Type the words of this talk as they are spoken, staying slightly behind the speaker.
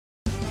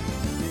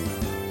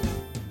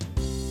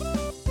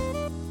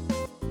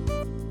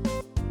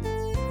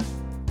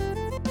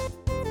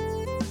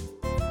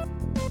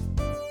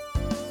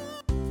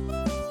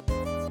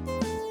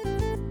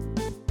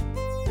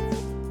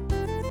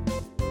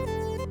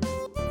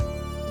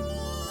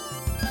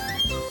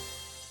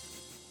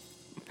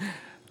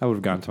I would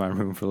have gone to my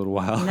room for a little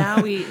while.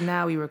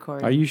 Now we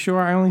record. Are you sure?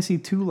 I only see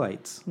 2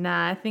 lights.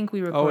 Nah, I think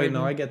we record. Oh, wait,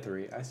 no, I get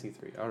 3. I see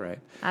 3. All right.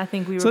 I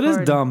think we record. So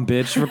this dumb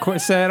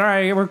bitch said, all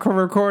right, we're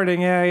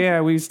recording.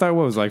 Yeah. We started,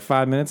 what was it, like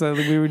 5 minutes? I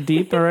think we were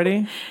deep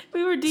already.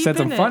 We were deep Said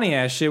some in funny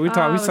ass shit. We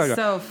talked so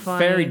about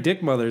funny. fairy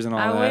dick mothers and all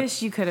that. I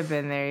wish you could have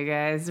been there, you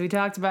guys. We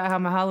talked about how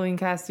my Halloween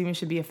costume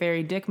should be a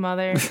fairy dick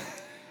mother.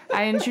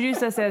 I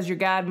introduced us as your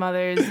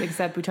godmothers,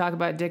 except we talk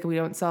about dick and we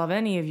don't solve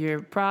any of your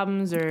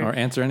problems or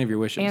answer any of your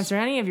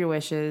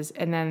wishes.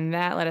 And then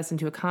that led us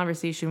into a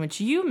conversation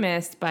which you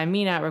missed by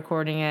me not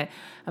recording it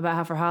about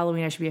how for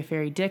Halloween I should be a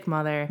fairy dick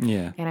mother.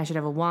 Yeah. And I should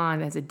have a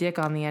wand that has a dick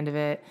on the end of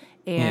it.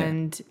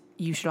 And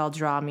you should all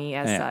draw me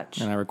as such.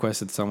 And I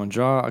requested someone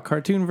draw a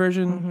cartoon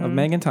version of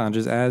Megan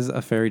Tonjes as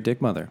a fairy dick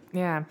mother.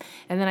 Yeah.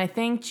 And then I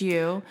thanked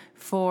you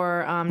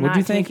for What'd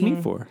you thank me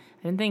for?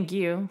 I didn't thank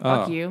you.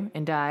 Fuck you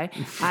and die.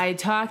 I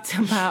talked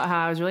about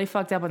how I was really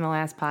fucked up on the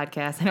last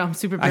podcast. I know I'm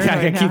super paranoid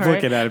I now, keep right?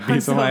 looking at it.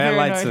 I'm so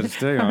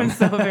paranoid. I'm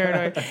so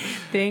paranoid.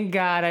 Thank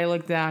God I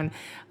looked down.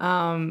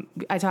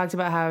 I talked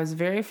about how I was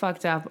very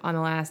fucked up on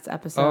the last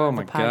episode of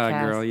the podcast. Oh my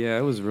God, girl. Yeah,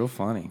 it was real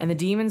funny. And the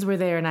demons were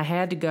there and I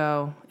had to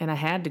go. And I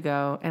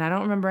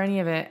don't remember any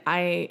of it.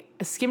 I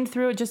skimmed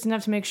through it just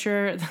enough to make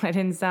sure that I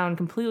didn't sound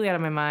completely out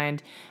of my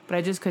mind. But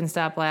I just couldn't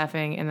stop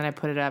laughing and then I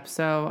put it up.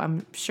 So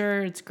I'm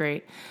sure it's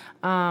great.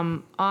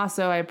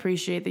 Also, I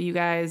appreciate that you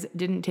guys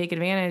didn't take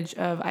advantage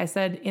of, I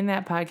said in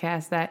that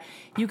podcast that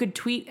you could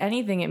tweet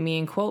anything at me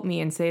and quote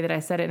me and say that I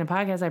said it in a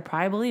podcast. I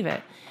probably believe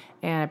it.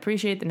 And I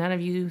appreciate that none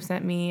of you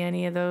sent me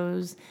any of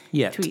those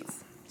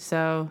tweets.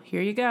 So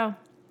here you go.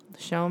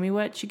 Show me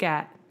what you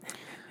got.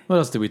 What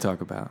else did we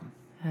talk about?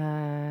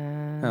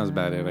 That was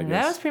about it, I guess.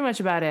 That was pretty much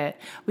about it.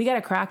 We got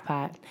a crock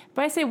pot.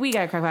 But I say we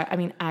got a crock pot, I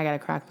mean I got a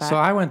crock pot. So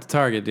I went to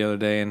Target the other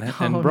day and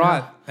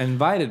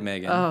invited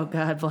Megan Oh,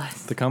 God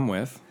bless. to come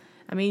with.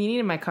 I mean, you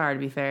needed my car, to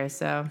be fair,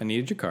 so. I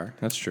needed your car.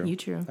 That's true. You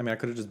true. I mean, I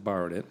could have just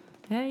borrowed it.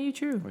 Yeah, you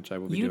true. Which I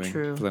will be doing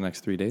for the next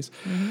 3 days.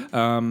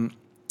 Mm-hmm.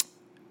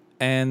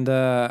 And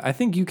I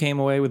think you came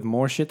away with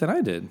more shit than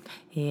I did.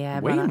 Yeah,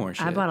 more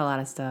shit. I bought a lot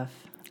of stuff,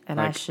 and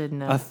like I should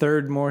know. A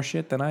third more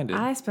shit than I did.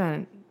 I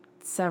spent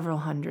several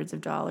hundreds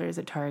of dollars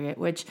at Target,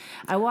 which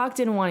I walked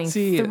in wanting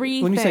 3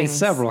 things. When you say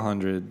several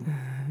hundred,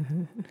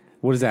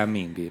 what does that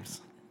mean, Beebs?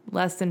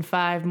 Less than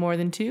 5, more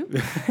than 2.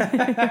 All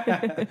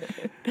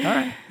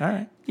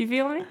right. You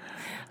feel me?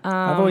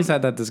 I've always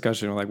had that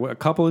discussion. Like, a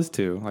couple is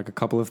 2. Like, a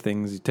couple of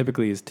things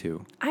typically is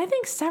 2. I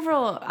think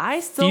several.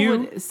 I still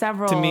would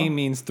several. To me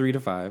means 3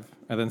 to 5,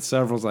 and then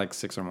several's like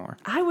 6 or more.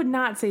 I would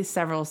not say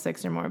several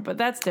 6 or more, but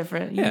that's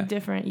different. Yeah. You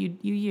different.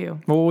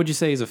 You. Well, what would you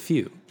say is a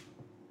few?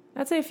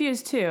 I'd say a few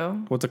is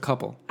 2. What's a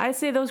couple? I'd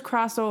say those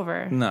cross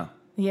over. No.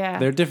 Yeah.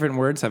 They're different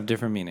words, have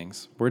different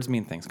meanings. Words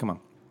mean things. Come on.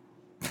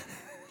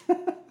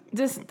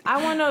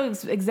 I want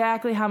to know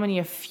exactly how many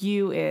a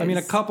few is. I mean,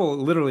 a couple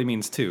literally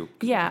means 2.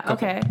 Yeah. Couple.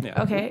 Okay.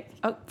 Yeah. Okay.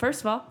 Oh,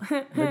 first of all,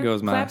 There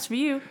goes my claps for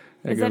you.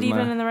 there Is that goes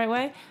even my- in the right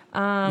way?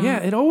 Yeah,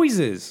 it always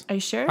is. Are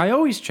you sure? I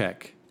always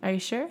check. Are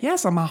you sure?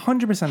 Yes, I'm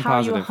 100% How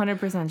are you positive.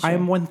 100% sure? I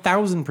am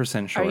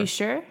 1,000% sure. Are you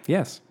sure?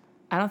 Yes.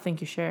 I don't think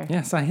you're sure.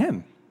 Yes, I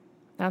am.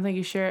 I don't think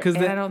you're sure. Because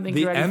And I don't think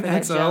you're ready for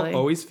that MXL jelly.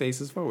 always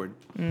faces forward.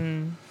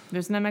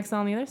 There's an MXL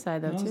on the other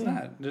side, though, How's too.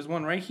 that? There's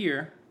one right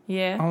here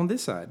Yeah. on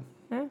this side.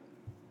 Yeah.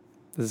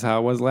 This is how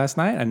it was last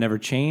night. I never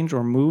changed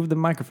or moved the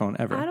microphone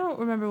ever. I don't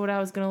remember what I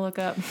was going to look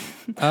up.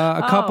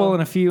 A couple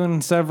and a few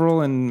and several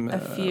and A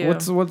few.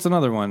 What's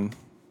another one?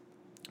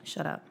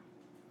 Shut up.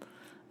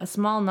 A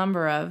small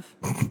number of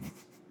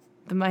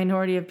the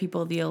minority of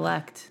people the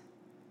elect.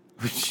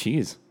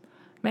 Jeez.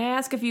 May I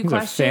ask a few These are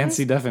questions?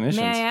 fancy definitions.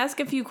 May I ask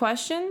a few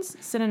questions?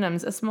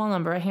 Synonyms: a small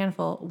number, a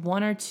handful,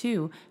 1 or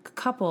 2,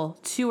 couple,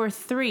 2 or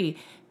 3.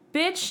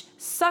 Bitch,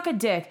 suck a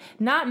dick.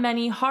 Not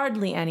many,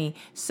 hardly any.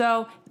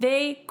 So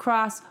they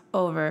cross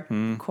over,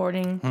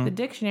 according to the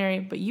dictionary.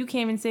 But you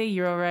came and say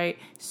you're all right.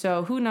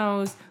 So who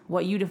knows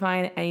what you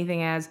define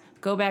anything as?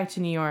 Go back to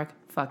New York.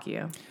 Fuck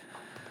you.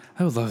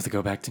 I would love to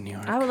go back to New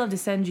York. I would love to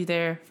send you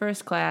there,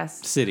 first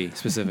class. City,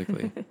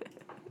 specifically.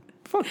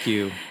 Fuck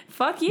you.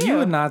 Fuck you. You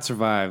would not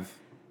survive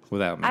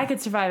without me. I could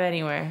survive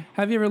anywhere.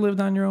 Have you ever lived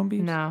on your own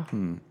beach? No.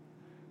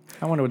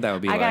 I wonder what that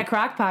would be like. I got a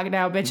crock pot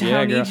now, bitch. Yeah,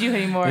 I don't girl. need you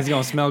anymore. It's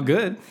going to smell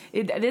good.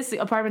 This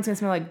apartment's going to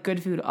smell like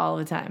good food all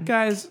the time.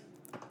 Guys,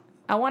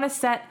 I want to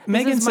set...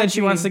 Megan said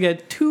she wants to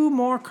get 2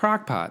 more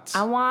crock pots.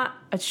 I want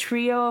a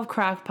trio of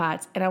crock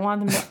pots, and I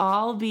want them to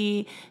all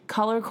be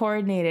color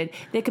coordinated.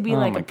 They could be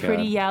like my a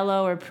pretty God.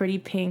 yellow or pretty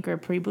pink or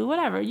pretty blue,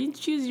 whatever. You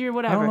choose your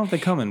whatever. I don't know if they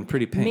come in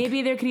pretty pink.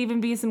 Maybe there could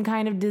even be some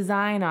kind of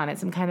design on it,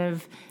 some kind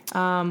of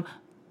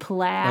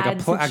plaid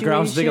I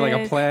was thinking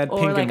like a plaid, or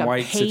pink like and a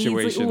white paisley,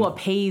 situation. Ooh, a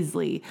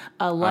paisley,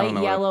 a light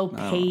yellow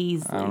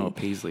paisley. I don't know what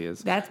paisley is.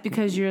 That's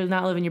because you're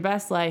not living your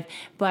best life.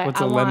 But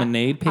What's I a want,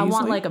 lemonade I want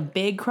paisley? like a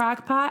big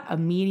crock pot, a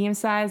medium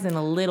size, and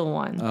a little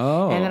one.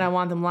 Oh. And then I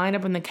want them lined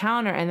up on the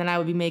counter, and then I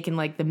would be making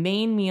like the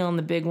main meal in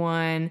the big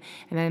one,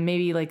 and then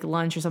maybe like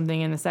lunch or something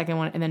in the second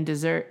one, and then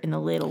dessert in the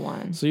little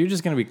one. So you're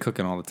just going to be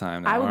cooking all the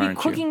time now, I would be aren't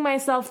cooking you?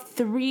 myself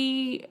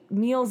 3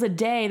 meals a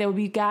day that would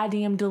be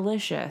goddamn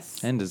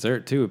delicious. And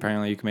dessert, too.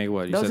 Apparently you can make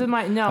what? You Those said, are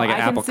my no. like an I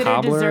apple consider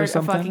cobbler or dessert a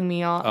something? fucking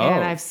meal, Oh.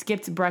 and I've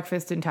skipped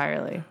breakfast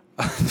entirely.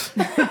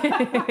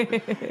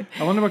 I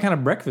wonder what kind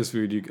of breakfast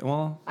food you...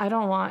 Well, I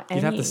don't want any.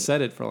 you'd have to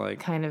set it for like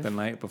kind of- the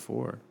night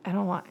before. I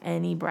don't want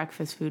any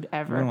breakfast food You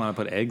ever. don't want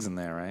to put eggs in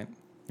there, right?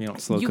 You don't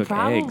slow You cook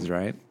eggs,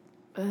 right?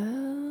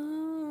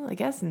 I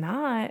guess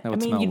not. That I would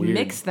mean, smell you'd weird.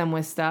 mix them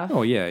with stuff.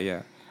 Oh, yeah,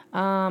 yeah.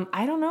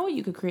 I don't know what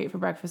you could create for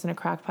breakfast in a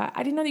crock pot.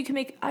 I didn't know that you could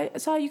make. I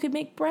saw you could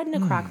make bread in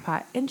a crock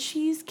pot and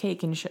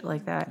cheesecake and shit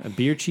like that. A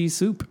beer cheese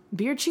soup.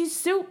 Beer cheese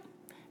soup.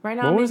 Right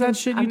now, What I'm was making, that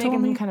shit I'm you told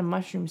making me? some kind of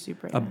mushroom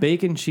soup right A now.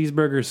 bacon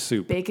cheeseburger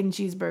soup. Bacon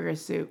cheeseburger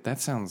soup. That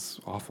sounds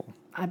awful.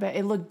 I bet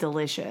it looked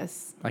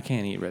delicious. I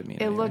can't eat red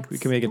meat. It anyway. looked. We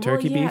can make it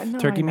turkey well, yeah, beef, no,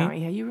 turkey I know.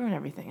 meat. Yeah, you ruin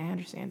everything. I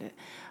understand it.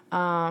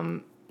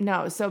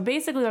 No, so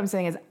basically what I'm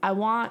saying is I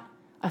want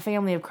a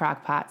family of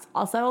crock pots.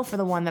 I'll settle for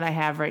the one that I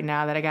have right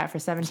now that I got for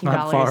 $17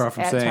 Not far off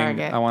from at saying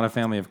Target. I want a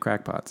family of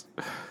crackpots.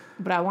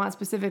 But I want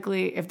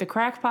specifically, if the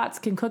crack pots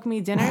can cook me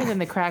dinner, then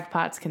the crack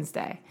pots can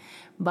stay.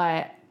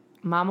 But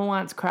Mama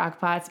wants crock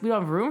pots. We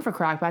don't have room for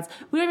crock pots.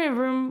 We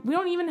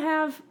don't even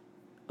have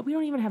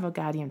a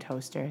goddamn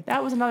toaster.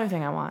 That was another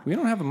thing I want. We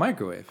don't have a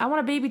microwave. I want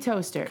a baby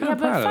toaster. Kinda Yeah,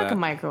 proud but of fuck that. a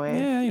microwave.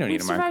 Yeah, you don't we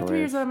need a survived 3 microwave.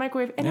 years without a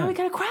microwave, and now Yeah. we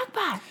got a crock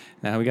pot.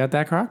 Now we got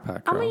that crock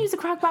pot, girl. I'm gonna use a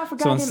crock pot for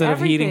So goddamn instead of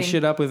everything. heating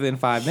shit up within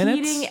 5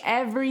 minutes, Heating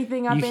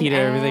everything up you in heat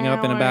everything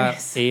up in about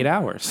hours. 8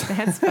 hours.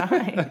 That's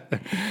fine.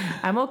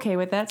 I'm okay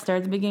with that. Start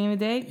at the beginning of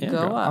the day. Yeah,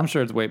 go girl. up. I'm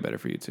sure it's way better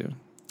for you too.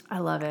 I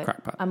love it.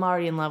 Crock pot. I'm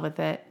already in love with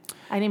it.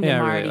 I named Yeah,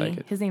 him I Marty. really like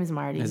it. His name's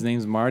Marty. His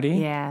name's Marty.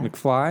 Yeah.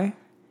 McFly.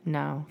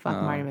 No,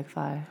 fuck Marty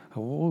McFly.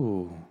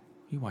 Oh,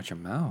 you watch your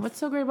mouth. What's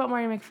so great about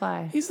Marty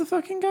McFly? He's the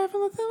fucking guy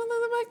from the Back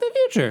to the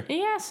Future.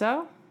 Yeah,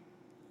 so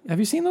Have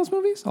you seen those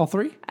movies? All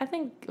 3? I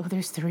think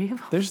there's 3 of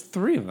them. There's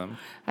 3 of them.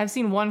 I've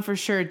seen 1 for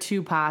sure,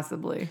 2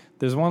 possibly.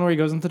 There's one where he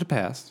goes into the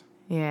past.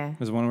 Yeah,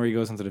 There's one where he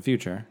goes into the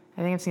future.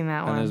 I think I've seen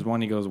that And there's one.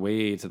 one he goes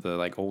way to the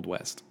like Old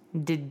West.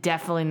 Did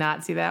definitely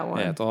not see that one.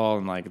 Yeah, it's all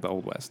in like the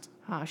Old West.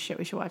 Oh shit,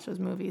 we should watch those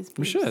movies.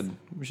 We please. should.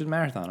 We should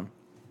marathon them.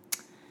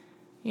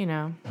 You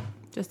know,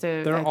 just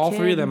a. They're a all kid,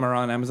 3 of them are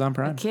on Amazon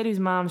Prime. Kid whose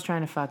mom's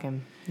trying to fuck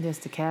him.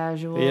 Just a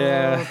casual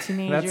Yeah,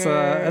 teenager.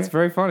 that's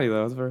very funny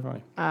though. It's very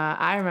funny.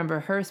 I remember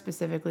her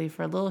specifically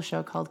for a little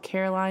show called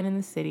Caroline in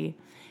the City.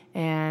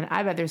 And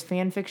I bet there's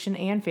fan fiction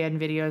and fan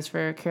videos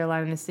for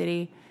Caroline in the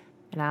City.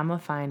 And I'm going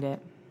to find it.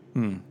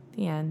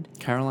 The end.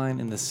 Caroline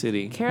in the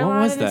City. Caroline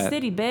what was in that? the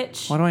City,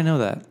 bitch. Why do I know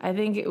that? I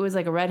think it was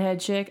like a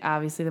redhead chick.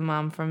 Obviously, the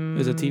mom from. It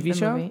was a TV the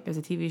show? movie. It was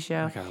a TV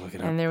show. I gotta look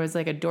it up. And there was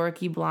like a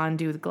dorky blonde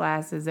dude with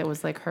glasses that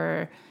was like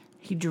her.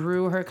 He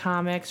drew her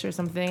comics or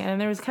something. And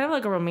there was kind of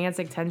like a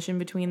romantic tension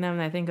between them.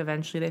 And I think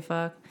eventually they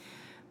fuck.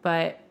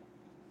 But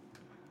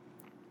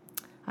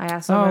I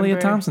also remember.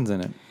 Leah Thompson's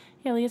in it.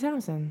 Yeah, Leah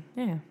Thompson.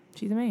 Yeah,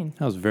 she's the main.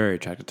 I was very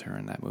attracted to her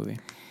in that movie.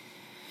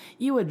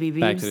 You would be, Beebs.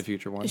 Back to the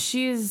Future one.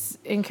 She's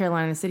in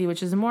Carolina in the City,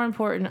 which is the more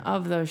important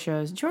of those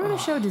shows. Do you remember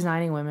the show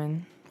Designing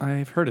Women?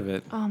 I've heard of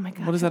it. Oh my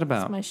god, What is that that's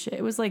about? my shit.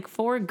 It was like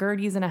 4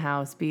 Gerties in a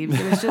house, Beebs.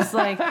 It was just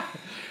like.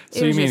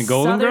 So you mean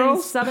Golden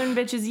Girls? Southern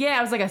bitches. Yeah,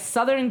 it was like a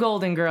Southern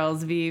Golden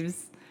Girls, Beebs.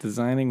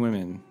 Designing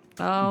Women.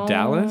 Oh,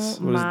 Dallas?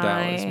 What does my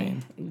Dallas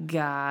mean?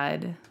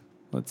 God.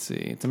 Let's see.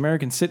 It's an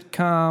American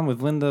sitcom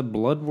with Linda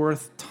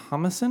Bloodworth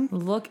Thomason.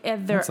 Look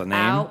at their That's a name.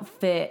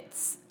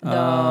 outfits,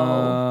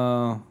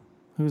 though.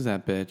 Who's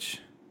that bitch?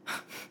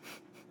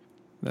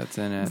 That's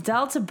in it.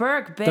 Delta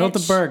Burke, bitch. Delta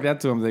Burke.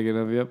 That's who I'm thinking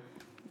of. Yep.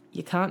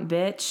 You cunt,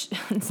 bitch.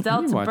 It's You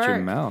Delta watch your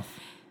Burke. mouth.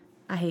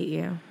 I hate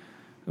you.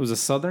 It was a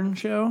Southern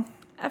show.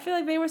 I feel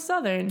like they were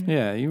Southern.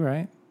 Yeah, you're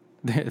right.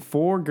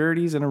 4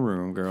 Gerties in a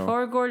room, girl.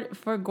 For Gordies.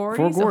 For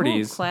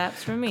Gordies. Ooh,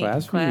 claps for me.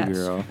 Claps for you,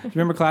 girl. Do you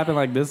remember clapping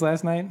like this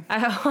last night?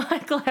 I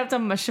clapped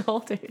on my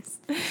shoulders.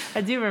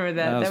 I do remember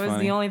that. That was That was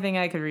funny. the only thing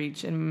I could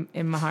reach in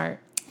my heart.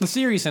 The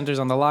series centers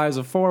on the lives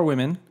of 4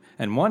 women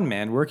and 1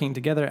 man working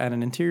together at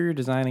an interior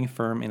designing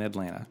firm in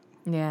Atlanta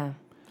Yeah.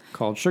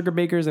 called Sugar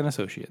Bakers and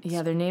Associates.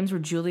 Yeah, their names were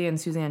Julia and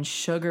Suzanne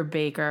Sugar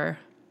Baker.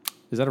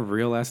 Is that a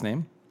real last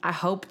name? I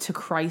hope to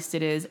Christ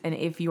it is. And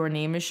if your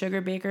name is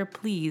Sugar Baker,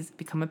 please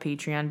become a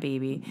Patreon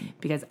baby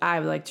because I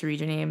would like to read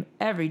your name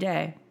every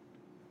day.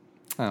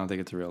 I don't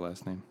think it's a real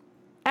last name.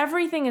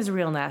 Everything is a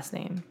real last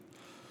name.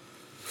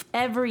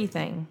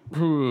 Everything.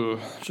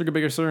 Sugar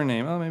Baker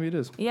surname. Oh, maybe it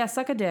is. Yeah,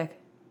 suck a dick.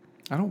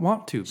 I don't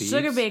want to be.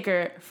 Sugar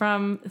Baker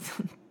from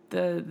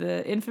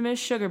the infamous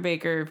Sugar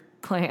Baker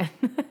clan.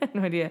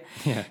 No idea.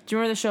 Yeah. Do you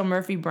remember the show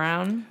Murphy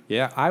Brown?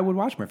 Yeah, I would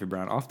watch Murphy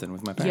Brown often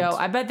with my parents. Yo,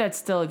 I bet that's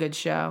still a good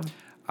show.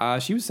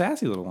 She was a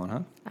sassy little one, huh?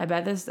 I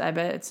bet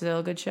it's still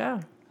a good show.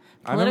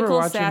 I remember Political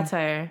watching-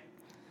 satire.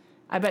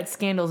 I bet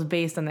Scandal's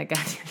based on that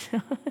goddamn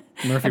show.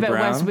 Murphy I bet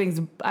Brown? West Wing's.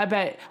 I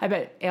bet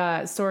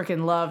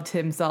Sorkin loved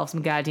himself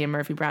some goddamn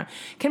Murphy Brown.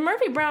 Can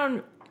Murphy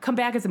Brown come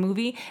back as a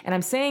movie? And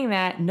I'm saying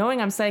that knowing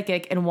I'm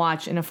psychic, and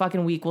watch in a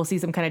fucking week we'll see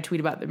some kind of tweet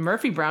about the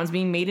Murphy Brown's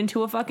being made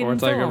into a fucking Or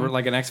it's film.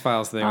 like an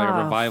X-Files thing, like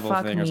a revival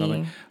fuck thing or me.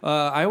 something.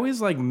 I always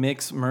like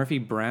mix Murphy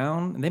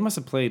Brown. They must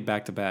have played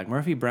back to back.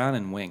 Murphy Brown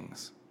and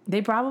Wings.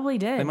 They probably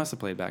did. They must have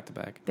played back to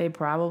back. They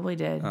probably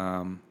did.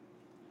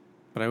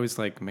 But I always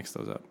like mix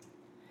those up.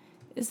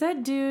 Is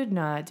that dude?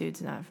 No, that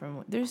dude's not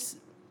from. There's.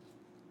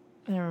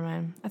 Never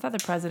mind. I thought the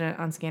president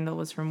on Scandal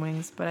was from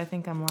Wings, but I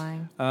think I'm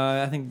lying.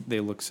 I think they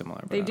look similar.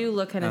 But They do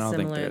look kind of similar,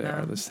 I don't think they though.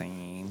 are the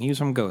same. He was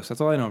from Ghost.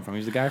 That's all I know him from.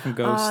 He's the guy from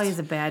Ghost. Oh, he's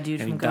a bad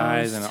dude and from he Ghost.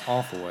 dies in an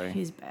awful way.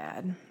 He's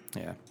bad.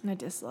 Yeah. I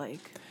dislike.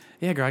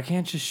 Yeah, girl. I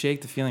can't just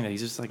shake the feeling that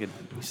he's just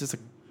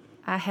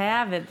I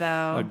have it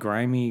though. a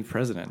grimy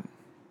president.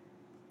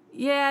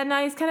 Yeah,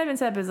 no, he's kind of been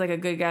set up as like a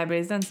good guy, but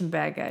he's done some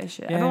bad guy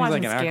shit. Yeah, I've been he's watching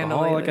like an Scandal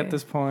alcoholic lately. at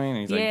this point. And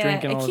he's Yeah, like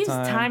drinking all it the keeps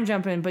time. time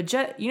jumping, but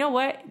you know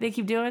what they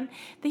keep doing?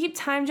 They keep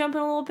time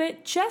jumping a little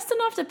bit, just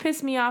enough to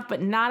piss me off,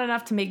 but not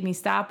enough to make me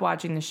stop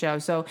watching the show.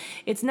 So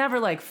it's never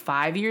like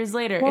 5 years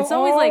later. Well, it's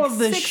always all like of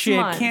this 6 shit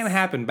months. can't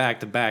happen back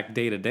to back,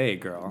 day to day,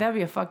 girl. That'd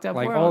be a fucked up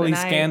like world. all these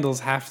and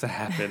scandals have to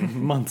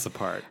happen months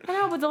apart. I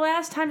know, but the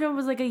last time jump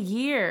was like a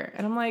year,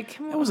 and I'm like,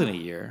 come on. It wasn't a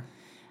year.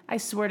 I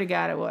swear to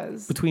God, it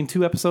was Between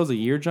 2 episodes, a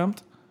year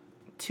jumped.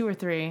 2 or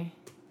 3.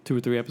 2 or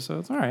 3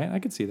 episodes. All right, I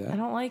could see I that.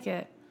 don't like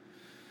it.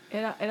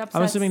 It upsets.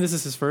 I'm assuming this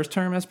is his first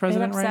term as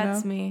president right now. It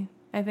upsets me.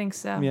 I think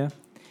so. Yeah.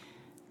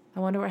 I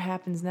wonder what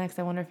happens next.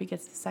 I wonder if he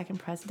gets the second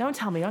president. Don't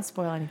tell me. Don't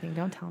spoil anything.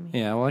 Don't tell me.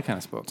 Yeah. Well, I kind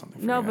of spoiled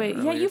something. For No, you but yeah,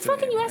 earlier you today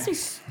fucking you anyway. asked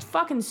me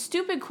fucking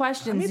stupid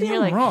questions. Maybe and you're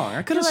I'm like, wrong.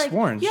 I could have you're like,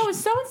 sworn. Yo, is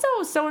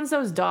so and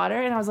so's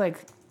daughter? And I was like,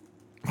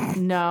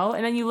 no.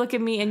 And then you look at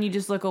me and you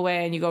just look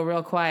away and you go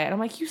real quiet. And I'm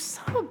like, you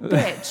son of a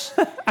bitch.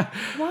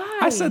 Why?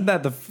 I said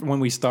that when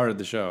we started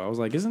the show. I was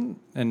like, and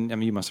I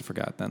mean, you must have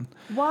forgot then.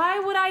 Why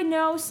would I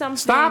know something?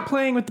 Stop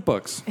playing with the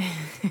books.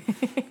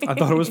 I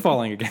thought it was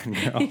falling again,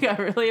 girl. You got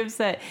really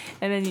upset.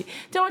 And then you,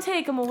 don't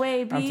take them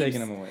away, Beebs. I'm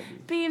taking them away.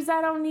 Beebs, I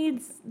don't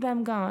need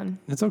them gone.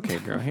 It's okay,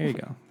 girl. Here you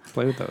go.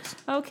 Play with those.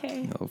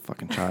 Okay. You little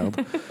fucking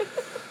child.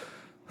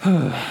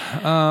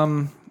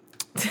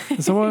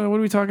 So what are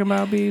we talking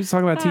about, Beebs?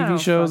 Talking about I TV don't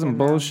shows and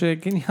fucking know.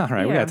 bullshit? All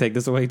right, we Yeah. gotta take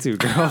this away too,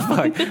 girl.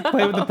 Fuck.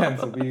 Play with the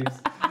pencil, Beebs.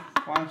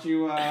 Why don't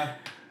you,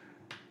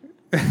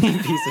 you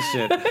piece of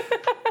shit.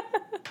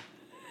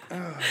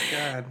 Oh,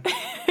 God.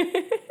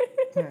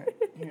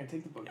 Here,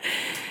 take the book.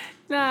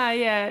 Nah,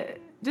 yeah.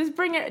 Just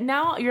bring it.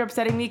 Now you're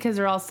upsetting me because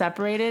they're all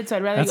separated. So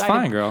I'd rather That's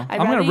fine, girl. I'm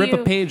gonna rip a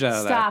page out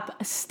of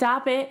that.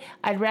 Stop it.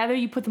 I'd rather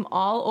you put them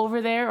all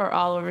over there or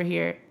all over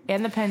here.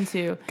 And the pen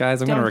too.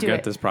 Guys, I'm Don't gonna do regret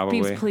it. this probably.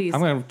 Beebs, please.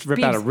 I'm gonna rip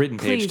out a written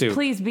page please, too.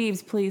 Please,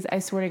 Beebs, please. I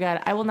swear to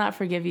God, I will not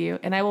forgive you.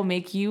 And I will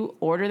make you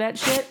order that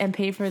shit and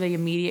pay for the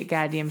immediate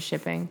goddamn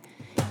shipping.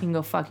 You can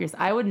go fuck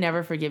yourself. I would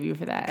never forgive you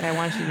for that. And I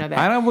want you to know that.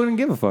 I wouldn't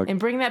give a fuck. And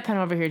bring that pen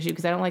over here too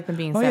because I don't like them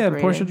being Oh yeah,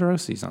 separated. Portia de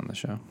Rossi's on the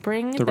show.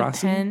 Bring De the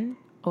Rossi? pen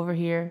over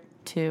here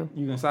too.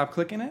 You gonna stop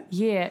clicking it?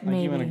 Yeah, Like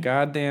maybe. you in a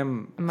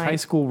goddamn Might. high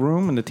school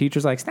room and the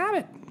teacher's like, stop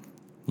it.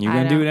 You're I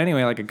gonna do know. it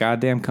anyway, like a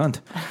goddamn cunt.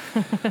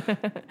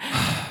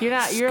 You're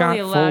not. You're Scott only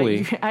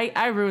allowed. Foley.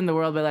 I ruined the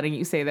world by letting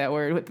you say that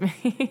word with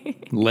me.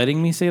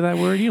 Letting me say that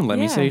word? You don't let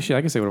me Yeah. say shit.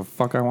 I can say what the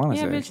fuck I want to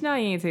Yeah, say. bitch. No,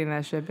 you ain't saying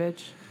that shit,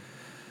 bitch.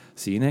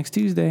 See you next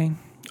Tuesday.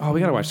 Oh, we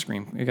gotta watch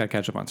Scream. We gotta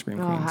catch up on Scream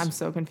Oh, Queens. I'm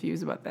so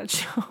confused about that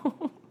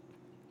show.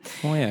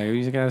 Well, yeah, you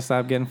just gotta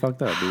stop getting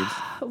fucked up, dudes.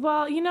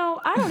 Well,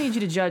 I don't need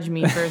you to judge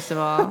me first of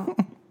all,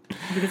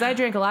 because I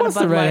drank a lot What's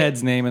of Bud the Light.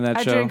 redhead's name in that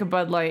I show? drank a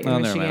Bud Light in Oh,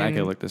 never Michigan mind. I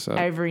could look this up.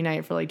 every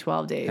night for like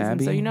 12 days. Abby?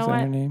 And so you know Is that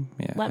what? her name?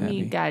 Yeah, Let me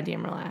Abby.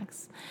 goddamn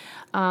relax.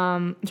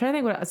 I'm trying to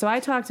think what. So I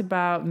talked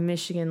about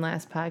Michigan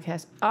last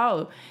podcast.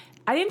 Oh,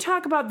 I didn't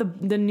talk about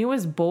the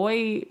newest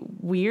boy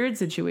weird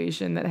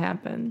situation that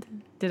happened.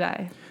 Did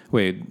I?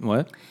 Wait,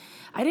 what?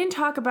 I didn't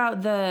talk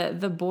about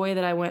the boy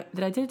that I went.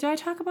 Did I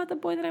talk about the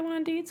boy that I went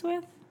on dates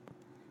with?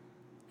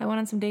 I went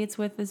on some dates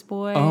with this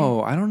boy.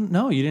 Oh, I don't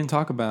know. You didn't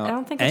talk about I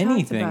don't think I talked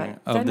anything about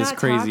it. Did I of this not talk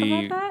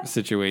crazy about that?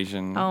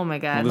 situation. Oh my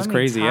God, Well, this let me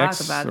crazy talk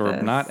ex about or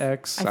this. not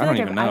ex. I feel don't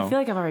like even know. I feel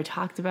like I've already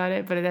talked about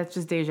it, but that's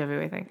just deja vu,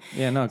 I think.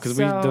 Yeah, no, because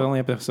So- the only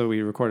episode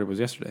we recorded was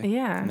yesterday.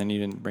 Yeah. And then you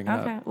didn't bring it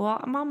Okay. up.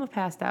 Well, Mama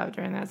passed out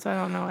during that, so I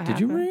don't know what Did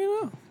happened. you bring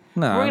it up?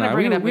 No, We're gonna no,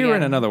 bring it up we were in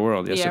again. another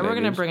world yesterday. Yeah, we're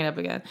gonna dude. bring it up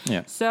again.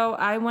 Yeah. So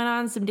I went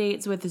on some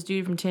dates with this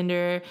dude from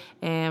Tinder,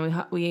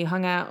 and we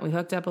hung out. We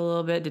hooked up a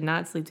little bit. Did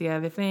not sleep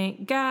together,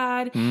 thank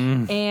God.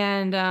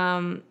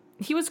 And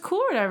he was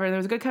cool or whatever. There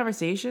was good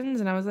conversations,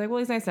 and I was like, well,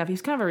 he's nice enough.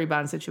 He's kind of a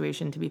rebound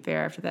situation, to be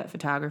fair, after that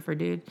photographer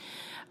dude.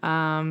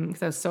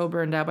 Because I was so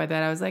burned out by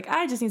that. I was like,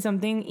 I just need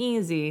something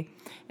easy.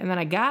 And then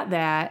I got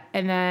that,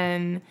 and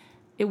then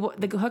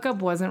the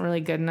hookup wasn't really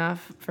good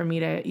enough for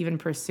me to even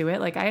pursue it.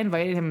 Like, I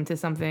invited him to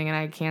something, and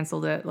I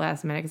canceled it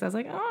last minute because I was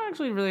like, oh,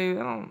 actually, really,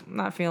 I'm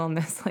not feeling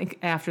this, like,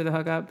 after the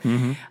hookup.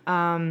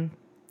 But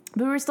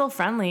we were still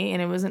friendly,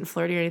 and it wasn't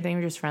flirty or anything.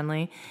 We were just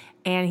friendly.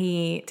 And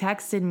he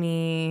texted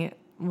me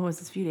what was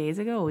this, a few days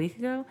ago, a week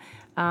ago?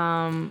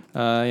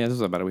 Yeah, this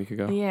was about a week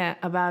ago. Yeah,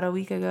 about a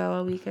week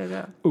ago.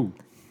 Ooh.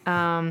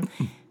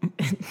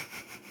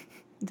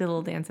 Did a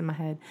little dance in my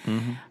head.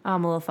 Mm-hmm.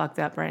 I'm a little fucked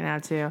up right now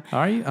too.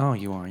 Are you? Oh,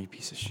 you are, you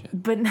piece of shit.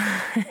 But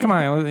come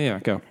on, yeah,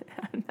 go.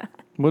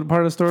 What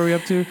part of the story are we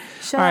up to?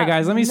 Shut All right, up.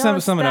 guys, let me sum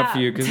it up for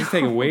you because Don't. it's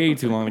taking way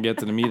too long to get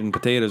to the meat and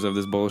potatoes of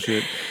this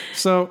bullshit.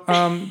 So,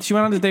 she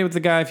went on this date with the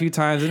guy a few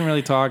times, didn't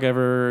really talk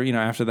ever,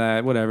 after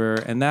that, whatever.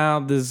 And now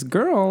this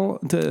girl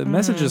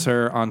messages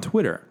her on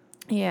Twitter.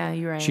 Yeah,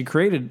 you're right. She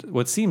created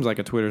what seems like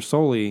a Twitter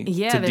solely to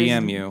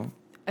DM you.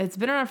 It's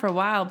been around for a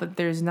while, but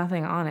there's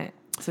nothing on it.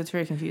 So it's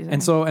very confusing.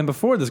 And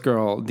before this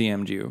girl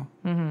DM'd you,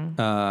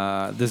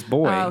 this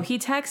boy. Oh, he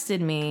texted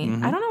me.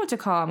 Mm-hmm. I don't know what to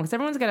call him because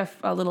everyone's got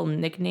a little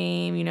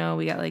nickname.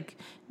 We got like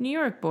New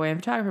York boy and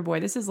photographer boy.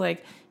 This is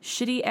like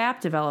shitty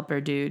app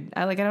developer dude.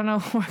 I don't know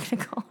what we're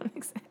gonna call him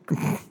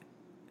exactly.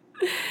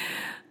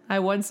 I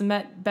once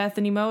met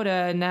Bethany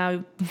Moda, and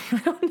now I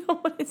don't know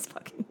what his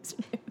fucking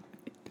username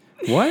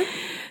is. What?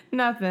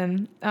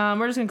 Nothing.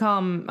 We're just gonna call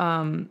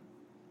him.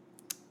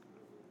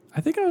 I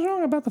think I was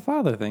wrong about the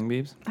father thing,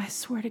 Beebs. I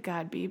swear to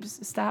God,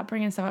 Beebs, stop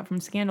bringing stuff up from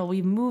Scandal.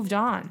 We've moved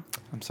on.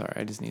 I'm sorry.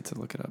 I just need to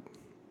look it up.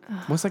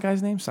 What's that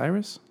guy's name?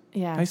 Cyrus?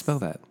 Yeah. How do you spell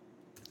that?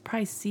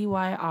 Probably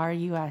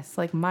Cyrus,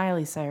 like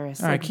Miley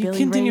Cyrus. All right, like Billy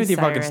continue Ray with your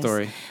fucking Cyrus.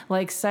 story.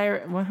 Like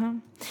Cyrus.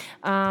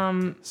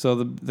 So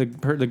the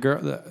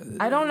girl.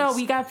 I don't know.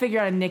 We got to figure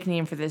out a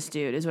nickname for this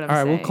dude. Is what I'm saying.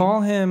 All right, we'll call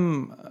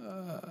him.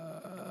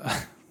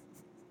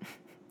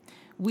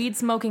 Weed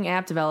smoking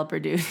app developer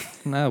dude.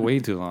 No, way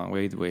too long.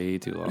 Way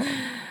too long.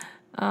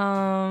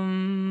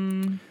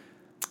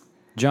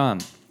 John.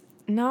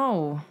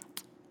 No.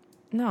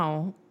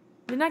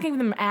 We're not giving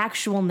them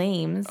actual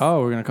names.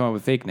 Oh, we're gonna come up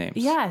with fake names.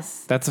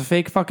 Yes. That's a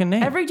fake fucking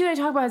name. Every dude I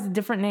talk about has a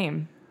different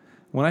name.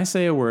 When I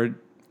say a word,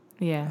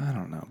 Yeah. I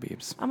don't know,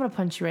 Beebs. I'm gonna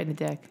punch you right in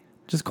the dick.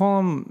 Just call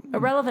him.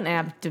 Irrelevant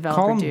app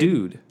developer. Call him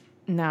dude.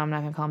 No, I'm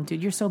not gonna call him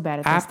dude. You're so bad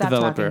at this. App Stop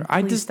developer. talking.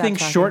 I Please just stop think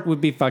talking. short would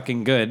be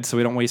fucking good, so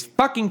we don't waste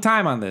fucking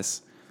time on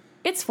this.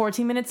 It's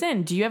 14 minutes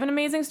in. Do you have an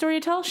amazing story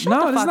to tell? Shut No,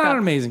 the fuck this is not up. an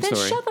amazing then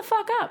story. Shut the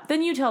fuck up.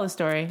 Then you tell the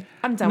story.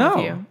 I'm done No.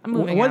 with you. I'm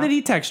moving What out. did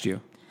he text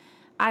you?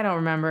 I don't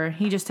remember.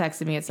 He just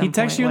texted me at some He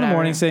point. texted you in the whatever.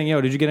 morning saying,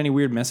 "Yo, did you get any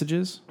weird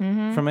messages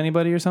from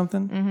anybody or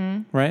something?"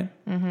 Mm-hmm. Right?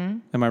 Mm-hmm.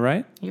 Am I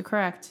right? You're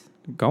correct.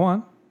 Go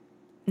on.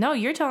 No,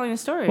 you're telling the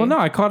story. Well, no,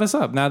 I caught us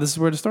up. Now this is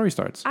where the story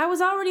starts. I was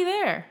already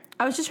there.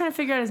 I was just trying to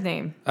figure out his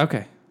name.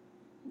 Okay.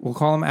 We'll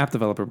call him app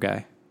developer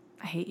guy.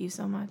 I hate you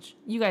so much.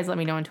 You guys let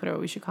me know on Twitter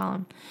what we should call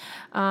him.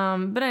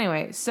 But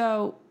anyway,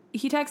 so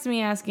he texted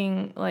me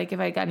asking like if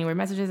I got any weird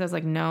messages. I was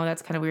like, no,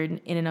 that's kind of weird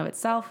in and of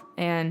itself.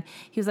 And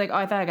he was like, oh,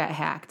 I thought I got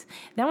hacked.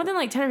 Then within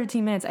like 10 or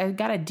 15 minutes, I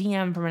got a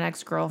DM from an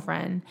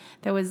ex-girlfriend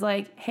that was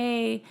like,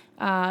 hey,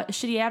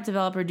 shitty app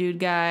developer dude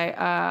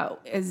guy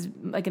is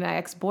like an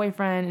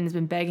ex-boyfriend and has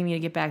been begging me to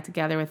get back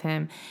together with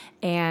him.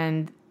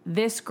 And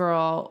this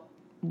girl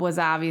was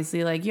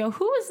obviously like, yo,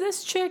 who is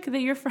this chick that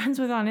you're friends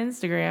with on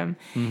Instagram?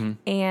 Mm-hmm.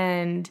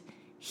 And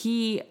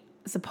he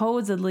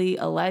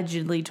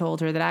allegedly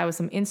told her that I was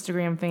some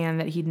Instagram fan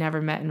that he'd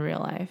never met in real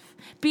life.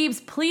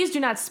 Beebs, please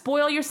do not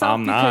spoil yourself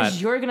because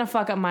you're going to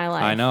fuck up my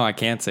life. I know. I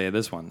can't say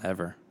this one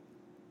ever.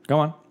 Go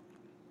on.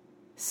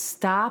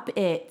 Stop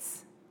it.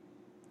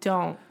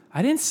 Don't.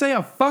 I didn't say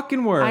a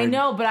fucking word. I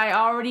know, but I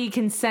already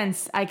can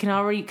sense. I can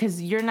already,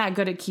 because you're not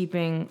good at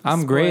keeping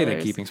I'm great at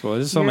spoilers. keeping spoilers.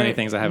 There's so many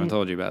things I haven't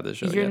told you about this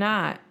show You're yet.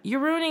 not.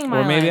 You're ruining my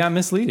life. Or maybe I'm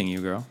misleading you,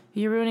 girl.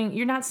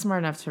 You're not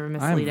smart enough to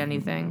mislead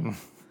anything.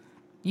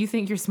 You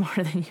think you're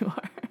smarter than you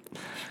are.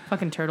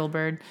 Fucking turtle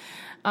bird.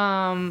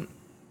 Eebs.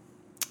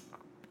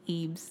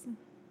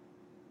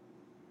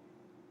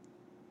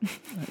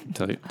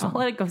 I'll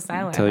let it go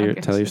silent. Tell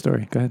your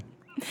story. Go ahead.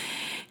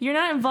 You're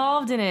not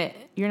involved in it.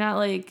 You're not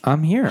like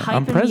I'm here. hyping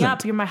I'm present. me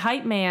up. You're my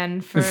hype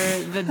man for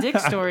the dick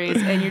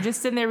stories, and you're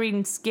just sitting there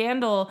reading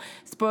Scandal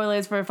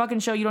spoilers for a fucking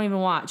show you don't even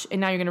watch, and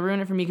now you're gonna ruin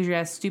it for me because you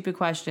ask stupid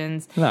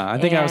questions. No, I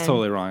think I was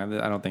totally wrong.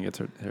 I don't think it's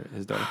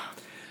his daughter.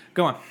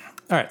 Go on.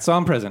 All right, so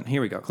I'm present.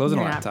 Here we go. Closing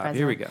the You're not laptop. present.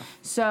 Here we go.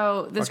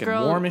 So this Fucking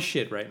girl, warm as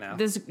shit right now.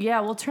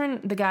 we'll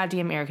turn the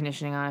goddamn air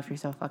conditioning on if you're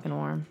so fucking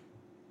warm.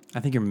 I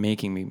think you're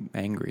making me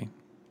angry.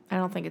 I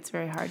don't think it's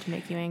very hard to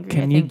make you angry.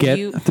 Can you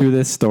get through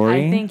this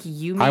story? I think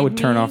you made I would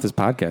turn me- off this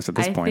podcast at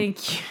this point. I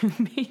think you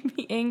made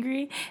me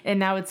angry, and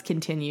now it's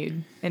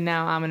continued. And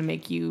now I'm going to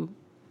make you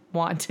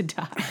want to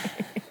die.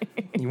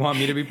 You want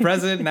me to be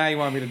present? Now you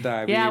want me to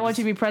die. Yeah, I want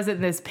you to be present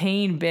in this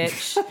pain,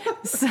 bitch.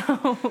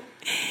 So,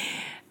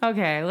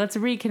 okay, let's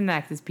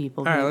reconnect as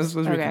people. All right, let's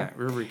okay. reconnect.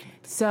 We're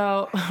reconnected.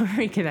 So,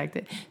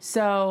 reconnected.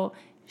 So,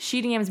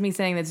 she DMs me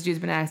saying that this dude's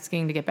been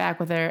asking to get back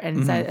with her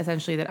and said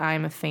essentially that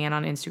I'm a fan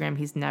on Instagram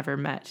he's never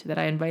met. That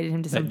I invited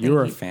him to something.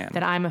 you're a fan.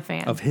 That I'm a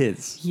fan. Of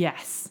his.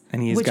 Yes.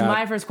 And he's Which got-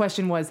 my first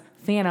question was,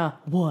 fan of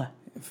what?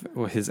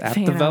 His app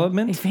Fan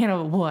development? Of, a fan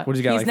of what? What,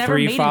 he's got, He's like, never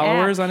 3 made an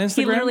followers app. on He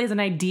Instagram? literally has an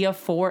idea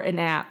for an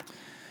app.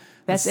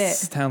 That's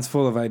This it. town's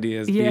full of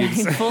ideas. Yeah, Beebs.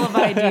 he's full of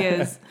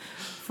ideas.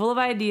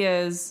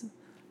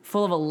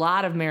 Full of a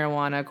lot of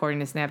marijuana, according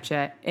to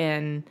Snapchat,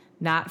 and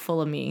not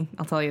full of me.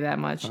 I'll tell you that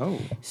much. Oh.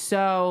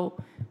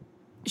 So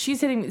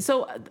she's hitting me.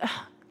 So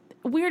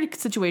weird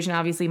situation,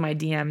 obviously, my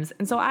DMs.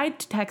 And so I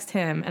text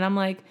him and I'm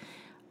like,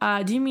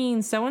 do you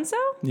mean so-and-so?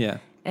 Yeah.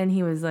 And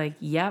he was like,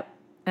 yep.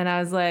 And I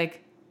was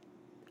like,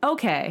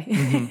 okay.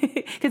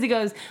 Because he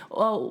goes,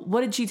 well,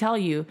 what did she tell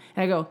you?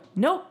 And I go,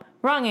 nope,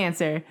 wrong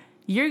answer.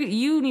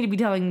 You need to be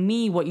telling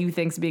me what you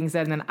think's being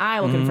said, and then I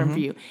will confirm for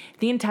you.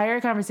 The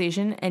entire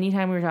conversation,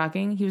 anytime we were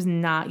talking, he was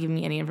not giving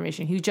me any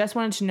information. He just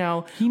wanted to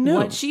know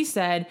what she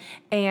said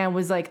and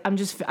was like,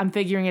 I'm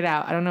figuring it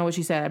out. I don't know what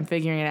she said. I'm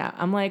figuring it out.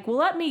 I'm like, well,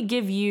 let me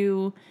give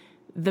you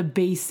the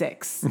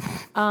basics.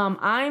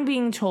 I'm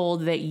being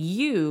told that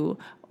you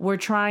were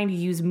trying to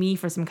use me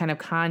for some kind of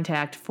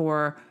contact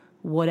for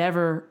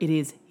whatever it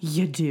is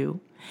you do.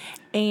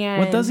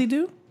 And what does he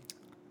do?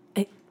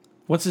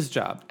 What's his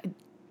job?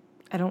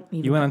 I don't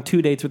even. You went on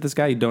 2 dates with this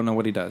guy. You don't know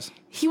what he does.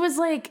 He was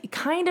like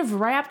kind of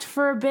rapped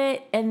for a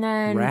bit, and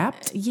then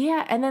rapped.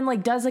 Yeah, and then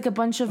like does like a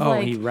bunch of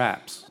like he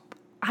raps.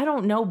 I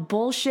don't know,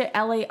 bullshit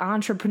LA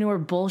entrepreneur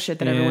bullshit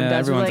that everyone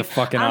does. Everyone's like, a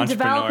fucking I'm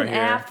entrepreneur developing an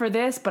here. app for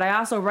this, but I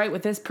also write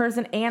with this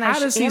person, and How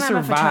does he I'm a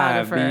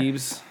survive, photographer.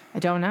 Beebs? I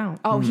don't know.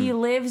 Oh, he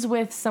lives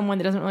with someone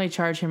that doesn't really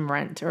charge him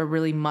rent or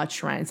really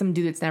much rent. Some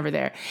dude that's never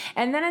there.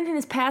 And then in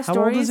his past How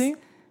stories, old is he?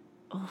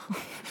 Oh,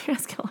 you're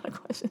asking a lot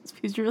of questions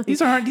because you really.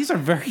 These are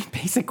very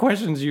basic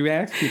questions you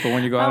ask people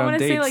when you go out on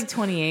dates. I want to say like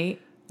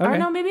 28. Okay. Or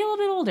no, maybe a little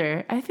bit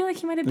older. I feel like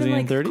he might have Is been he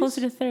in like 30s?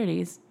 closer to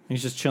 30s.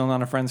 He's just chilling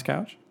on a friend's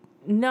couch,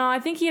 No, I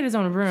think he had his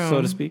own room,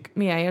 so to speak.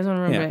 Yeah, he has his own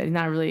room, Yeah. but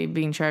not really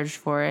being charged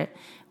for it,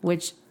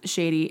 which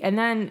shady. And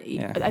then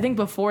Yeah. I think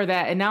before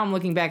that, and now I'm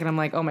looking back and I'm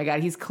like, oh my god,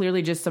 he's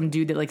clearly just some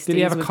dude that like Did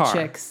he stays have a with car?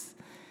 chicks.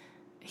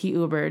 He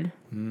Ubered.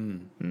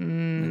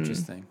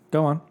 Interesting.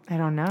 Go on. I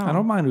don't know. I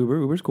don't mind Uber.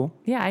 Uber's cool.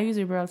 Yeah, I use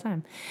Uber all the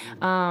time.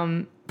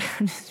 I'm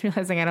just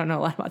realizing I don't know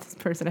a lot about this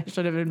person. I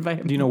should have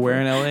invited him. Do you know where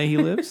in LA he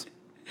lives?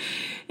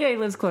 Yeah, he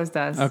lives close to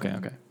us. Okay.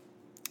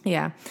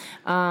 Yeah.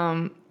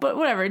 But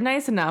whatever,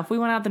 nice enough. We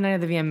went out the night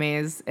of the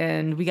VMAs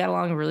and we got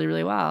along really,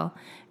 really well.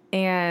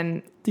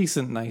 And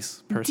Decent,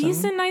 nice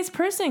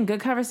person.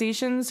 good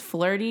conversations,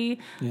 flirty.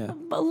 Yeah.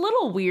 A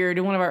little weird.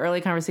 In one of our early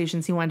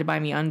conversations, he wanted to buy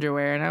me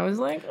underwear, and I was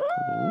like,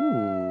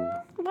 Ooh.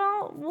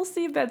 well, we'll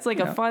see if that's like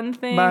a fun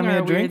thing Buy or me a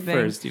weird drink thing.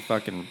 first, you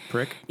fucking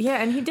prick. Yeah,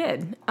 and he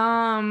did.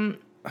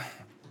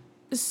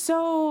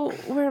 So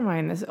where am I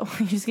in this? Oh,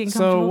 you're just getting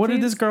comfortable. So what did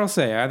please? this girl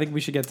say? I think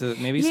we should get to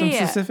maybe some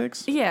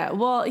specifics. Yeah,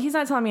 well, he's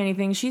not telling me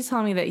anything. She's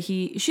telling me that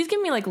she's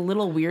giving me like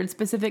little weird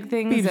specific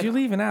things. Beebs, that- you're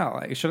leaving out.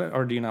 Like, should I,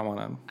 or do you not want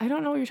to? I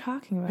don't know what you're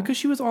talking about. Because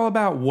she was all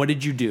about what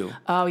did you do?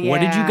 Oh, What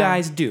did you yeah.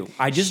 guys do?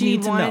 I just She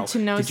need wanted to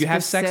know Did you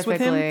have sex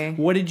with him?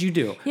 specifically. What did you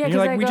do? Yeah, and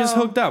you're 'cause like, I we just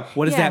go- hooked up.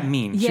 What does Yeah, that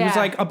mean? She yeah. was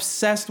like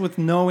obsessed with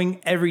knowing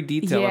every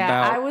detail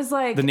about I was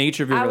like, the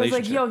nature of your relationship. I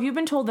was like, yo, if you've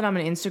been told that I'm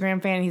an Instagram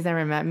fan and he's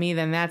never met me,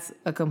 then that's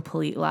a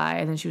complete lie.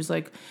 And then she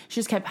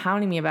just kept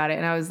hounding me about it.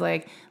 And I was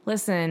like,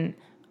 listen,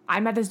 I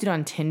met this dude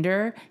on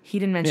Tinder. He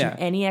didn't mention Yeah.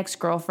 any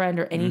ex-girlfriend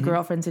or any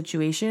girlfriend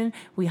situation.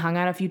 We hung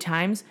out a few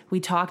times. We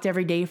talked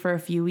every day for a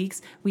few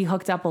weeks. We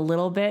hooked up a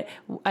little bit.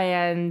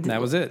 And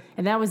that was it.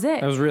 And that was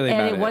it. That was really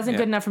and about it it, wasn't yeah.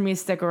 good enough for me to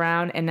stick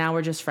around. And now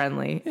we're just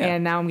friendly. Yeah.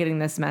 And now I'm getting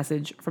this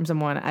message from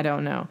someone I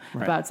don't know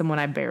about someone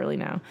I barely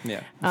know.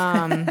 Yeah.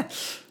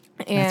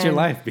 And, That's your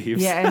life, Beebs.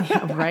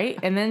 Yeah, right.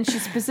 And then she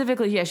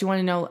specifically, she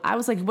wanted to know. I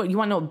was like, "What? You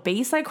want to know what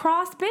base I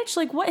crossed, bitch?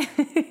 Like what?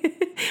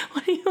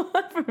 What do you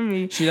want from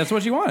me?" That's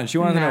what she wanted. She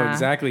wanted to know Nah.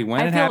 exactly when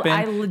I it feel- happened.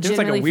 I There was like a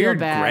legitimately feel weird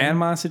bad.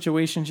 grandma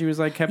situation she was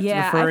like kept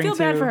Yeah, referring I feel to.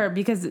 bad for her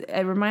because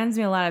it reminds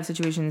me a lot of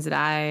situations that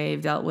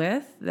I've dealt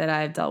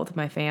with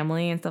my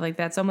family and stuff like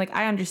that. So I'm like,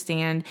 I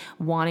understand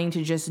wanting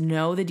to just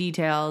know the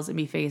details and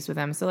be faced with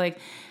them. So like,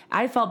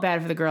 I felt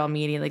bad for the girl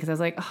immediately because I was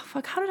like, oh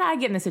fuck, how did I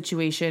get in this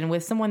situation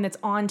with someone that's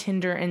on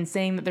Tinder and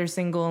saying that they're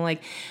single, and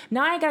like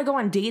now I gotta go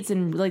on dates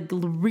and like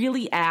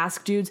really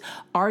ask dudes,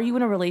 are you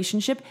in a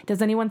relationship?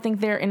 Does anyone think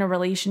they're in a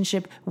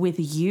relationship with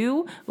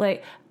you?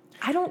 Like,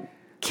 I don't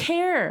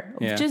care.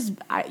 Yeah.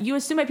 You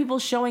assume by people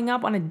showing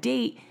up on a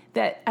date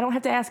that I don't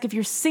have to ask if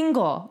you're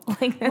single.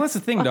 Like, Well, that's the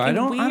thing,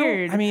 though.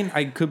 Weird. I mean,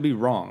 I could be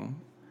wrong,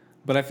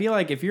 but I feel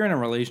like if you're in a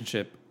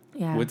relationship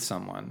Yeah. with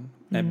someone,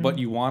 but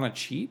you want to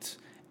cheat,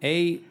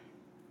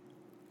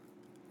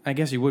 I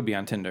guess you would be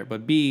on Tinder,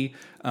 but B,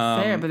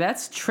 fair, but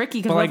that's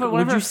tricky but because like,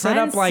 would you set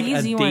up like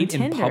a date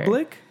in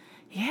public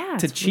Yeah,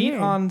 to it's cheat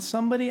weird. on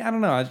somebody? I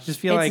don't know. I just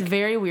feel It's like a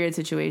very weird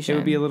situation. it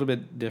would be a little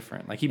bit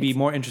different. Like he'd be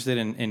more interested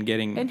in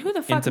getting and who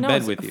the fuck into knows?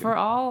 bed with you. For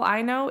all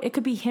I know, it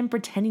could be him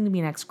pretending to be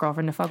an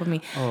ex-girlfriend to fuck with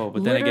me. Oh,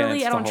 but then again, literally,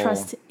 it's I the don't whole-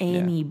 trust yeah.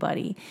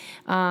 anybody.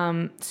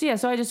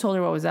 So I just told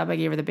her what was up. I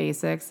gave her the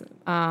basics.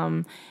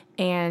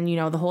 And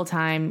the whole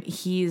time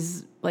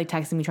he's like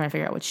texting me trying to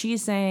figure out what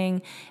she's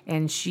saying,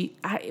 and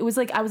it was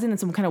like I was in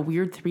some kind of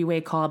weird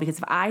 3-way call because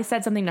if I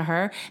said something to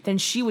her, then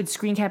she would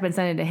screen cap and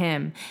send it to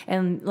him,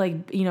 and like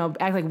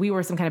act like we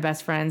were some kind of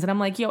best friends. And I'm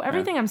like, yo,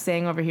 everything I'm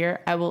saying over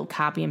here, I will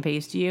copy and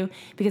paste to you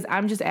because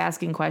I'm just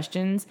asking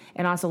questions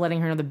and also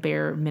letting her know the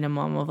bare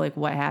minimum of like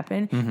what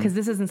happened because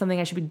this isn't something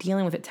I should be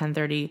dealing with at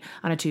 10:30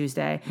 on a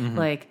Tuesday.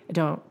 Like, I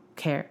don't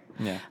care.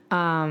 Yeah.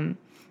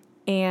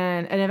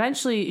 And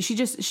eventually she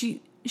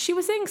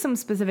was saying some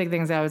specific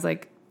things that I was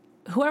like,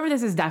 whoever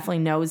this is definitely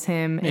knows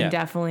him and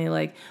definitely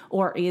like,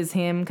 or is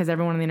him, because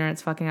everyone on the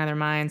internet's fucking out of their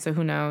mind, so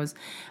who knows.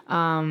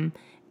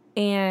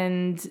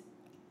 And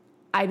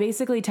I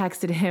basically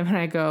texted him and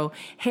I go,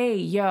 hey,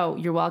 yo,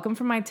 you're welcome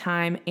for my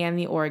time and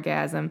the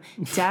orgasm.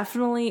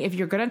 Definitely, if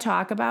you're going to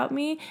talk about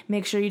me,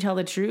 make sure you tell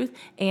the truth.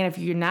 And if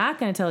you're not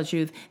going to tell the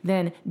truth,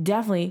 then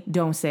definitely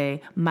don't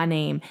say my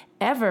name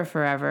ever,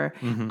 forever.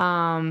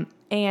 Mm-hmm.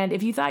 And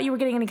if you thought you were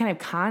getting any kind of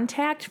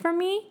contact from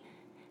me,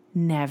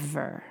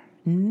 never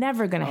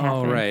going to happen.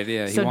 Oh, right,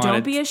 yeah. So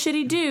don't be a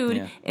shitty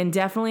dude and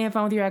definitely have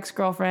fun with your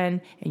ex-girlfriend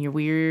and your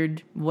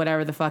weird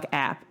whatever the fuck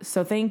app.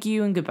 So thank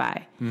you and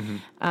goodbye.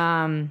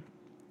 Mm-hmm.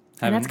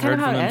 And that's kind of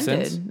how it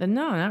ended. Since?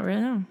 No, not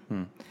really, no.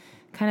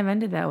 Kind of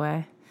ended that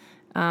way.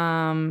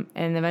 And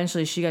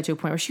eventually she got to a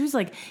point where she was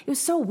like, it was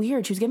so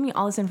weird. She was giving me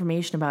all this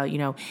information about, you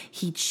know,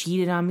 he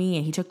cheated on me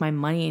and he took my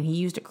money and he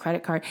used a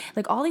credit card.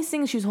 Like all these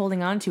things she was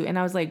holding on to. And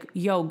I was like,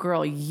 yo,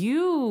 girl,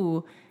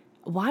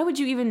 why would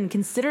you even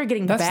consider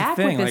getting back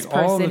with this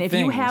person if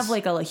you have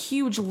like a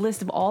huge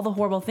list of all the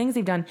horrible things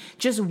they've done,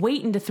 just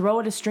waiting to throw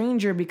at a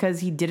stranger because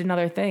he did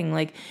another thing?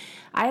 Like,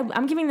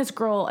 I'm giving this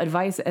girl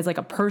advice as like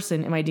a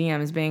person in my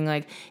DMs, being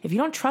like, if you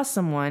don't trust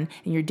someone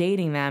and you're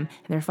dating them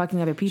and they're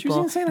fucking other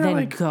people, then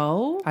like,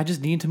 go. I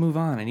just need to move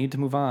on. I need to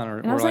move on,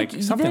 or like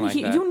something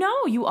like that.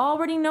 You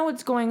already know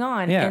what's going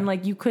on, and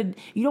like you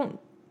don't.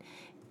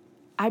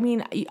 I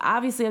mean,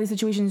 obviously, all these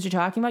situations you're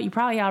talking about, you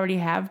probably already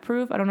have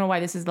proof. I don't know why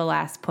this is the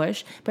last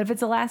push, but if it's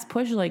the last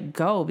push, like,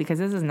 go, because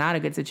this is not a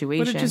good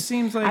situation. But it just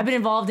seems like... I've been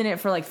involved in it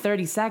for like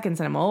 30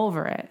 seconds and I'm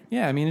over it.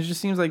 Yeah, I mean, it just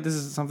seems like this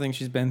is something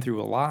she's been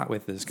through a lot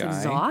with this guy. It's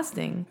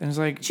exhausting. And it's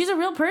like... She's a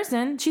real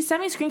person. She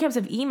sent me screen caps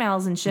of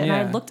emails and shit, and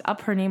I looked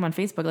up her name on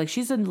Facebook. Like,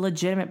 she's a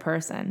legitimate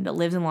person that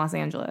lives in Los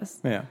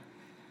Angeles. Yeah.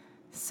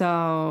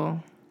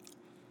 So...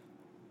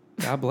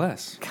 God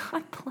bless.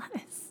 God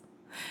bless.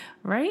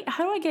 Right?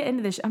 How do I get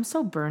into this? I'm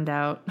so burned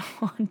out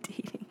on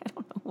dating. I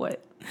don't know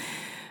what.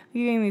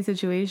 Getting in these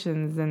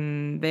situations,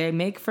 and they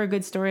make for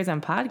good stories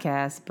on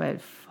podcasts, but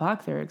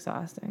fuck, they're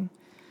exhausting.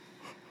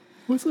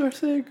 What's our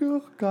saying,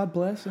 girl? God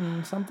bless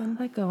and something?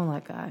 Let go and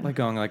let God. Let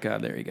go and let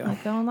God. There you go.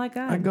 Let go and let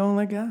God. Let go and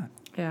let God.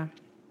 Yeah.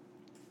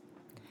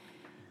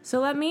 So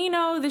let me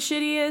know the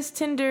shittiest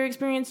Tinder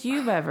experience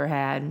you've ever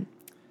had.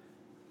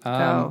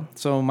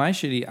 So my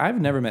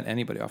I've never met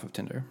anybody off of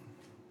Tinder.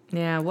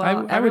 Yeah,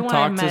 well, I would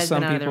talk to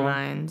some people. Out of their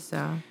mind,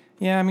 so.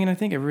 Yeah, I mean, I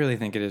really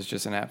think it is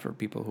just an app for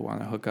people who want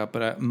to hook up.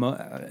 But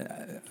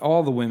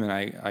all the women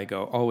I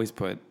go always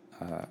put,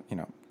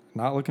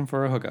 not looking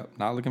for a hookup,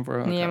 not looking for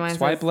a hookup. Yeah,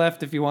 swipe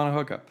left if you want a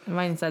hookup.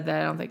 Mine said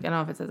that. I don't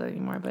know if it says that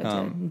anymore,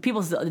 but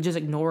people just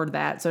ignored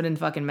that, so it didn't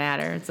fucking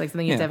matter. It's like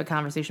something you have to have a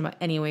conversation about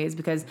anyways,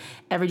 because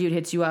every dude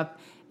hits you up.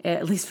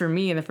 At least for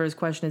me, and the first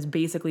question is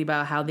basically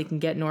about how they can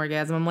get an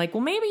orgasm. I'm like, well,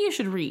 maybe you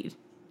should read.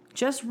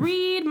 Just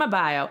read my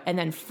bio and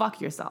then fuck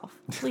yourself,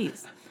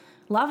 please.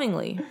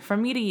 Lovingly,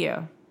 from me to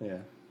you. Yeah.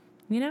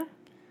 You know?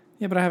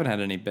 Yeah, but I haven't had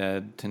any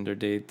bad Tinder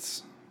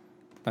dates.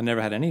 I've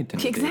never had any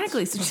Tinder dates.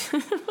 Exactly.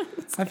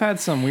 I've had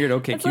some weird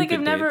OkCupid like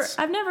dates.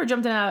 I've never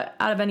jumped out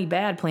of any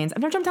bad planes.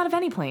 I've never jumped out of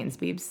any planes,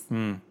 Beebs. You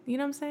know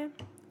what I'm saying?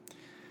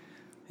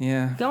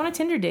 Yeah. Go on a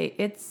Tinder date.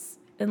 It's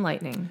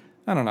enlightening.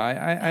 I don't know.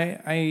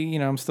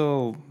 I'm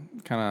still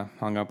kind of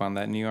hung up on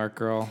that New York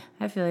girl.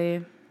 I feel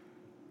you.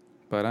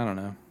 But I don't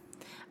know.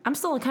 I'm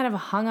still kind of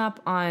hung up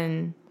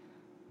on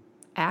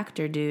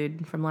actor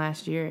dude from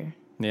last year.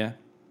 Yeah.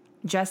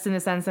 Just in the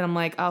sense that I'm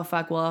like, oh,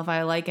 fuck, well, if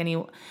I like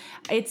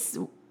it's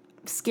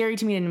scary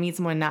to me to meet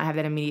someone and not have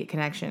that immediate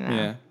connection now.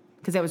 Yeah.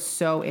 Because that was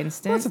so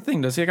instant. Well, that's the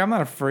thing, though. See, like, I'm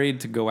not afraid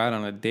to go out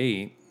on a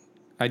date.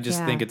 I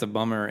just think it's a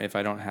bummer if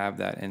I don't have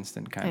that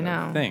instant kind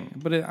of thing.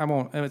 But I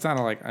won't. It's not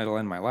like it'll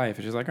end my life.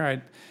 It's just like, all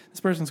right, this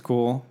person's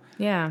cool.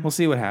 Yeah. We'll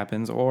see what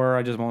happens. Or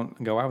I just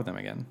won't go out with them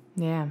again.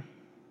 Yeah.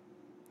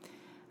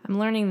 I'm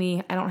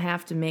learning I don't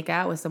have to make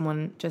out with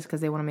someone just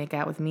because they want to make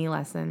out with me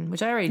lesson,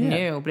 which I already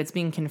knew, but it's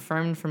being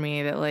confirmed for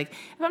me that, like,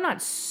 if I'm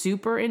not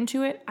super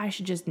into it, I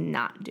should just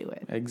not do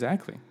it.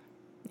 Exactly.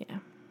 Yeah.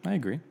 I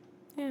agree.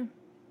 Yeah.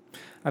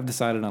 I've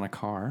decided on a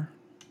car.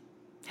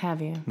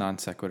 Have you? Non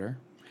sequitur.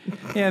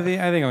 Yeah, I think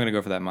I'm going to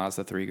go for that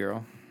Mazda 3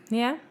 girl.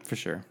 Yeah? For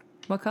sure.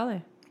 What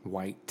color?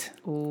 White.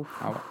 Ooh.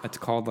 It's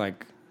called,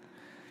 like,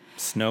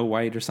 Snow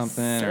White or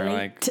something, or,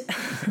 like,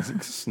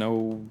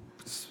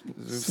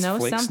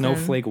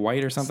 Snowflake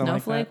White or something like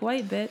that. Snowflake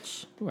White,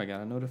 bitch. Ooh, I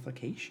got a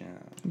notification.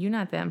 You're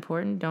not that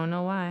important. Don't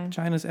know why.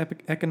 China's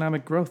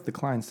economic growth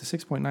declines to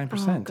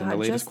 6.9% in the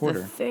latest quarter.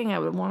 Just the thing I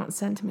would want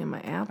sent to me on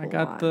my Apple Watch. I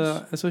got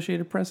the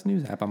Associated Press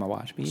News app on my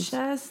watch, please.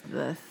 Just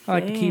the thing. I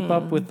like to keep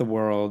up with the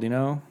world, you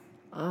know?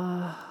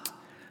 My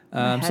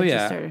head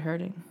just started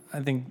hurting. I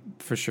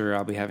think for sure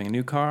I'll be having a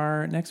new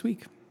car next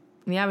week.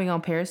 Yeah, we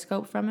going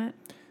Periscope from it?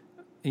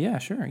 Yeah,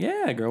 sure.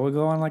 Yeah, girl, we'll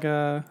go on like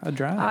a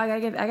drive. Oh, I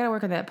gotta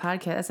work on that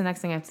podcast. That's the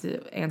next thing I have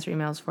to answer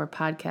emails for,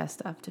 podcast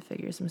stuff, to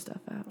figure some stuff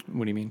out.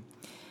 What do you mean?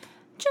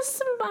 Just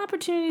some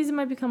opportunities that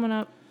might be coming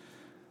up.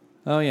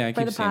 Oh yeah, I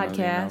keep seeing those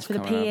emails for the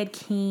podcast,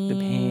 for the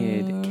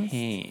podcast. The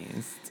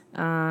podcast.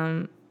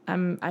 I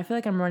feel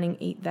like I'm running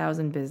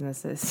 8,000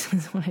 businesses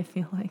is what I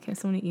feel like. I have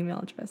so many email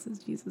addresses.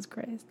 Jesus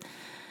Christ.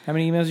 How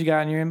many emails you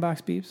got in your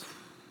inbox, Beeps?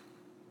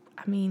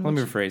 I mean, let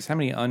me rephrase. How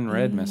many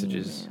unread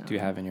messages do you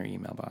have in your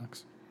email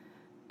box?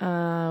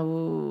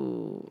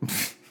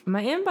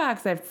 My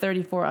inbox, I have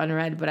 34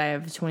 unread, but I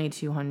have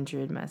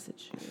 2,200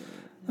 messages.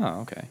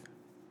 Oh, okay.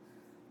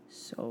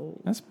 So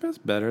that's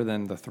better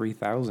than the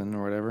 3,000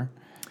 or whatever.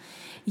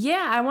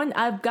 Yeah,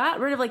 I've got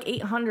rid of like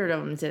 800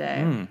 of them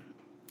today.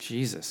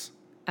 Jesus.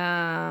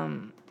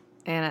 And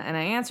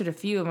I answered a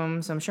few of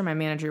them, so I'm sure my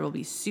manager will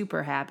be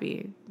super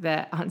happy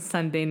that on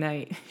Sunday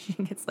night she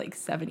gets like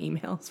 7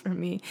 emails from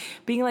me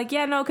being like,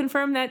 yeah, no,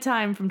 confirm that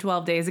time from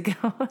 12 days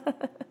ago.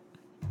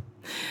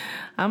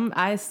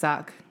 I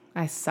suck.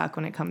 I suck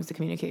when it comes to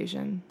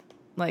communication,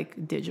 like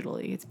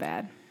digitally. It's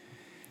bad.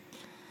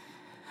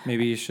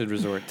 Maybe you should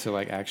resort to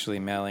like actually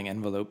mailing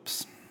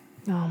envelopes.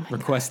 Oh my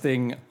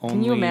requesting God. only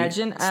Can you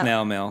imagine?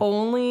 snail mail.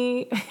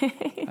 Only.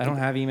 I don't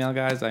have email,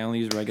 guys. I only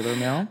use regular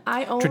mail.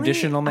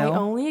 Traditional mail. I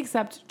only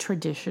accept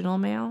traditional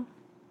mail.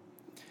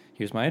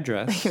 Here's my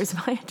address. Here's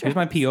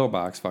my P.O.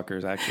 box,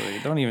 fuckers, actually.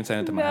 Don't even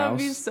send it to my house. That would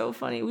be so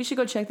funny. We should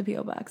go check the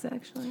P.O. box,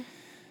 actually.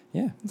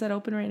 Yeah. Is that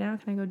open right now?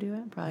 Can I go do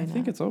it? Probably not. I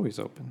think it's always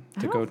open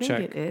to go check. I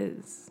think it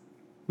is.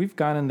 We've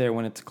gone in there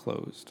when it's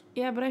closed.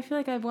 Yeah, but I feel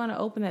like I want to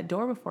open that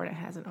door before it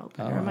hasn't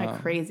opened. Or am I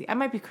crazy? I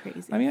might be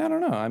crazy. I mean, I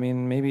don't know. I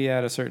mean, maybe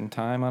at a certain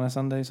time on a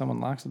Sunday,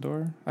 someone locks the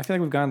door. I feel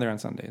like we've gone there on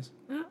Sundays.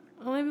 Well,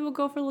 maybe we'll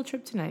go for a little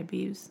trip tonight,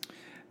 Beeves.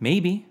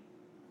 Maybe.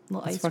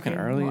 It's fucking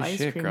early as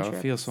shit, girl.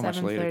 It feels so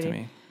much later to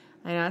me.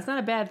 I know. It's not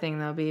a bad thing,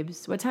 though,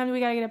 Beebs. What time do we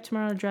got to get up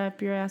tomorrow to drive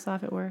your ass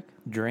off at work?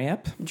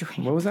 Drap?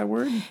 What was that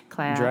word?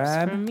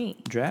 Claps from me.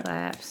 Drap?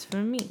 Claps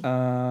from me.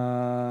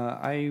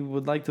 I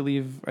would like to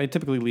leave. I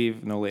typically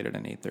leave no later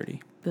than 8:30.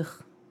 Ugh.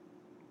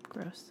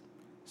 Gross.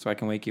 So I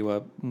can wake you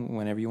up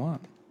whenever you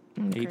want.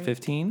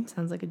 8:15?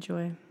 Sounds like a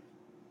joy.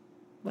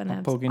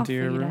 I'll poke into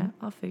your room.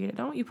 I'll figure it out.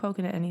 Don't want you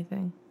poking at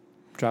anything.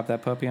 Drop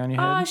that puppy on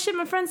your head. Oh, shit.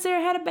 My friend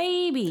Sarah had a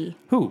baby.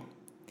 Who?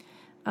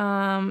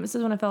 This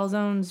is one of Fellows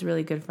Own's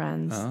really good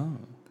friends. Oh.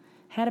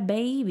 Had a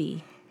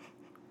baby.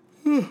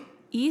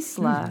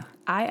 Isla.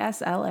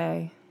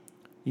 I-S-L-A.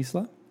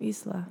 Isla?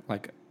 Isla.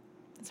 Like.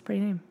 That's a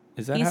pretty name.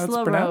 Is that how it's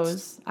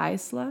pronounced?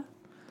 Rose. Isla.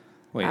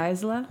 Wait.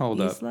 Isla.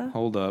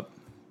 Hold up.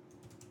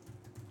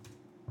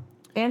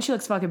 And she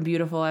looks fucking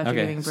beautiful after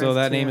giving birth. So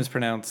that name is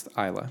pronounced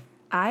Isla.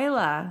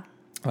 Isla.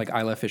 Like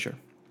Isla Fisher.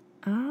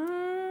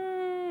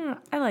 I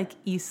like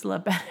Isla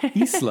better.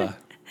 Isla.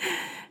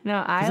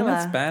 No, Isla. Isn't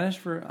that Spanish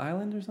for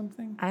island or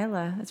something?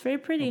 Isla. That's very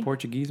pretty. Or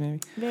Portuguese, maybe?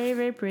 Very,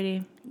 very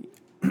pretty.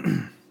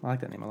 I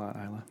like that name a lot,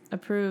 Isla.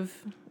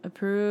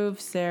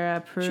 Approve, Sarah,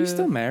 approve. She's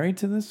still married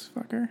to this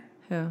fucker?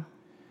 Who?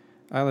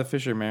 Isla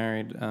Fisher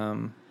married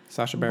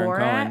Sacha Baron Borat?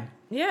 Cohen.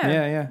 Yeah.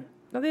 Yeah.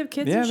 Oh, they have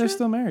kids Yeah, and they're shit?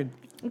 still married.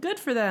 Good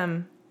for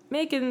them.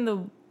 Making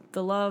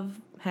the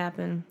love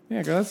happen.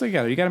 Yeah, girl, that's what you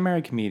got. You got to marry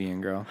a comedian,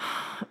 girl.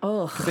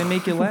 Oh, they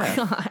make you laugh.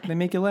 God. They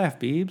make you laugh,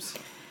 Beebs.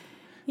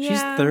 Yeah.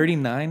 She's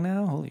 39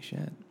 now. Holy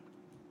shit.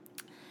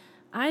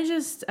 I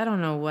don't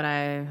know what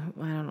I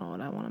don't know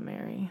what I want to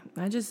marry.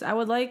 I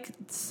would like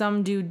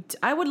some dude.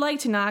 I would like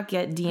to not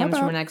get DMs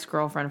from an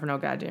ex-girlfriend for no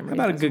goddamn reason.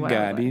 How about a good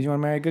guy? Beebs, you want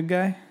to marry a good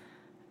guy?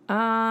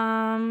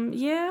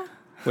 Yeah.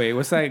 Wait,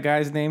 what's that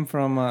guy's name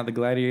from The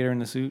Gladiator in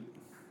the Suit?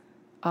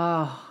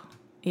 Oh.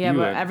 Yeah,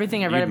 but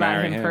everything I read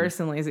about him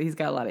personally is that he's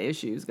got a lot of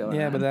issues going on.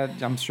 Yeah, but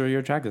I'm sure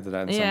you're attracted to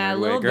that in some a weird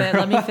little way, girl. bit.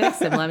 Let me fix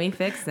him. Let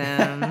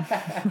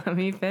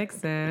me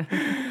fix him.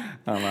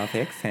 I'll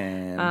fix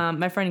him.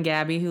 My friend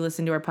Gabby, who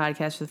listened to our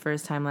podcast for the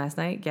first time last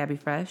night, Gabby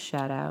Fresh,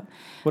 shout out.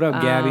 What up,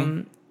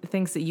 Gabby?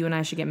 Thinks that you and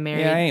I should get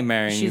married. Yeah, I ain't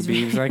marrying you,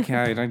 Beebs.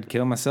 I'd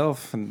kill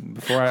myself, and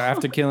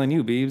after killing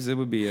you, Beebs, it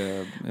would be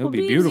Beebs,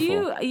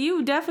 beautiful.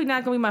 You definitely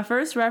not gonna be my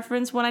first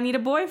reference when I need a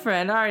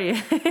boyfriend, are you?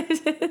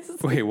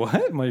 Wait,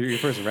 what? Your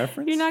first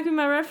reference? You're not gonna be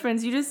my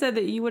reference. You just said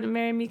that you wouldn't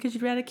marry me because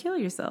you'd rather kill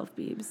yourself,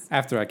 Beebs.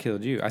 After I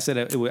killed you, I said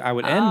I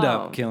would end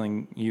up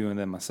killing you and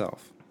then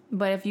myself.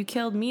 But if you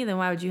killed me, then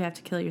why would you have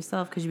to kill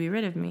yourself? Because you'd be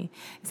rid of me.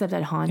 Except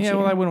I'd haunt you. Yeah,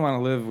 well, I wouldn't want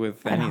to live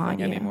with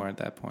anything anymore at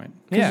that point.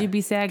 Because you'd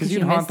be sad because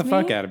you'd haunt the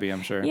fuck out of me,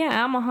 I'm sure.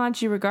 Yeah, I'm going to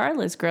haunt you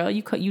regardless, girl.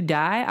 You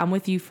die, I'm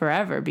with you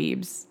forever,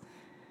 Beebs.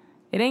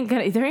 There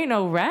ain't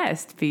no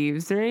rest,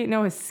 Beebs. There ain't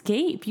no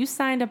escape. You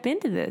signed up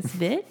into this,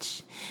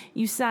 bitch.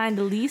 You signed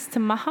a lease to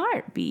my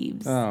heart,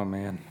 Beebs. Oh,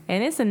 man.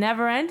 And it's a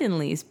never-ending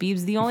lease,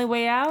 Beebs. The only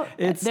way out?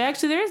 There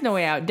is no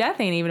way out. Death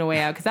ain't even a way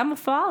out because I'm going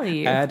to follow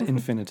you. Ad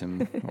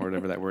infinitum, or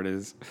whatever that word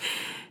is.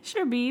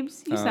 Sure,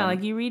 Beebs. You sound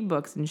like you read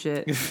books and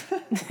shit.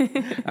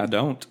 I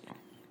don't.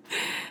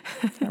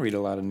 I read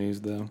a lot of news,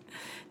 though.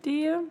 Do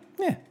you?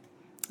 Yeah.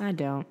 I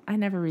don't. I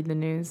never read the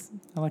news.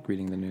 I like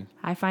reading the news.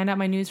 I find out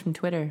my news from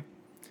Twitter.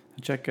 I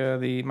check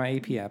my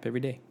AP app every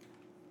day.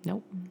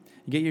 Nope.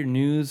 You get your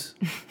news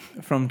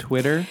from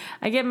Twitter?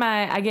 I get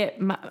my.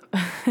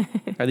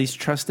 Are these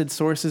trusted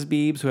sources,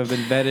 Beebs, who have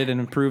been vetted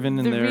and proven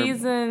in their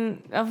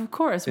reason? Of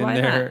course, why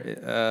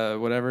not?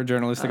 Whatever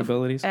journalistic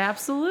abilities.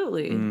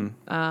 Absolutely.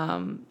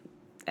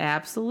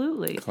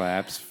 Absolutely.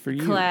 Claps for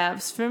you.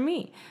 Claps for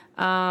me.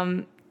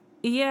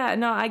 Yeah,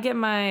 no, I get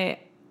my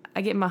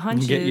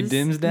hunches. You get your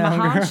dims down,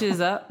 My girl?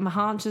 haunches up. My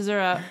haunches are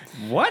up.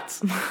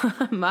 What?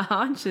 My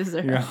haunches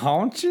are Your up.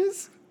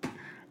 haunches?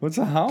 What's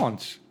a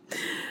haunch?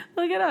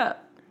 Look it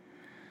up.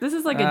 This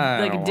is like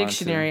a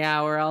dictionary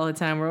hour all the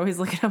time. We're always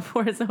looking up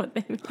words of what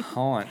they mean.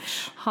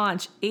 Haunch.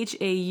 Haunch.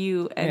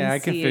 Haunch. Yeah, I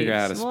can figure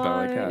out how to spell it.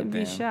 Well, Goddamn.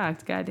 be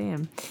shocked.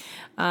 Goddamn. Is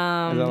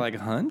that like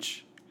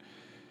hunch?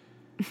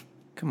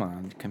 Come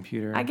on,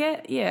 computer.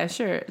 Yeah,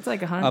 sure. It's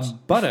like a hunch. A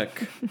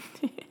buttock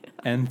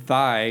and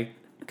thigh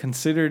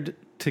considered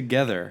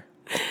together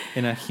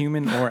in a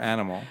human or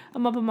animal.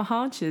 I'm up on my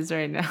haunches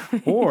right now.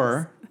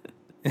 Or,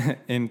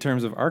 in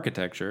terms of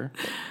architecture,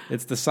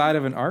 it's the side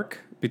of an arc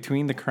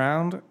between the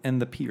crown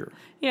and the pier.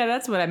 Yeah,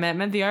 that's what I meant. I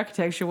meant the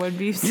architecture would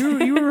be.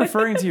 You were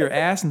referring to your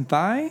ass and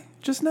thigh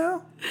just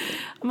now?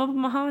 I'm up on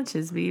my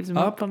haunches, Beebs. I'm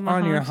Up on my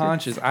your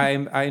haunches. I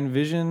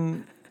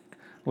envision,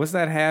 what's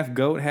that, half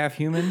goat, half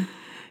human?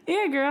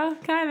 Yeah, girl,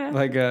 kind of.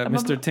 Like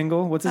Mr.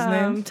 Tingle? What's his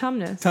name?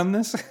 Tumnus.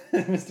 Tumnus?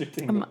 Mr.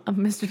 Tingle. I'm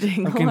Mr.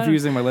 Tingle. I'm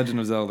confusing my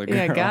Legend of Zelda girl.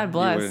 Yeah, God You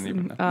bless. wouldn't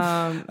even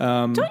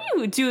know. Don't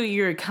you do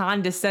your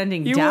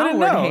condescending You downward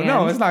wouldn't know. hand.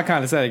 No, it's not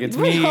condescending. It's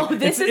me. No,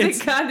 this isn't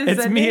It's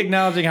condescending. me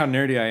acknowledging how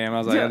nerdy I am. I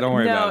was like, don't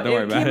worry about it. Don't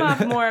worry about it. It came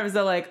off more as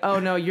a like, oh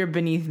no, you're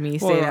beneath me.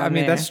 Stay down I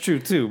mean, there. that's true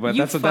too, but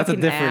You that's a different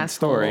fucking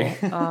story.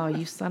 asshole. Oh,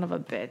 you son of a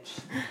bitch.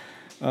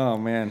 Oh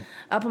man.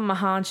 Up on my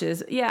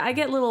haunches. Yeah, I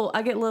get little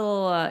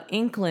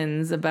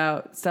inklings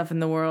about stuff in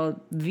the world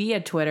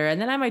via Twitter,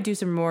 and then I might do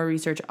some more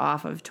research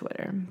off of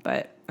Twitter.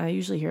 But I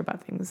usually hear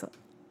about things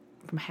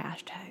from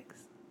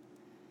hashtags.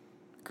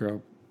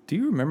 Girl, do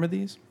you remember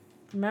these?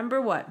 Remember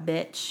what,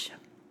 bitch?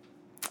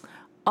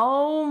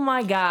 Oh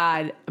my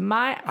God.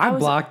 I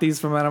blocked these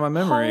from out of my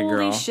memory,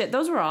 girl. Holy shit,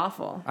 those were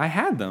awful. I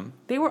had them.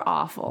 They were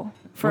awful.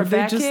 For Were a they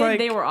fat just kid, like-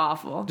 they were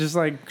awful. Just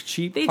like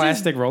cheap They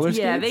plastic roller skates?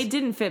 Yeah, they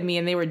didn't fit me,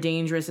 and they were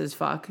dangerous as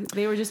fuck.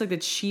 They were just like the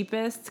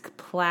cheapest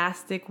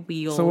plastic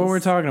wheels. So what we're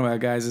talking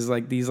about, guys, is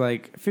like these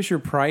like Fisher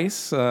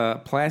Price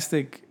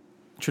plastic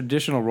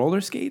traditional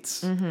roller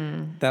skates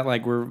that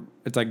like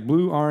it's like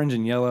blue, orange,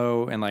 and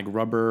yellow, and like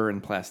rubber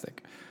and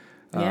plastic.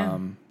 Yeah.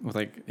 With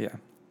like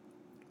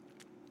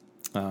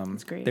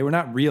That's great. They were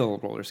not real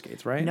roller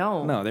skates, right?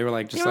 No, they were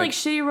like just they were like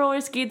shitty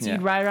roller skates Yeah.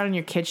 you'd ride around in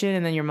your kitchen,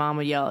 and then your mom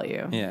would yell at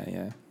you.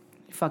 yeah.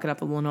 You fuck it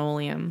up with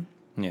linoleum.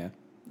 Yeah.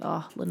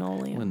 Oh,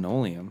 linoleum.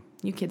 Linoleum.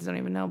 You kids don't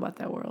even know about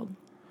that world.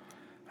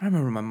 I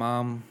remember my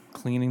mom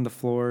cleaning the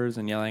floors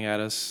and yelling at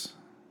us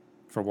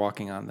for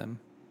walking on them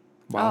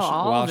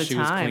while the she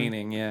was time.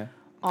 cleaning. Yeah.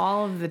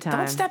 All of the time.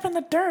 Don't step in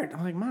the dirt.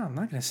 I'm like, Mom, I'm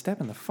not gonna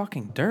step in the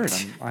fucking dirt.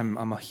 I'm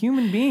a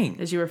human being.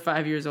 As you were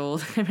 5 years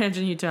old.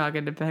 Imagine you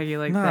talking to Peggy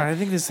like No, that. I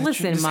think this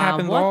Listen, Mom,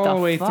 happened what all the the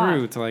way fuck?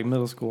 through to like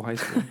middle school, high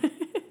school.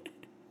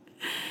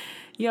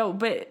 Yo,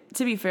 but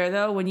to be fair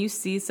though, when you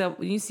see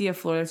a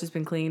floor that's just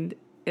been cleaned,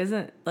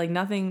 isn't like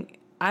nothing.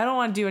 I don't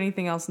want to do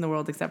anything else in the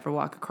world except for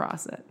walk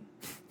across it.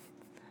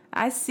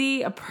 I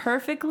see a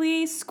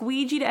perfectly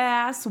squeegeed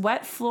ass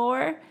wet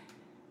floor.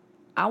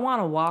 I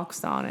want to walk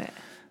on it.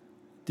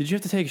 Did you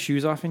have to take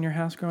shoes off in your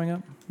house growing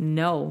up?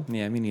 No.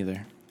 Yeah, me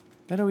neither.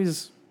 That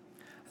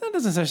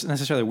doesn't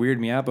necessarily weird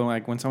me out, but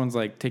like when someone's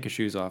like, take your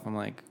shoes off, I'm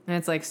like, And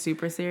it's like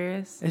super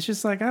serious. it's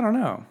just like, I don't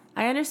know.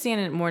 I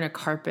understand it more in a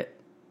carpet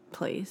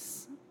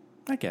place.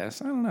 I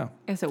guess. I don't know.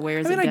 I guess it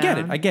wears I mean, it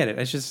down. I get it.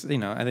 It's just,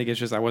 I think it's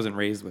just I wasn't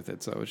raised with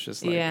it, so it's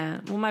just like,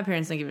 Yeah. Well, my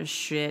parents didn't give a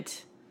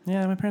shit.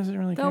 yeah, my parents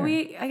didn't really Though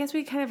care. I guess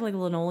we kind of like a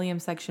linoleum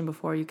section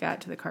before you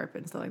got to the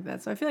carpet and stuff like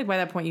that. So I feel like by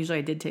that point, usually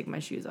I did take my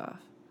shoes off.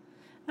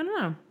 I don't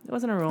know. It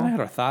wasn't a rule. I had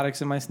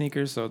orthotics in my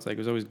sneakers, so it's like it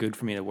was always good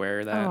for me to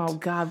wear that. Oh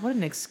God, what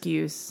an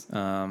excuse!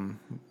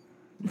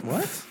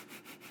 What?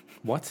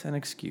 What's an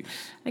excuse?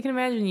 I can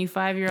imagine you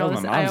 5-year-old. That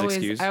was my mom's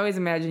excuse. I always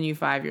imagine you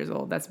 5 years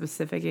old. That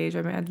specific age, I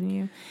imagine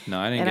you. No,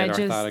 I didn't And get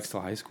I orthotics just-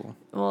 till high school.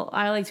 Well,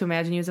 I like to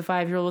imagine you as a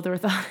 5-year-old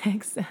with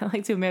orthotics. I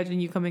like to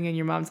imagine you coming in,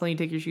 your mom telling you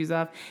to take your shoes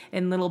off,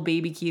 and little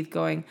baby Keith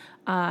going,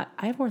 "I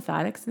have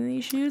orthotics in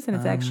these shoes, and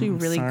it's actually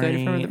really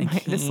good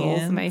for the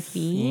soles of my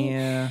feet."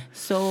 Yeah.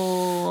 So,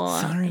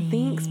 Sorry.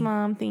 thanks,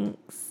 Mom.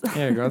 Thanks.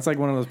 Yeah, girl. It's like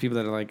one of those people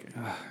that are like,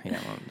 yeah,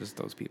 well, just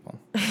those people.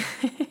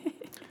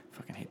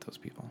 Fucking hate those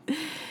people.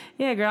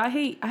 Yeah, girl. I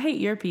hate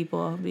your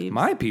people, babe.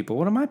 My people?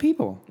 What are my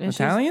people? It's just-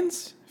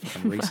 Italians?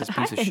 Fucking racist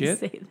I piece of didn't shit.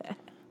 say that.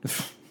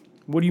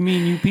 What do you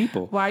mean, you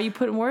people? Why are you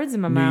putting words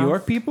in my New mouth?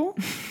 York people?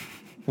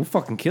 We'll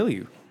fucking kill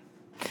you.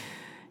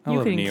 I love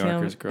couldn't New kill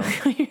Yorkers, me.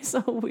 girl. You're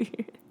so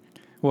weird.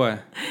 What?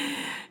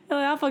 You're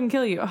like, I'll fucking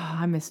kill you. Oh,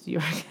 I miss New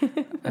York.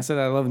 I said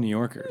I love New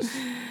Yorkers.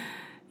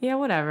 Yeah,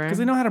 whatever. Because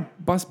they know how to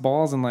bust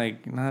balls and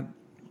like not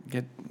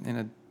get in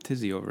a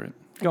tizzy over it.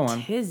 Go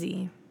on.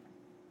 Tizzy.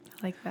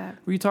 I like that.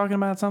 Were you talking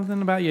about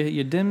something about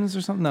your dims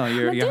or something? No,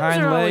 your My dims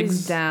hind are always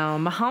legs.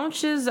 down. My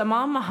haunches, I'm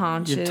on my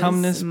haunches. Your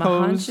tumnus my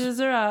pose.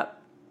 haunches are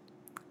up.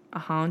 My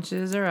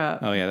haunches are up.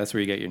 Oh yeah, that's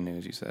where you get your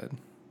news. You said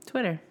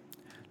Twitter.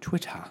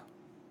 Twitter.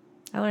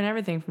 I learn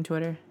everything from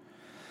Twitter.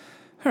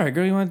 All right,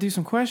 girl. You want to do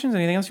some questions?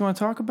 Anything else you want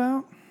to talk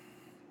about?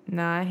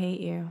 Nah, I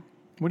hate you.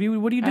 What are you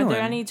doing? Are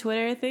there any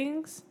Twitter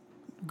things?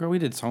 Girl, we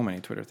did so many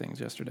Twitter things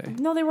yesterday.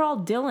 No, they were all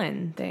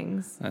Dylan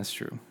things. That's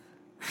true.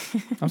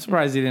 I'm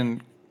surprised he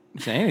didn't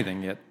say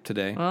anything yet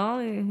today. Well,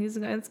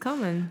 it's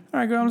coming. All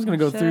right, girl, I'm just going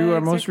to go through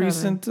our most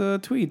recent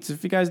tweets.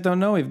 If you guys don't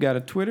know, we've got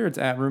a Twitter. It's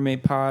at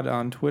RoommatePod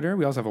on Twitter.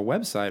 We also have a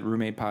website,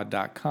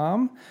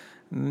 roommatepod.com.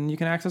 And you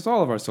can access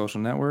all of our social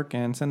network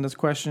and send us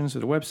questions to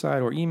the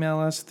website or email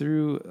us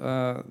through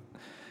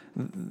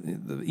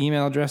the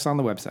email address on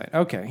the website.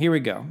 Okay, here we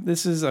go.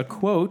 This is a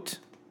quote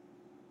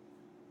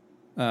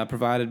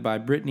provided by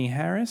Brittany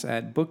Harris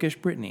at Bookish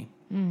Brittany.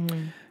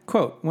 Mm-hmm.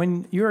 Quote,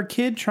 when you're a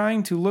kid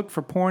trying to look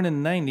for porn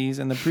in the 90s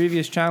and the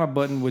previous channel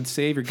button would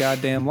save your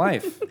goddamn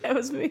life. That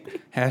was me.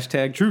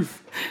 Hashtag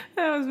truth.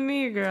 That was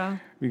me, girl.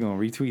 We're going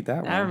to retweet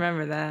that one. I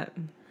remember that.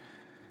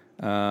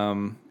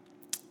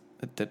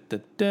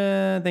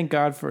 Thank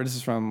God for, this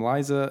is from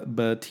Liza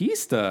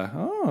Batista.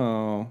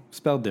 Oh,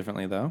 spelled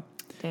differently though.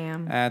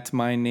 Damn. At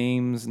my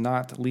name's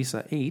not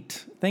Lisa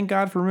 8. Thank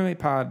God for Roommate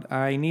Pod.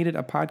 I needed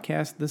a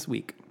podcast this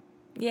week.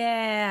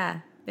 Yeah.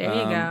 There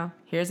you go.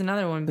 Here's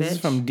another one, bitch. This is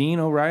from Dean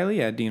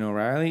O'Reilly at Dean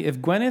O'Reilly. If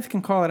Gwyneth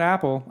can call it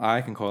apple,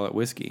 I can call it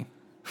whiskey.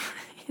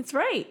 It's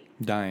right.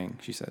 Dying,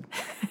 she said.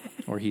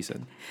 Or he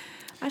said.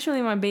 I should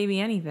leave my baby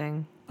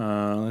anything.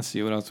 Let's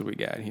see. What else do we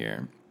got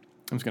here?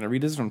 I'm just going to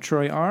read this from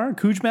Troy R.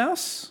 Cooge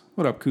Mouse.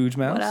 What up, Cooge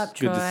Mouse? What up,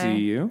 Troy? Good to see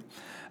you.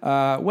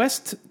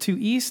 West to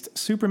east,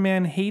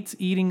 Superman hates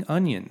eating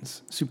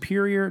onions.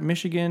 Superior,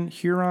 Michigan,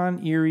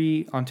 Huron,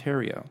 Erie,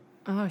 Ontario.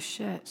 Oh,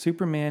 shit.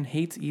 Superman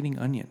hates eating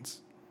onions.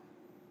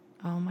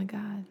 Oh, my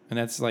God. And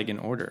that's like in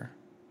order.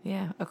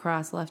 Yeah,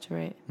 across left to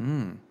right.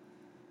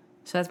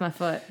 So that's my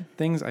foot.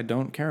 Things I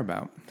don't care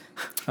about.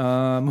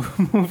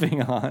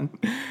 Moving on.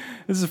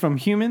 This is from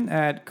Human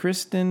at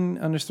Kristen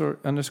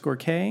 __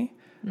 K.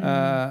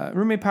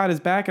 Roommate Pod is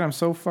back, and I'm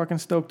so fucking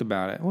stoked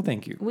about it. Well,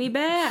 thank you. We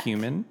back.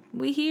 Human.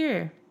 We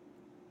here.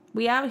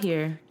 We out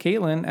here.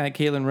 Caitlin at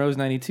Caitlin Rose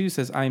 92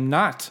 says, I'm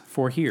not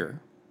for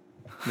here.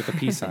 With a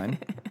peace sign.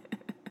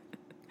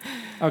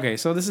 Okay,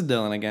 so this is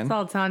Dylan again. It's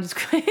all sound just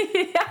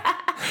crazy.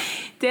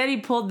 Daddy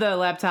pulled the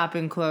laptop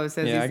in close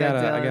as he said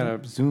Dylan. I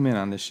gotta zoom in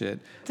on this shit.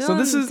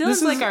 Dylan, so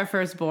Dylan's like our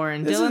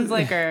firstborn. Dylan's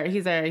like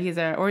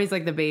he's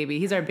like the baby.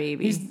 He's our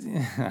baby.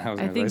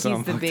 I think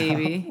he's the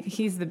baby.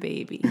 He's the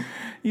baby.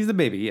 He's the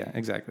baby, yeah,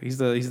 exactly. He's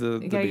the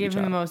you gotta give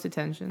him the most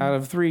attention. Out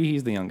of 3,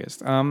 he's the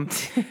youngest.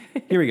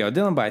 Here we go.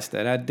 Dylan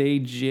Bystad at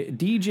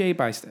DJ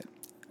Bystad.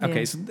 Okay,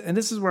 yeah. So and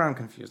this is where I'm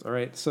confused. All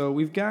right, so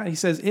we've got. He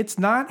says it's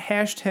not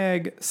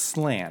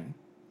 #slan.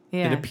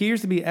 Yeah. It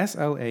appears to be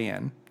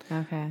SLAN.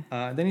 Okay.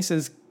 Then he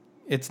says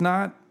it's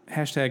not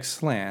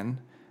 #slan,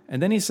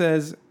 and then he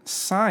says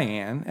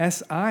cyan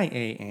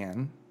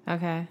SIAN.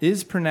 Okay.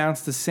 Is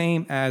pronounced the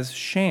same as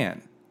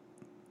Shan.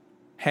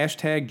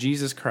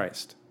 #Jesus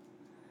Christ.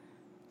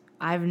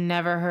 I've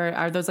never heard.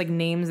 Are those like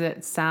names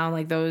that sound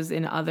like those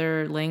in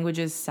other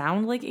languages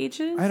sound like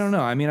H's? I don't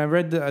know. I mean, I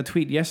read a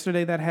tweet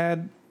yesterday that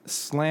had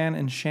Slan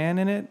and Shan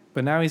in it,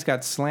 but now he's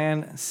got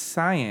Slan,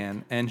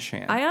 Cyan, and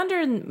Shan. I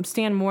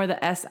understand more the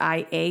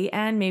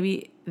SIAN.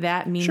 Maybe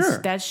that means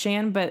that's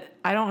Shan, but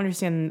I don't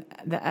understand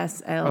the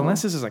SL.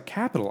 Unless this is a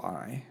capital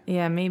I.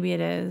 Yeah, maybe it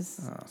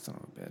is. Oh, son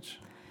of a bitch.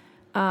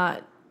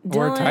 Dylan,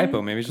 or a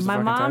typo. Maybe it's just a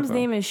fucking typo. My mom's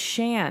name is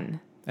Shan.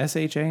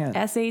 SHAN.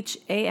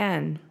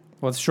 SHAN.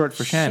 Well, it's short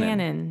for Shannon.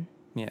 Shannon.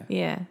 Yeah.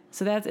 Yeah.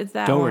 So it's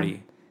that Doherty.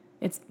 one.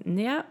 It's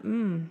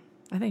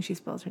I think she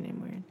spells her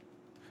name weird.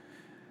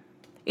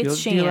 It's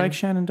Shan. Do you like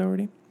Shannon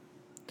Doherty?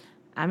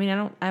 I mean,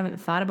 I haven't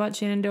thought about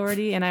Shannon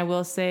Doherty, and I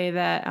will say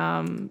that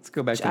let's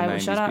go back to the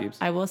 90s, peeps.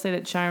 I will say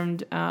that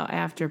Charmed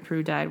after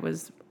Prue died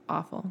was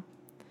awful.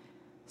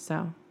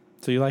 So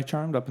you like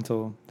Charmed up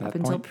until that point? Up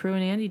until Prue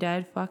and Andy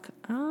died. Fuck.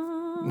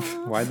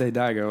 Why'd they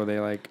die? Were they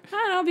like I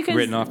don't know, because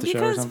written off the show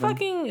or something? Because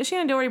fucking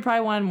Shannon Doherty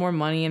probably wanted more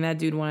money, and that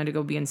dude wanted to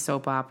go be in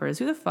soap operas.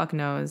 Who the fuck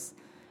knows?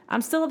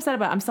 I'm still upset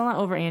about it. I'm still not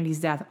over Andy's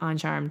death on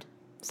Charmed.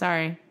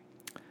 Sorry.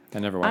 I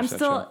never watched that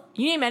show.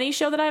 You name any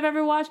show that I've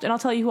ever watched, and I'll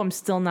tell you who I'm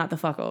still not the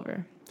fuck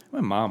over.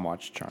 My mom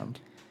watched Charmed.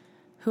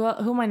 Who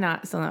am I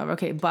not still not over?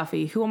 Okay,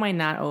 Buffy. Who am I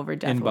not over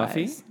death-wise? In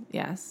Buffy?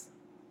 Yes.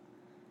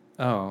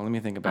 Oh, let me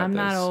think about this. I'm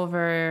not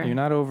over... You're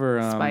not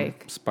over...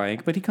 Spike.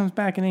 Spike, but he comes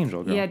back in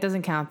Angel, girl. Yeah, it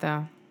doesn't count,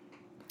 though.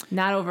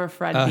 Not over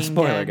Fred being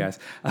spoiler, dead.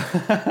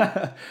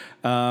 Guys.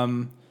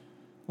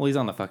 Well, he's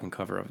on the fucking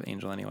cover of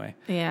Angel anyway.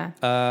 Yeah.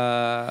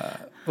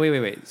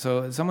 Wait.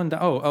 So someone...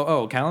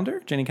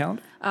 Calendar? Jenny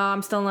Calendar?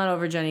 I'm still not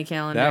over Jenny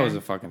Calendar. That was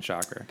a fucking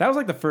shocker. That was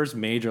like the first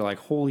major, like,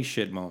 holy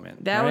shit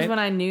moment. That was when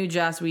I knew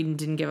Joss Whedon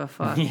didn't give a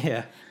fuck.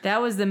 Yeah.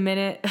 That was the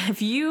minute...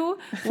 If you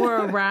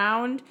were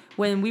around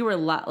when we were...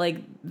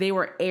 they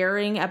were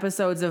airing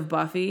episodes of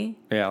Buffy.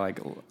 Yeah, like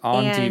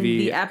on and TV.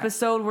 The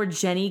episode where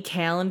Jenny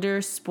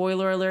Calendar,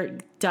 spoiler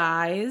alert,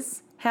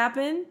 dies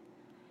happened,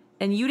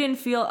 and you didn't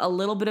feel a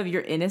little bit of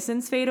your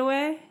innocence fade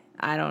away?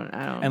 I don't.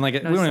 And like, we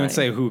don't even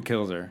say who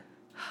kills her.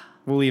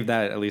 We'll leave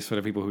that at least for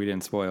the people who we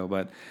didn't spoil.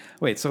 But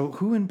wait, so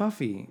who in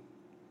Buffy?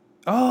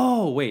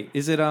 Oh, wait,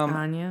 is it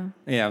Anya?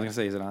 Yeah, I was gonna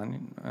say, is it Anya?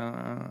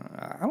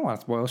 I don't want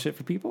to spoil shit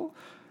for people.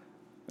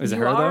 Is it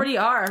her though? You already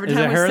are. Is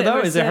it her though?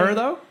 Is it her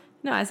though?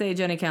 No, I say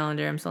Jenny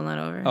Calendar. I'm still not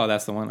over. Oh,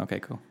 that's the one. Okay,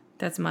 cool.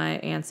 That's my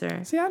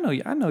answer. See, I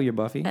know you're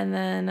Buffy. And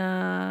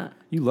then...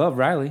 you love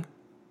Riley.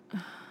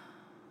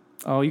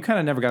 Oh, you kind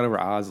of never got over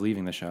Oz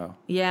leaving the show.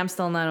 Yeah, I'm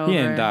still not over. He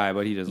didn't die,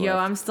 but he just left.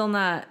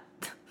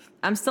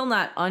 I'm still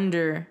not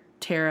under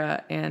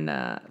Tara and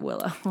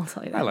Willow. I'll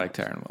tell you that. I like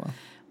Tara and Willow.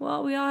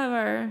 Well, we all have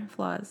our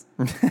flaws.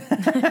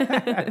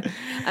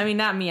 I mean,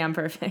 not me. I'm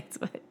perfect,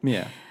 but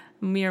yeah,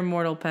 mere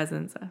mortal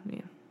peasants.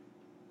 Yeah.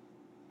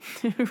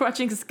 We were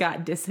watching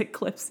Scott Disick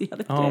clips the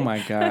other day. Oh my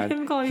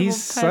god,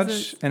 he's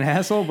such an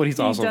asshole, but he's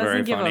also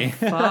very funny. He doesn't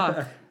give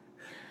a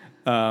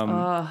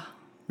fuck.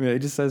 Yeah, he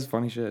just says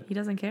funny shit. He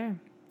doesn't care.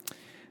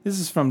 This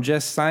is from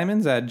Jess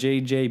Simons at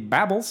JJ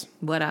Babbles.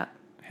 What up?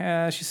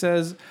 She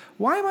says,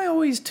 "Why am I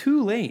always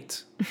too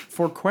late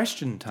for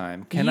question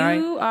time?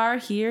 You are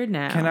here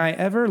now. Can I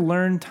ever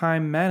learn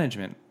time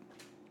management?"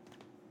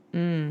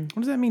 What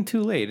does that mean?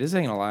 Too late? This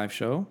ain't a live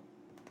show.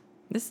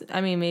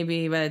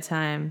 Maybe by the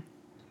time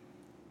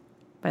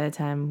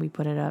we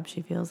put it up,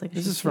 she feels like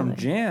this is from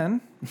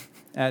Jan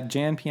at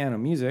Jan Piano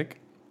Music.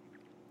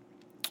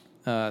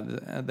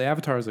 The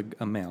avatar is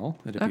a male,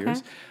 it appears.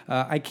 Okay.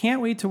 I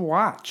can't wait to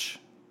watch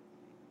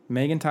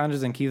Megan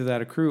Tonjes and Keith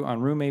Without a Crew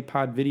on Roommate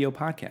Pod Video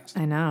Podcast.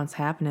 I know, it's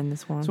happening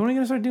this one. So when are you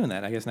going to start doing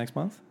that? I guess next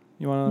month?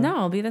 You want to? No,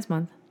 it'll be this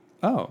month.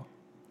 Oh.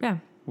 Yeah.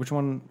 Which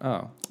one?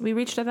 Oh. We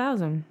reached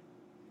 1,000.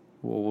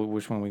 Well,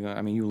 which one are we going to?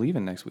 I mean, you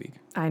leaving next week.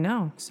 I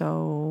know.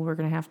 So we're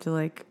going to have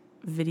to,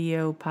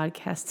 video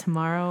podcast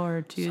tomorrow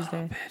or Tuesday.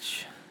 Son of a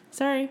bitch.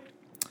 Sorry.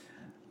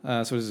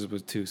 So this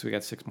was 2, so we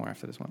got 6 more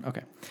after this one.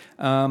 Okay.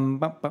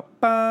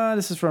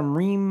 This is from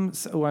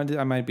Reams. Oh,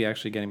 I might be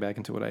actually getting back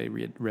into what I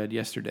read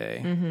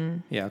yesterday. Mm-hmm.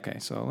 Yeah, okay.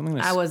 So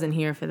I wasn't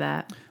here for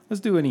that. Let's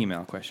do an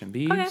email question,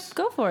 Beebs. Okay,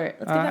 go for it.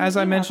 As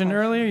I mentioned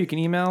earlier, you can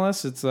email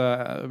us. It's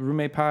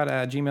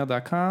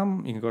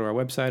roommatepod@gmail.com. You can go to our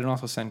website and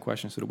also send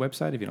questions to the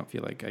website if you don't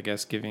feel like, I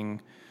guess,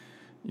 giving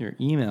your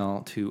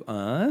email to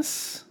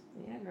us.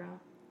 Yeah,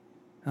 girl.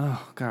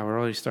 Oh, God, we're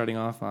already starting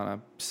off on a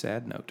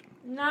sad note.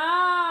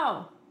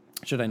 No!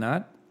 Should I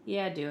not?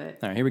 Yeah, do it.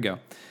 All right, here we go.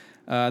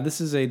 This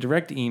is a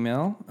direct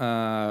email.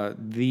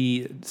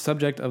 The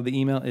subject of the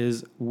email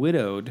is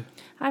widowed.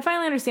 I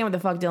finally understand what the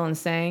fuck Dylan's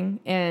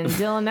saying. And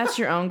Dylan, that's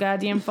your own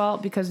goddamn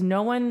fault because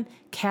no one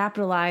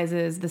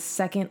capitalizes the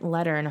second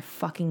letter in a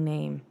fucking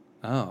name.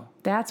 Oh.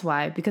 That's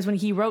why. Because when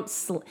he wrote,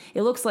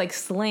 it looks like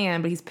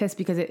slam, but he's pissed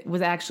because it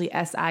was actually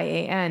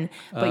SIAN.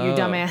 But your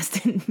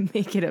dumbass didn't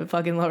make it a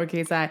fucking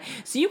lowercase I.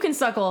 So you can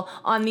suckle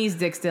on these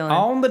dicks, Dylan.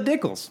 On the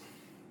dickles.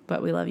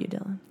 But we love you,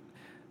 Dylan.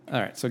 All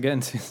right, so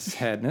getting to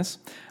sadness.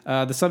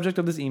 The subject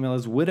of this email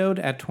is widowed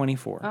at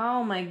 24.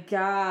 Oh, my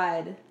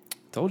God.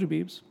 Told you,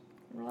 Beebs.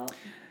 Well.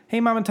 Hey,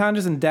 Mama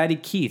Tonjes and Daddy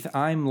Keith.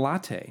 I'm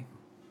Latte.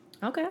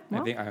 Okay.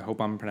 Well, I hope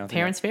I'm pronouncing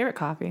parents' favorite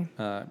coffee.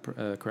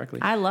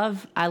 Correctly. I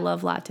love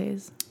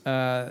lattes.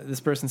 This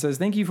person says,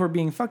 "Thank you for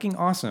being fucking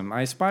awesome.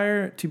 I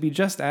aspire to be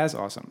just as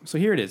awesome." So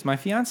here it is. My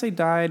fiance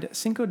died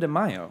Cinco de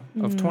Mayo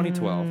of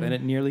 2012, and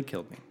it nearly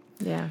killed me.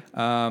 Yeah.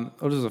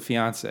 It was a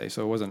fiance,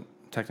 so it wasn't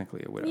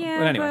technically a widow. Yeah,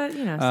 but anyway,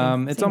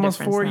 it's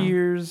almost 4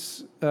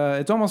 years.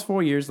 It's almost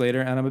 4 years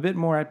later, and I'm a bit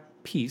more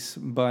at peace.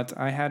 But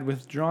I had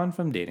withdrawn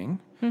from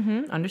dating.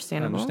 Mm-hmm.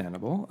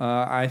 Understandable.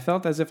 I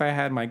felt as if I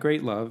had my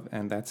great love,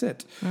 and that's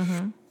it.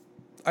 Mm-hmm.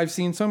 I've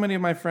seen so many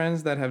of my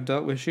friends that have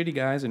dealt with shitty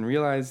guys and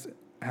realized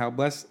how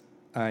blessed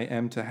I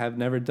am to have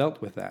never dealt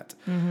with that.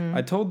 Mm-hmm.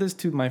 I told this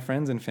to my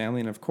friends and family,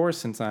 and of course,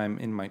 since I'm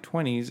in my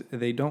 20s,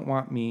 they don't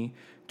want me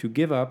to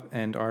give up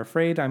and are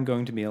afraid I'm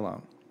going to be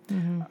alone.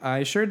 Mm-hmm. I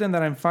assured them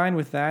that I'm fine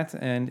with that,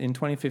 and in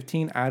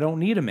 2015, I don't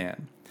need a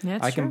man.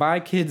 I can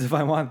buy kids if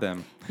I want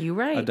them. You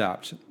right.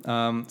 Adopt.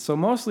 So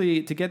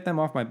mostly to get them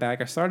off my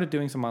back, I started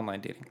doing some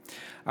online dating.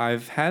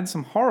 I've had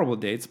some horrible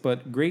dates,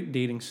 but great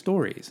dating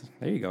stories.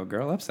 There you go,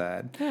 girl.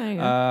 Upside. Yeah, there you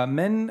go.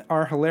 Men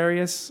are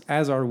hilarious,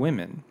 as are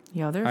women.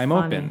 Yo, I'm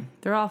funny. Open.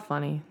 They're all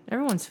funny.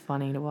 Everyone's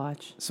funny to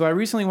watch. So I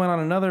recently went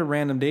on another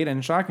random date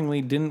and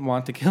shockingly didn't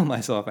want to kill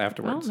myself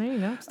afterwards. Oh, there you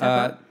go. Step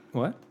up.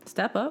 What?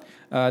 Step up.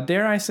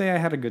 Dare I say I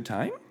had a good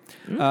time?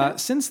 Okay.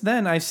 Since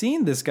then, I've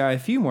seen this guy a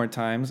few more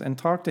times and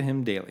talked to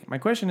him daily. My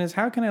question is,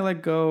 how can I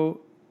let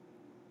go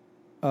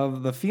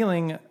of the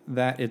feeling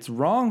that it's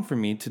wrong for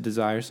me to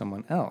desire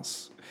someone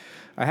else?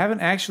 I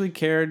haven't actually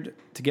cared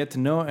to get to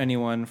know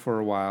anyone for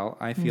a while.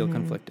 I feel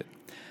conflicted.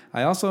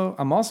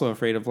 I'm also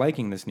afraid of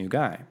liking this new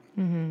guy.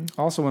 Mm-hmm.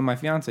 Also, when my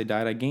fiance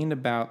died, I gained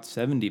about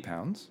 70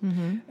 pounds,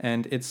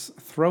 and it's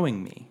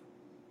throwing me.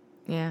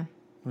 Yeah.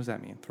 What does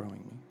that mean, throwing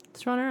me?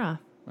 It's throwing her off.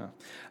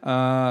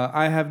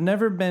 I have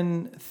never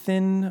been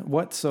thin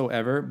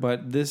whatsoever,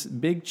 but this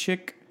big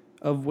chick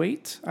of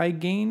weight I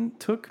gained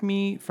took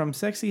me from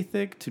sexy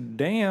thick to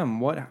damn,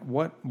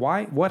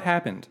 what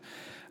happened?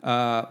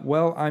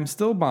 Well, I'm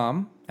still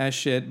bomb as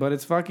shit, but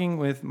it's fucking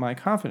with my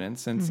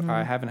confidence since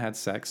I haven't had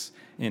sex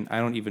in I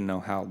don't even know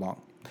how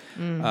long.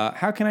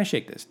 How can I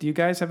shake this? Do you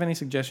guys have any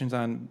suggestions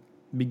on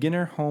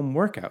beginner home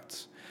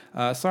workouts?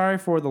 Sorry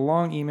for the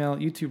long email.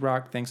 YouTube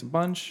rock. Thanks a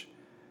bunch.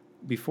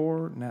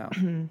 Before now.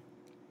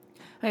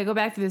 Okay, go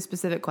back to the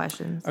specific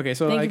questions. Okay,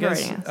 so I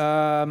guess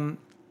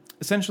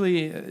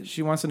essentially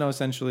she wants to know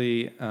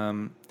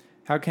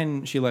How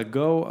can she let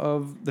go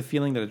of the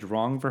feeling that it's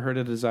wrong for her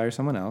to desire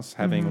someone else,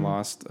 having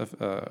lost,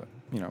 the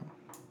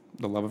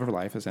love of her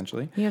life,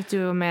 essentially? You have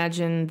to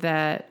imagine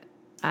that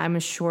I'm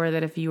sure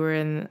that if you were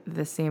in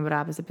the same but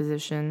opposite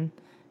position,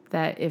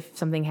 that if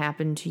something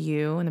happened to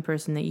you and the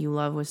person that you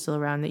love was still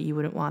around, that you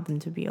wouldn't want them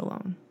to be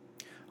alone.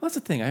 Well, that's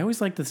the thing. I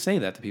always like to say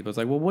that to people. It's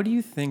like, well, what do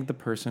you think the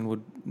person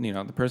would,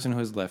 the person who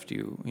has left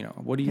you,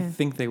 what do you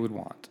think they would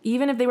want?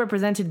 Even if they were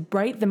presented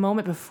right the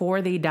moment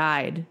before they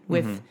died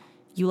with,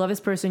 you love this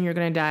person, you're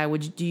going to die.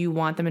 Do you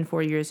want them in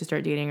 4 years to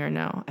start dating or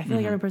no? I feel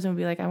like every person would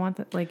be like, I want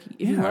that. Like,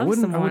 if you love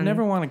someone. I would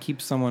never want to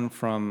keep someone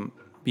from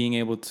being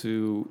able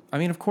to,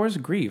 of course,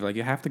 grieve. Like,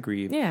 you have to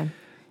grieve. Yeah.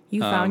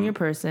 You found your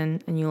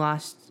person and you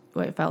lost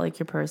what felt like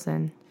your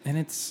person. And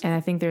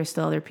I think there's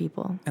still other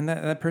people. And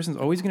that person's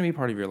always going to be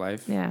part of your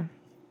life. Yeah.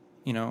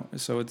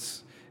 So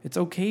it's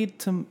okay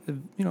to,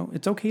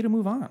 it's okay to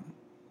move on.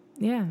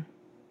 Yeah.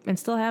 And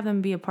still have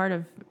them be a part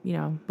of,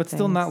 but things.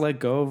 Still not let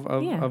go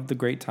of the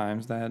great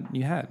times that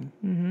you had.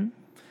 Mm-hmm.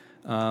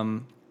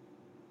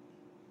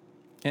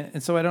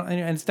 And so and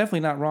it's definitely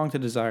not wrong to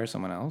desire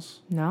someone else.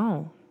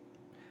 No.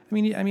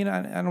 I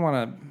don't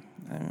want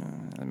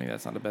to, maybe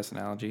that's not the best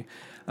analogy.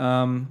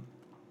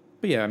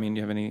 But yeah, do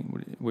you have any,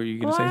 were you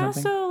going to say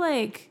something? Also,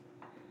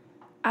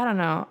 I don't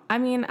know.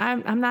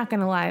 I'm not going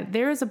to lie.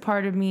 There is a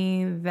part of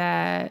me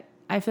that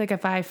I feel like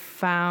if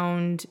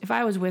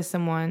I was with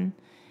someone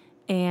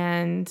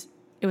and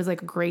it was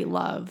like a great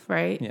love,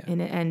 right? Yeah.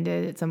 And it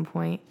ended at some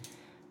point.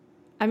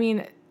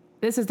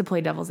 This is to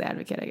play devil's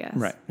advocate, I guess.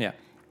 Right. Yeah.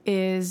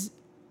 Is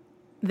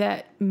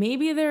that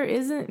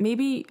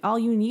maybe all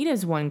you need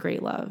is one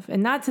great love.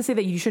 And not to say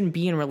that you shouldn't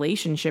be in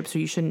relationships or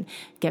you shouldn't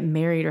get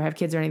married or have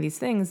kids or any of these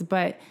things,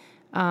 but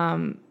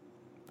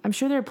I'm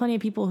sure there are plenty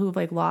of people who've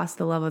lost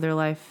the love of their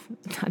life.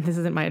 This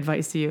isn't my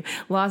advice to you.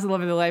 Lost the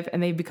love of their life,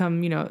 and they've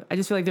become, I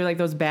just feel like they're like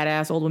those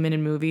badass old women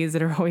in movies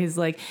that are always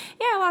like,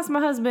 yeah, I lost my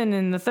husband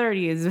in the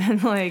 30s, and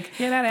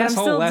that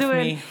asshole left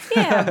me.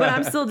 Yeah, but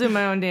I'm still doing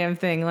my own damn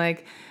thing.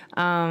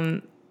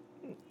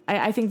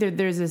 I think that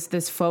there's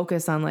this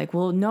focus on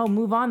well, no,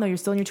 move on though. You're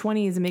still in your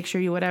 20s and make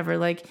sure you whatever.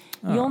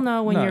 You'll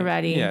know when you're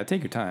ready. Yeah,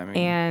 take your time.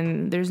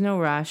 And there's no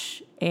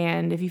rush.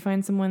 And if you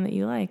find someone that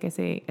you like, I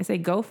say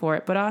go for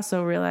it. But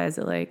also realize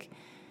that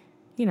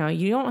you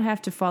don't have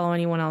to follow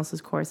anyone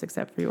else's course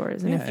except for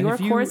yours. And if your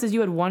course is you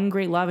had one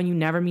great love and you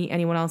never meet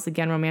anyone else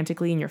again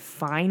romantically, and you're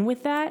fine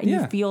with that, and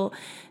you feel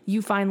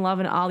you find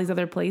love in all these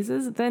other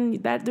places, then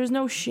there's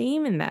no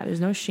shame in that. There's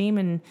no shame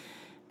in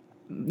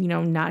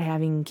not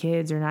having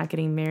kids or not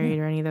getting married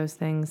or any of those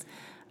things.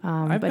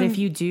 But if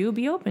you do,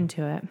 be open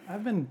to it.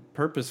 I've been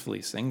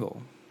purposefully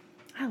single.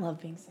 I love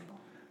being single.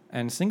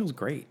 And single's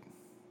great.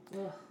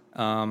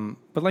 But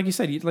like you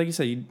said,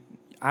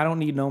 I don't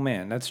need no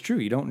man. That's true.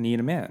 You don't need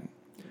a man.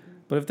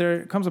 But if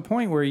there comes a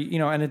point where,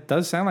 and it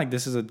does sound like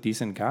this is a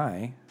decent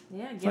guy.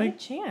 Yeah, give it a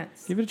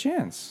chance. Give it a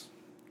chance.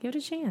 Give it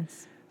a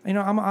chance.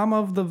 I'm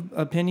of the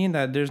opinion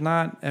that there's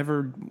not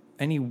ever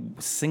any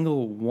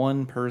single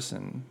one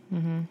person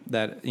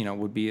that,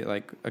 would be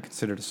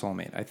considered a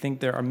soulmate. I think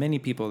there are many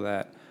people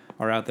that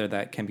are out there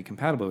that can be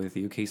compatible with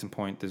you. Case in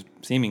point, there's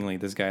seemingly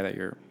this guy that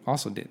you're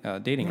also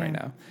dating right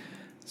now.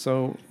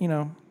 So,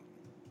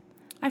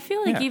 I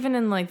feel like even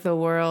in the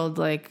world,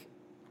 I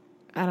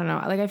don't know,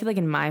 I feel like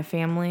in my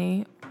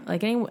family,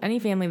 any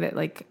family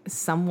that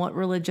somewhat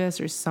religious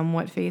or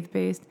somewhat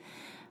faith-based,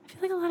 I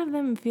feel like a lot of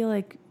them feel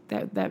like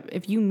that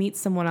if you meet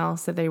someone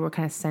else, that they were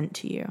kind of sent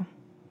to you.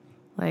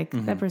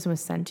 That person was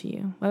sent to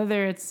you.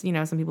 Whether it's,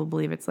 some people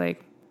believe it's if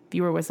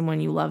you were with someone,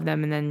 you love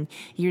them, and then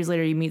years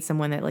later you meet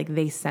someone that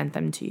they sent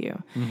them to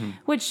you,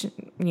 which,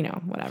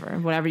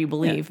 whatever you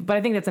believe. Yeah. But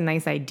I think that's a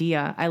nice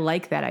idea. I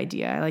like that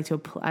idea. I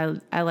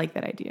like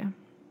that idea.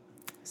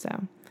 So,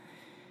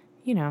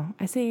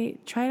 I say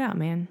try it out,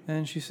 man.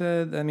 And she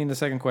said, the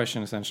second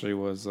question essentially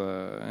was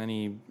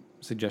any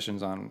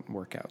suggestions on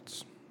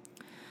workouts?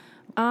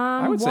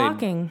 I would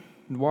say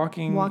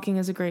walking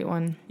is a great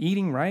one.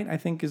 Eating right, I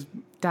think, is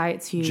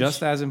diet's huge,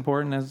 just as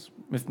important as,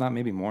 if not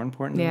maybe more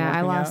important. Yeah,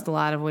 I lost a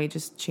lot of weight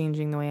just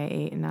changing the way I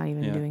ate and not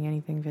even doing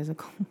anything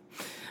physical.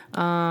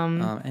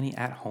 Any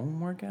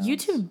at-home workouts?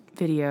 YouTube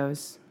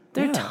videos.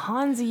 There are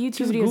tons of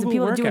YouTube videos of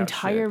people that do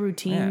entire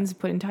routines,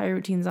 put entire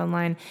routines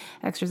online,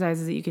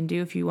 exercises that you can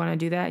do if you want to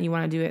do that and you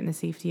want to do it in the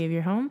safety of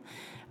your home.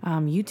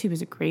 YouTube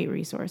is a great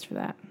resource for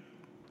that.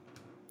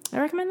 I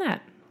recommend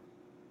that.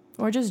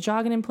 Or just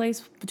jogging in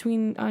place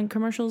between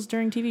commercials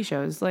during TV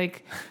shows.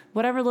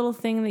 Whatever little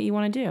thing that you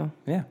want to do.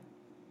 Yeah.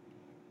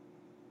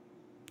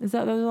 Those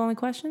are the only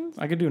questions?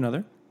 I could do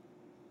another.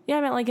 Yeah,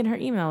 I meant in her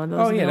email. That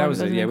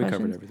was it. Yeah, we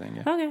covered everything.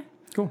 Yeah. Okay.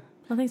 Cool.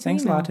 Well,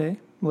 thanks Latte.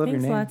 Love your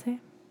name. Latte.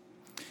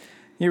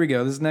 Here we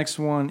go. This next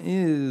one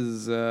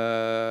is,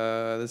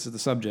 this is the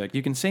subject.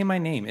 You can say my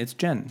name. It's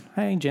Jen.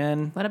 Hi,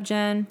 Jen. What up,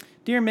 Jen?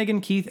 Dear Megan,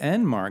 Keith,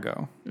 and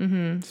Margot.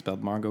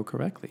 Spelled Margot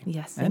correctly.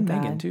 Yes, and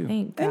Megan, too.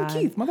 Thank God. And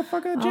Keith.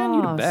 Motherfucker, Jen,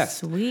 you the best.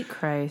 Sweet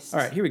Christ.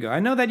 All right, here we go. I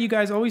know that you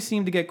guys always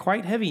seem to get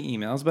quite heavy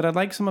emails, but I'd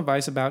like some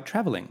advice about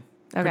traveling.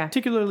 Okay.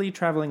 Particularly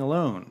traveling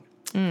alone.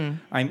 I'm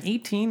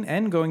 18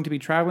 and going to be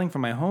traveling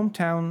from my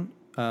hometown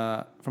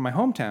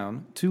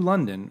to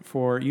London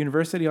for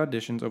university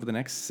auditions over the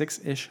next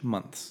 6-ish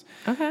months.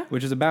 Okay.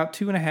 Which is about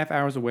 2.5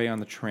 hours away on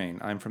the train.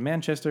 I'm from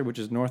Manchester, which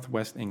is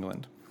northwest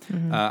England.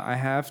 Mm-hmm.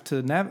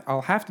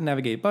 I'll have to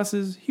navigate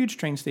buses, huge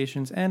train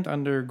stations, and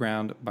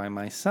underground by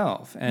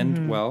myself.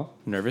 And, well,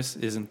 nervous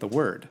isn't the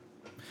word.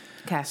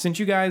 Okay. Since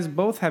you guys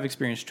both have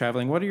experience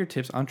traveling, what are your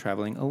tips on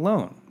traveling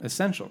alone?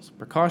 Essentials,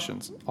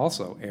 precautions.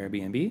 Also,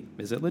 Airbnb,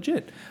 is it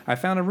legit? I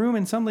found a room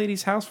in some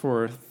lady's house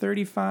for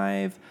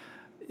 35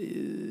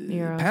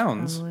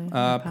 pounds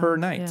per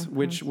night,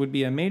 which would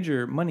be a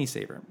major money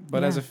saver.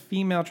 But as a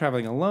female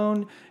traveling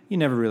alone, you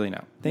never really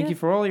know. Thank you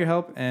for all your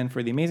help and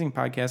for the amazing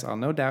podcast. I'll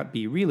no doubt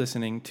be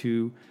re-listening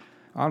to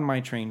on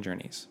my train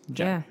journeys.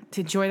 Jen. Yeah,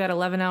 to enjoy that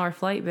 11-hour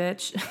flight,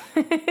 bitch.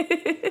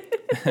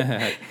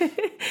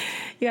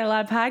 You got a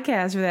lot of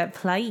podcasts for that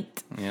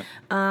flight. Yep.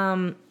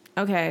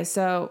 Okay,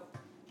 so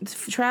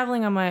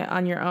traveling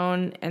on your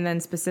own, and then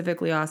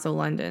specifically also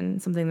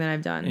London, something that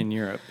I've done in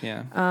Europe.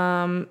 Yeah.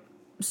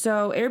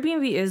 So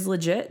Airbnb is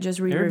legit. Just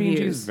read reviews.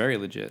 Airbnb is very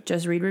legit.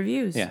 Just read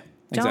reviews. Yeah.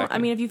 Exactly. I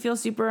mean, if you feel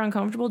super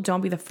uncomfortable,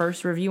 don't be the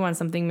first review on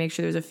something. Make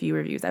sure there's a few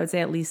reviews. I would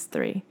say at least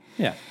 3.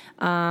 Yeah.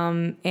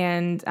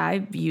 And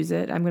I use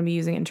it. I'm going to be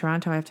using it in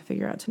Toronto. I have to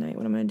figure out tonight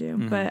what I'm going to do.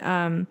 Mm-hmm. But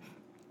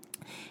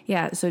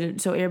yeah, so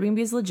Airbnb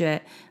is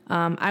legit.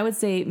 I would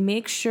say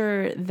make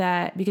sure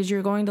that, because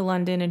you're going to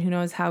London and who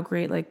knows how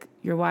great like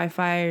your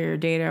Wi-Fi or your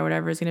data or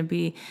whatever is going to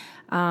be,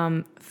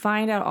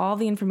 find out all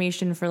the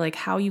information for like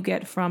how you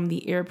get from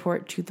the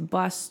airport to the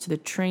bus, to the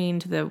train,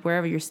 to the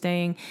wherever you're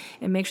staying,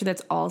 and make sure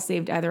that's all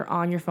saved either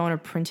on your phone or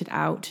printed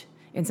out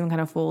in some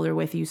kind of folder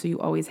with you, so you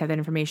always have that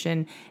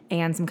information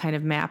and some kind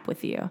of map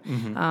with you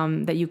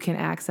that you can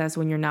access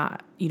when you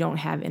don't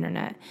have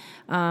internet.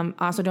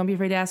 Also, don't be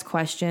afraid to ask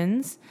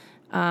questions.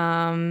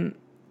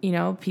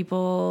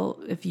 People,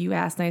 if you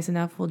ask nice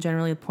enough, will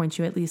generally point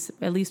you at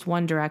least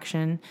one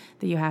direction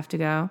that you have to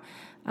go.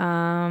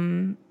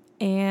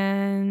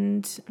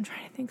 And I'm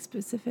trying to think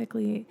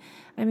specifically.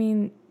 I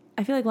mean,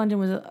 I feel like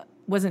London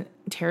wasn't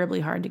terribly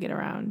hard to get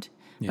around.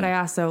 Yeah. But I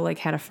also like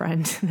had a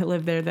friend that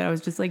lived there that I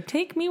was just like,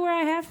 take me where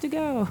I have to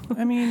go.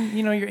 I mean,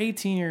 you're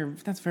 18,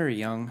 that's very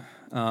young.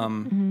 I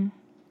don't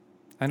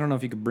know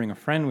if you could bring a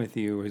friend with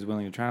you who's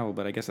willing to travel,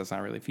 but I guess that's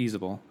not really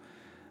feasible.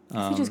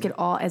 If you just get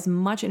as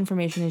much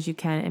information as you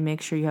can and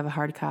make sure you have a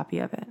hard copy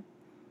of it.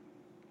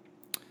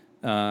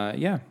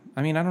 Yeah.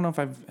 I mean, I don't know if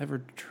I've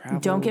ever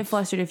traveled. Don't get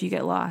flustered if you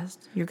get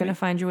lost. You're going to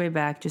find your way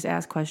back. Just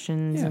ask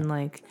questions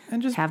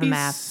and just have a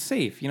map.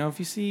 Safe. If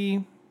you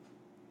see,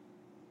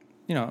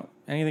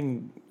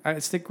 anything, I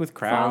stick with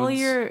crowds. Follow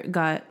your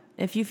gut.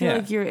 If you feel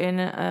like you're in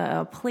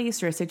a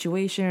place or a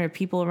situation or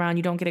people around,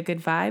 you don't get a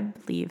good vibe,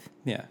 leave.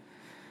 Yeah.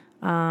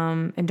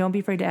 And don't be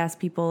afraid to ask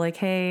people like,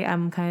 hey,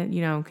 I'm kind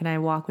of, can I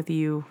walk with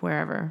you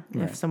wherever?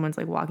 Right. If someone's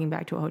like walking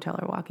back to a hotel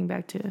or walking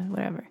back to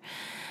whatever.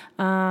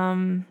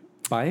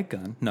 Buy a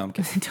gun. No, I'm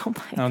kidding. Don't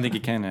buy a gun. I don't think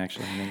you can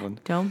actually in England.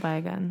 Don't buy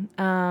a gun.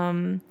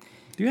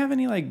 Do you have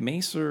any like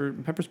mace or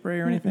pepper spray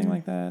or anything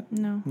like that?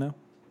 No.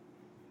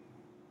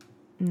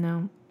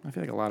 I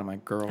feel like a lot of my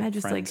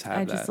friends have that.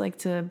 I just like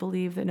to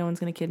believe that no one's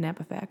going to kidnap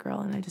a fat girl,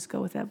 and I just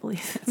go with that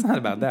belief. It's not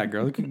about that,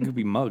 girl. It could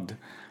be mugged.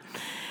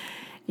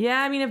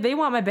 Yeah, I mean, if they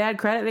want my bad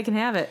credit, they can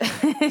have it.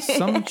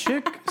 some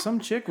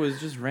chick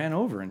just ran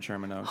over in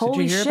Sherman Oaks.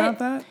 Holy Did you hear about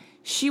that?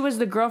 She was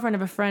the girlfriend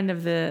of a friend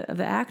of the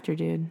actor,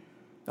 dude.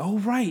 Oh,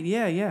 right.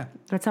 Yeah.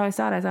 That's how I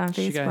saw it. I saw it on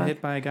Facebook. She got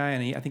hit by a guy,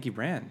 and I think he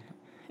ran.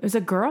 It was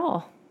a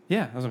girl.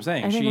 Yeah, that's what I'm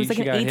saying. I think it was like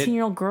an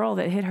 18-year-old girl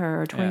that hit her,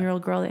 or a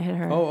 20-year-old girl that hit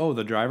her. Oh,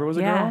 the driver was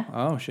a girl?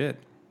 Oh,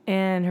 shit.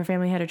 And her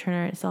family had to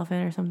turn herself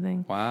in or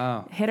something.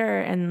 Wow. Hit her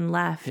and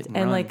left.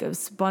 And like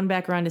spun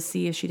back around to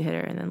see if she'd hit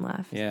her and then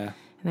left. Yeah.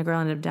 And the girl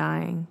ended up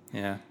dying.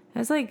 Yeah. It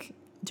was like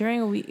during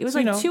a week. It was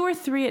 2 or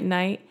 3 at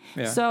night.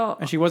 Yeah. So,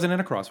 and she wasn't in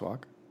a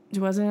crosswalk. She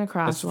wasn't in a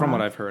crosswalk. That's from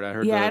what I've heard. I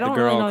heard the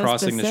girl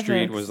crossing the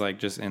street was like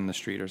just in the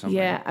street or something.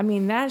 Yeah. I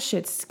mean, that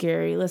shit's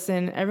scary.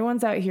 Listen,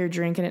 everyone's out here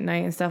drinking at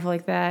night and stuff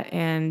like that.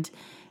 And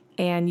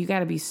you got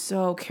to be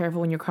so careful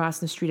when you're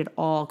crossing the street at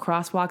all.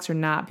 Crosswalks or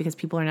not, because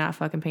people are not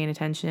fucking paying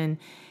attention.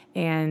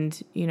 And,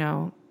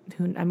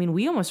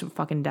 we almost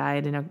fucking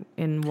died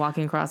in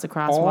walking across a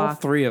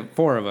crosswalk.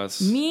 4 of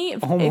us. Me, it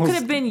could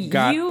have been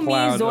you,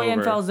 me, Zoe,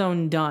 and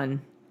Felzone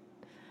done.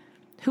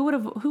 Who would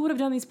have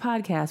done these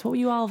podcasts? What would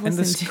you all have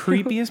listened to? And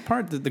the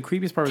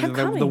creepiest part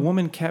was the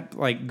woman kept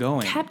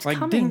going.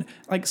 Coming.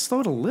 Didn't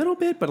slowed a little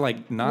bit, but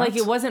not. Like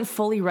it wasn't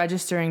fully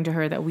registering to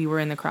her that we were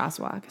in the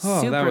crosswalk.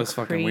 Oh, super that was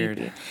creepy. Fucking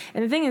weird.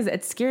 And the thing is,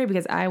 it's scary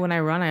because when I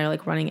run, I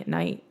like running at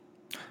night.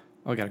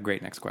 Oh, I got a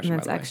great next question. And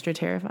that's extra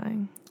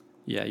terrifying.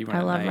 Yeah, you run.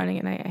 I love running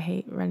at night. I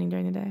hate running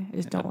during the day. I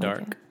just don't like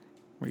dark, it.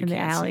 Where you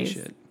can't see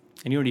shit.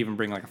 And you don't even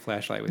bring like a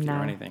flashlight with you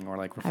or anything, or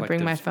like reflective. I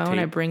bring my phone. Tape.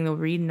 I bring the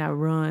read, and I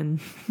run.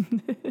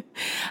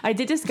 I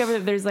did discover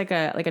that there's like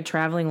a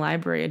traveling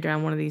library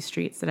down one of these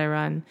streets that I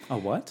run. A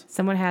what?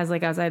 Someone has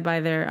like outside by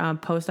their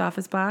post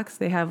office box.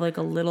 They have like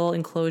a little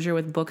enclosure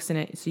with books in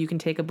it, so you can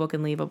take a book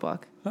and leave a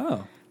book.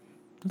 Oh,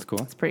 that's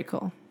cool. It's pretty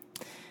cool.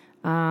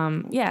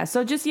 Yeah.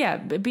 So just,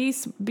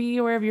 be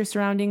aware of your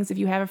surroundings. If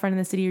you have a friend in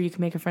the city or you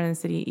can make a friend in the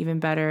city, even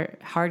better.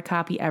 Hard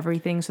copy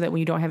everything so that when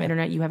you don't have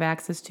internet, you have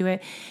access to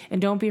it.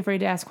 And don't be afraid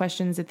to ask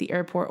questions at the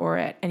airport or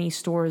at any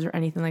stores or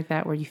anything like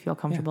that where you feel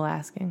comfortable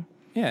asking.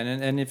 Yeah,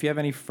 and if you have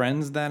any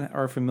friends that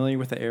are familiar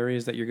with the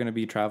areas that you're going to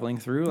be traveling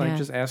through, like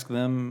just ask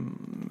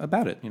them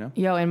about it,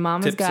 Yo, and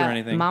Mama's got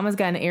an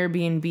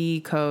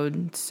Airbnb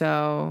code,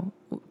 so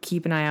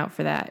keep an eye out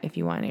for that if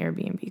you want an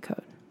Airbnb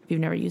code. If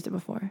you've never used it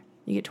before,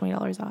 you get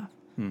 $20 off.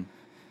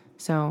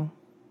 So,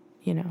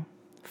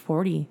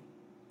 40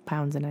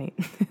 pounds a night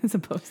as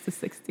opposed to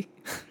 60.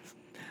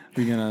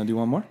 Are you going to do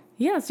one more?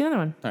 Yeah, let's do another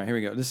one. All right, here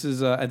we go. This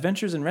is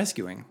Adventures in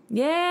Rescuing.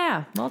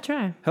 Yeah, I'll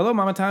try. Hello,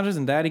 Mama Tandras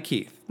and Daddy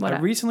Keith. What I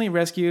up? recently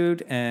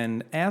rescued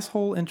an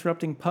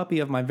asshole-interrupting puppy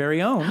of my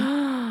very own.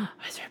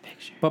 Is there a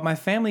picture? But my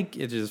family,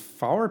 it is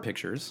flower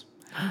pictures.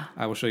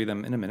 I will show you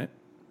them in a minute.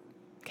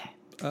 Okay.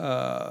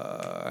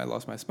 I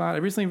lost my spot. I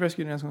recently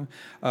rescued an asshole.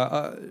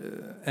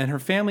 And her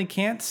family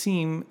can't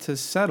seem to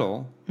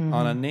settle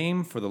on a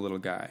name for the little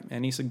guy.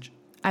 Any suggestions?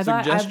 I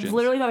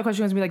literally thought the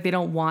question was going to be like, they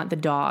don't want the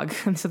dog,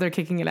 so they're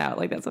kicking it out.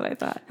 Like, that's what I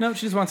thought. No,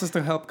 she just wants us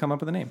to help come up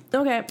with a name.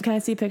 Okay, can I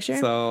see a picture?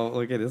 So,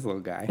 look at this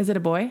little guy. Is it a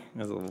boy?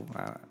 I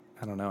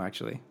don't know,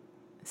 actually.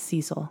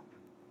 Cecil.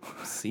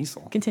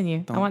 Cecil.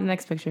 Continue. I want the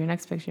next picture.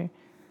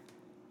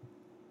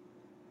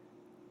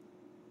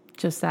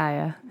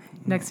 Josiah.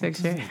 Next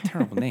picture.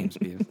 Terrible names,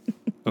 Beavis.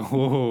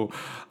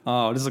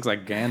 This looks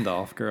like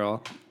Gandalf,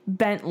 girl.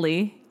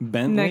 Bentley.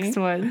 Next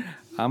one.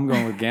 I'm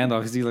going with Gandalf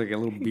because he's like a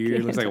little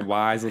beard. Looks like a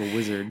wise little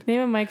wizard.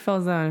 Name him Mike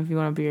Falzone if you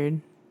want a beard.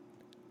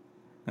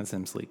 That's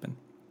him sleeping.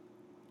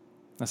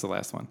 That's the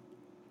last one.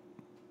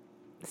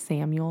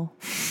 Samuel.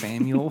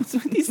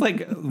 These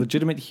like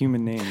legitimate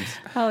human names.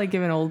 I like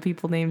giving old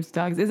people names to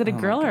dogs. Is it a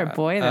girl or a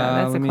boy though?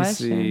 That's the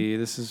question. Let me see.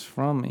 This is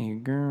from a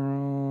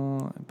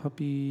girl. A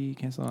puppy.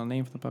 Can't say a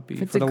name for the puppy.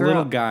 For the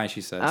little guy, she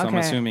said. Okay. So I'm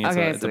assuming it's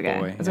a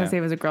boy. I was gonna say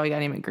if it was a girl, you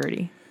gotta name it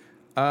Gertie.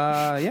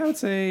 I would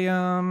say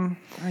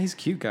he's a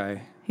cute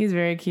guy. He's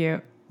very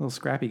cute. Little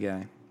scrappy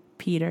guy.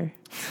 Peter?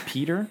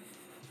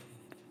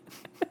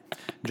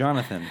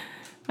 Jonathan.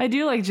 I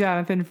do like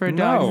Jonathan for a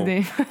dog's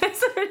name.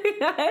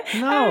 I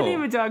don't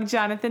name a dog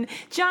Jonathan.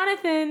 Johnny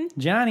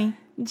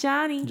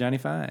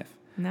 5.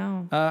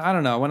 No. I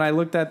don't know. When I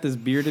looked at this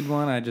bearded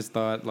one, I just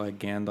thought like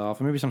Gandalf,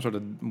 or maybe some sort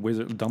of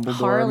wizard, Dumbledore,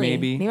 Harley.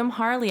 maybe. Name him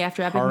Harley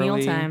after Epic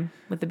Mealtime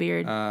with the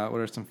beard. What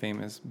are some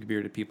famous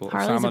bearded people?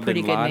 Harley's Osama a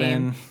pretty bin good Laden.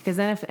 name. Because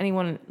then if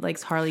anyone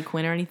likes Harley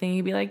Quinn or anything,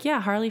 you'd be like,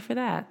 yeah, Harley for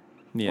that.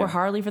 Yeah. Or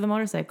Harley for the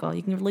motorcycle.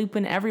 You can loop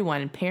in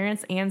everyone,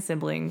 parents and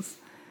siblings.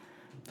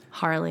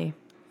 Harley.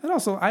 And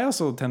I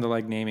also tend to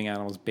like naming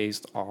animals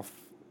based off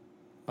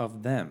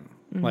of them.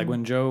 Mm-hmm. Like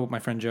when my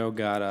friend Joe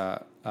got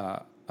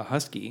a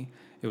husky,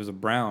 it was a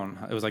brown.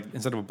 It was like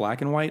instead of a black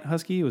and white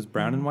husky, it was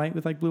brown and white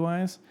with like blue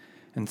eyes.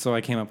 And so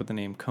I came up with the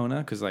name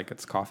Kona because like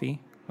it's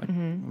coffee, like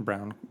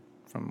brown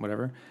from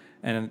whatever,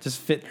 and it just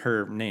fit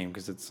her name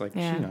because it's like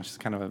she's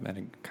kind of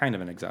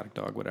an exotic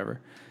dog, whatever.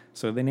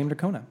 So they named her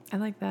Kona. I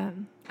like that.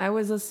 I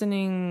was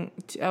watching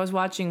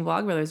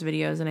Vlogbrothers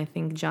videos, and I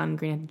think John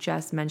Green had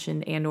just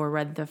mentioned and or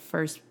read the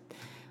first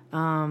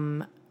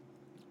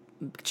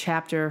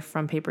chapter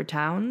from Paper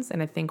Towns,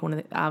 and I think one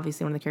of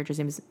the characters'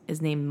 names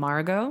is named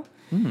Margot.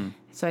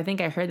 So I think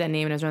I heard that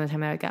name, and it was around the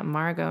time I got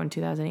Margot in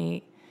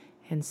 2008.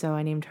 And so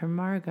I named her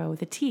Margot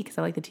with a T because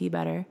I like the T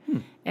better.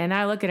 And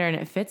I look at her and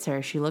it fits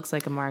her. She looks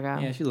like a Margot.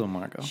 Yeah, she's a little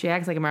Margot. She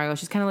acts like a Margot.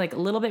 She's kind of like a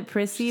little bit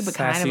prissy, but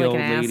kind of like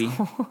an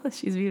asshole.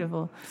 She's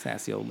beautiful.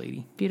 Sassy old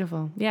lady.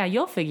 Beautiful. Yeah,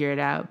 you'll figure it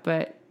out.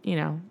 But,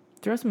 I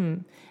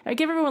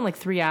give everyone like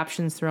 3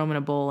 options, throw them in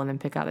a bowl, and then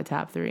pick out the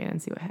top 3 and then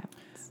see what happens.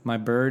 My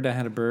bird, I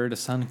had a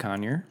sun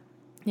conure.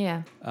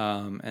 Yeah.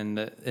 And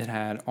it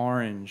had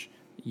orange,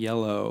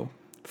 yellow,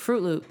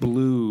 Fruit Loop,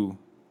 blue,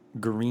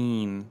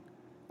 green.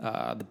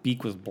 The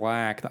beak was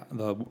black.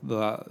 The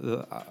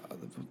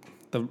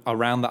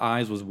around the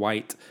eyes was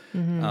white.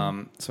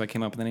 So I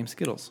came up with the name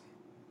Skittles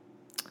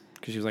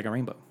because she was like a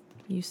rainbow.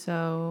 You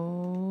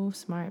so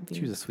smart, Beebs.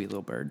 She was a sweet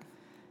little bird.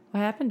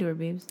 What happened to her,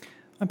 Beebs?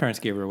 My parents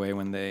gave her away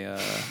when they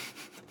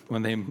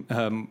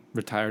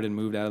retired and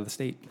moved out of the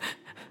state.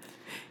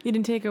 You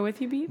didn't take her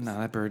with you, Beebs? No,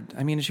 that bird.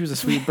 I mean, she was a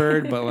sweet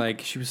bird, but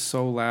like she was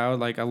so loud.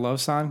 Like I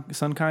love sun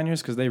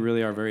conures because they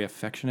really are very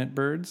affectionate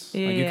birds.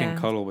 Yeah, like you can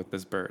cuddle with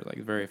this bird, like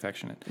very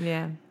affectionate.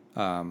 Yeah.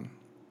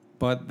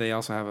 But they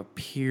also have a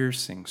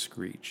piercing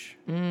screech.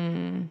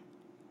 And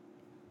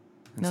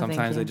No,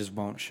 sometimes they just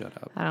won't shut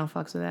up. I don't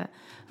fucks with that.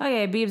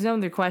 Okay, Beebs, those are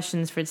their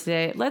questions for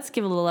today. Let's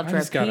give a little love to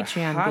our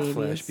Patreon, hot babies.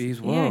 Flash, Beebs.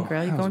 Whoa, yeah,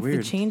 girl, you're going weird.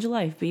 for the change of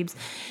life, Beebs.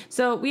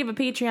 So we have a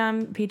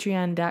Patreon,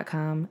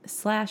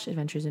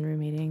 patreon.com/adventures in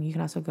roommating. You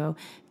can also go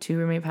to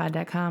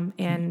roommatepod.com,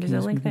 and there's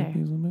a link there.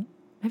 Can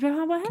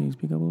you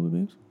speak up a little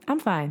bit, Beebs? I'm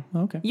fine.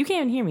 Oh, okay. You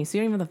can't even hear me, so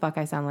you don't even know what the fuck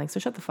I sound like, so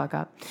shut the fuck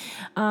up.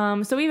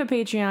 So we have a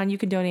Patreon. You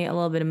can donate a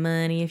little bit of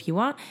money if you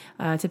want.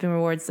 Tipping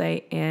reward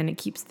site, and it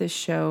keeps this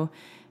show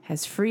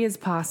as free as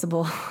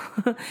possible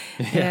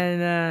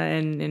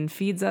and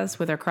feeds us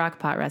with our crock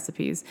pot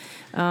recipes.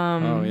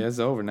 It's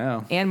over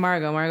now. And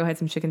Margot had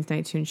some chicken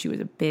tonight too, and she was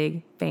a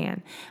big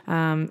fan.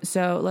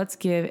 So let's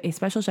give a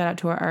special shout out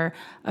to our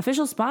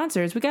official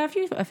sponsors. We got a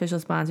few official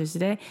sponsors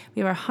today.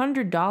 We have our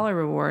 $100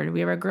 reward. We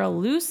have our girl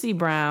Lucy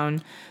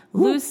Brown.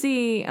 Woo.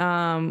 Lucy,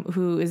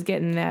 who is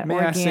getting that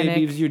organic. May I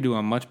say, Beavs, you're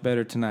doing much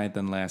better tonight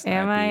than last night.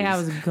 Am I? I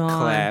was gone.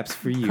 Claps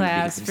for you.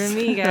 Claps Beavs. for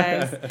me,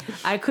 guys.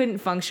 I couldn't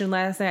function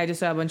last night. I just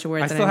saw a bunch of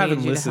words. I still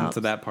haven't listened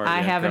to that part. I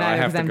haven't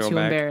either because I'm too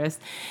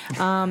embarrassed.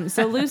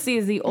 So Lucy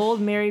is the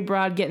old married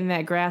broad getting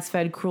that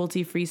grass-fed,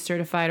 cruelty-free,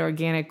 certified,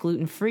 organic,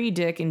 gluten-free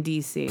dick in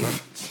DC.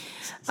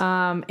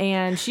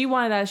 And she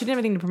wanted she didn't have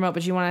anything to promote,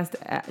 but she wanted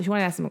to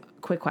ask some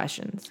quick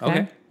questions.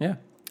 Okay. Yeah.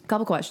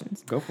 Couple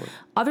questions. Go for it.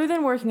 Other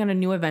than working on a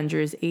new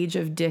Avengers Age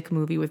of Dick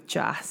movie with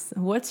Joss,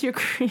 what's your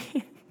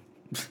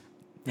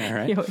All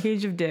right.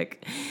 Age of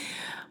Dick?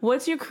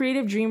 What's your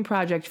creative dream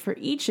project for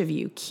each of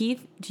you?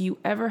 Keith, do you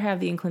ever have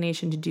the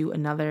inclination to do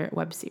another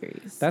web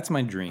series? That's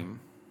my dream.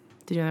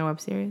 To do another web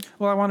series?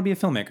 Well, I want to be a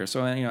filmmaker,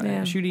 so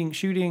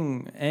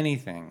shooting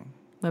anything.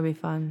 That'd be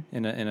fun.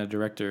 In a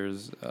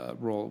director's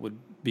role would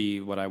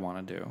be what I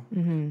want to do.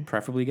 Mm-hmm.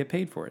 Preferably get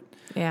paid for it.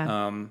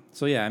 Yeah.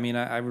 So yeah, I mean,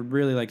 I would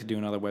really like to do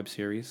another web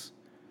series,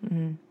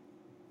 mm-hmm.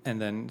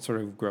 and then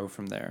sort of grow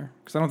from there.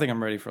 Because I don't think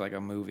I'm ready for like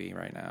a movie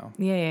right now.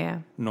 Yeah.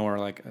 Nor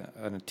like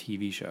a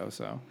TV show.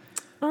 So.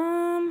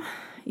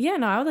 Yeah,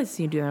 no, I would like to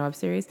see you do a web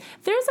series.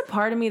 There's a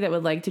part of me that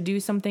would like to do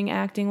something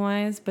acting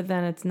wise, but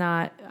then it's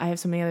not. I have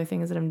so many other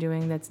things that I'm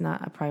doing that's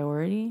not a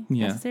priority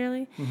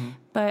necessarily. Mm-hmm.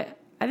 But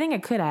I think I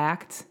could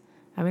act.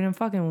 I mean,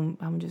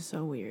 I'm just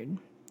so weird.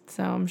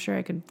 So I'm sure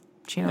I could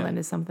channel that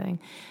into something.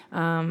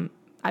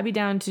 I'd be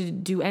down to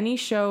do any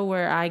show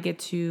where I get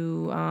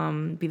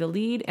to be the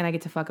lead and I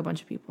get to fuck a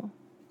bunch of people.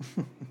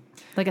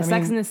 Like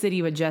Sex in the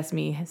City with just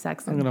me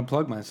sexing. I'm going to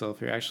plug myself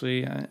here.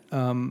 Actually, if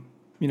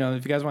you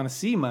guys want to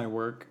see my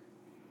work,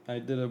 I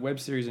did a web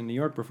series in New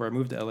York before I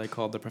moved to LA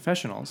called The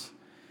Professionals.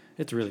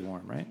 It's really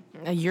warm, right?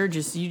 You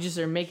just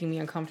are making me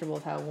uncomfortable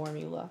with how warm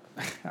you look.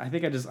 I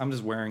think I'm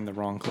just wearing the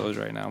wrong clothes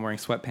right now. I'm wearing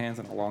sweatpants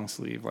and a long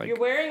sleeve. You're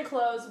wearing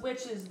clothes,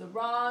 which is the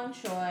wrong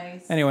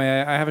choice. Anyway,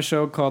 I have a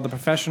show called The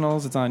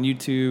Professionals. It's on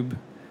YouTube.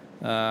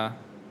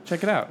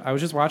 Check it out. I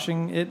was just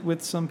watching it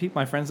with some people,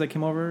 my friends that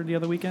came over the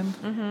other weekend,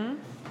 and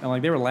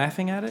like they were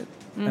laughing at it,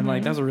 and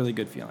like that was a really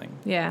good feeling.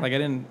 Yeah. Like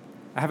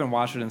I haven't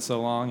watched it in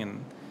so long,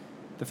 and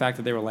the fact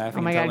that they were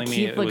laughing and telling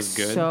me it was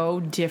good.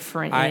 So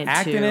different. I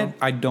act in it.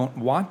 I don't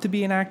want to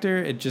be an actor.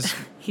 It just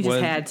just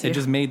had to. It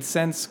just made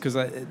sense because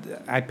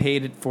I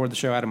paid it for the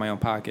show out of my own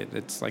pocket.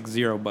 It's like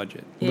zero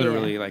budget,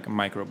 literally like a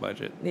micro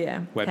budget.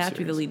 Yeah, web have series. to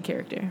be the lead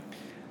character.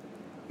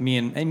 Me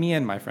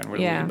and my friend were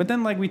the lead, but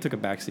then like we took a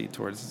backseat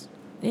towards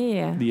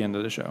the end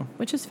of the show,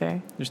 which is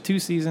fair. There's 2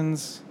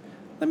 seasons.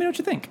 Let me know what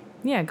you think.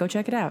 Yeah, go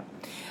check it out.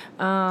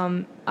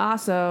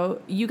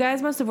 Also, you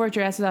guys must have worked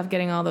your asses off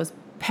getting all those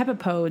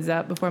Peppapodes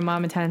up before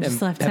Mom and Tan just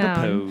left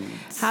town.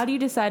 How do you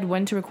decide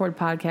when to record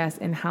podcasts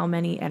and how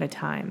many at a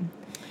time?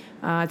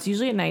 It's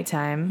usually at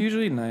nighttime.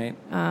 Usually at night.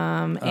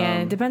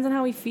 And it depends on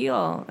how we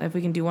feel. If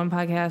we can do 1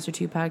 podcast or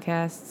 2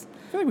 podcasts.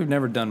 I feel like we've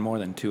never done more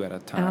than 2 at a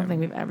time. I don't think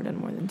we've ever done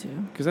more than 2.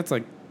 Because that's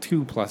like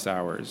 2+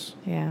 hours.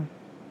 Yeah.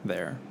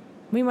 There.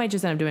 We might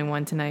just end up doing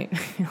 1 tonight.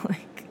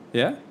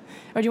 Yeah?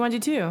 Or do you want to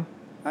do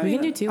 2? We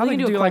can do 2. We can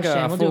do a like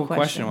question. We'll do a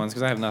question ones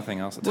because I have nothing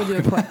else to talk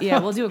about.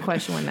 We'll do a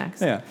question one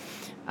next. Yeah.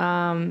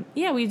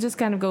 We just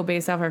kind of go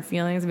based off our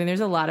feelings. I mean,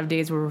 there's a lot of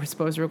days where we're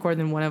supposed to record,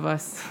 and one of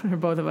us or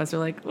both of us are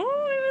like,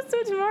 oh, let's do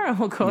it tomorrow.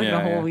 We'll go a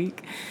whole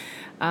week.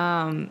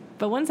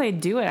 But once I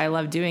do it, I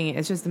love doing it.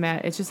 It's just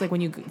like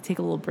when you take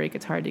a little break,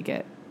 it's hard to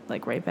get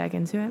like right back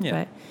into it.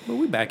 Yeah. But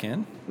we're back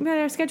in. But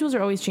our schedules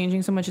are always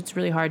changing so much. It's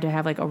really hard to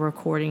have like a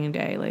recording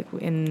day, like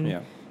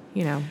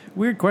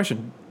Weird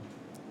question.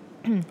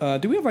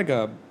 Do we have like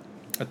a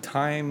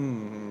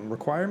time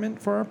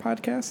requirement for our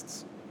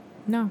podcasts?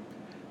 No.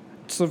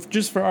 So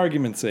just for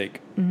argument's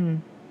sake,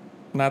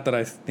 not that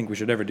I think we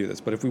should ever do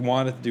this, but if we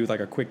wanted to do like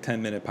a quick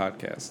 10-minute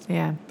podcast,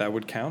 that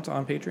would count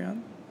on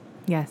Patreon?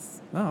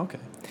 Yes. Oh, okay.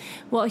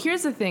 Well,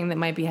 here's the thing that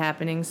might be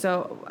happening.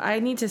 So I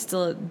need to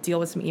still deal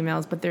with some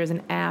emails, but there's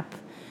an app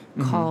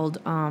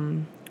called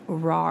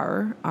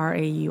RAR,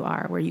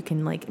 R-A-U-R, where you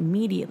can like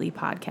immediately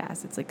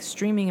podcast. It's like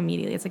streaming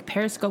immediately. It's like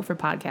Periscope for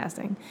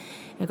podcasting.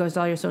 It goes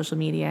to all your social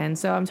media. And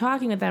so I'm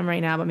talking with them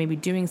right now about maybe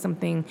doing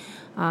something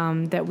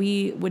that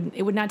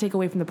it would not take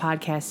away from the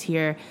podcast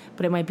here,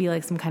 but it might be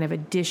like some kind of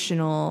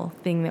additional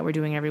thing that we're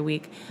doing every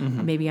week,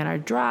 maybe on our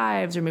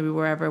drives or maybe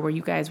wherever, where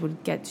you guys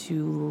would get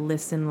to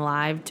listen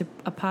live to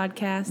a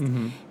podcast.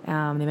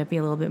 They might be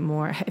a little bit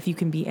more, if you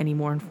can be any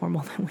more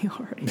informal than we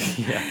already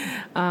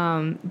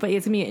are. But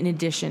it's going to be in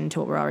addition to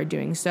what we're already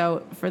doing.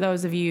 So for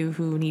those of you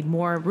who need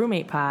more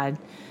Roommate Pod,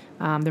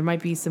 there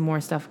might be some more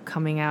stuff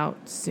coming out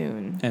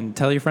soon. And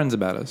tell your friends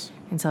about us.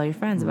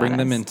 Bring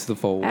them into the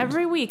fold.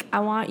 Every week, I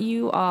want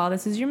you all,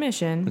 this is your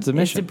mission. It's a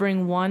mission. Is to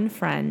bring one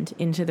friend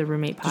into the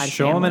Roommate Pod Just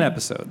show them an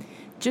episode.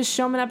 Just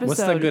show them an episode.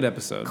 What's the good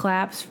episode?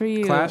 Claps for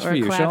you. Claps for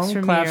you. Claps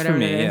for claps me. for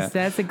me. Yeah.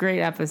 That's a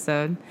great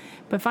episode.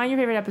 But find your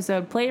favorite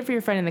episode. Play it for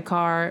your friend in the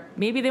car.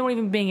 Maybe they won't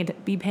even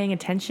be paying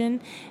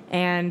attention.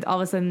 And all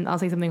of a sudden, I'll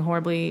say something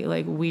horribly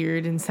like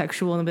weird and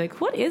sexual, and they'll be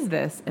like, "What is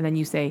this?" And then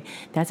you say,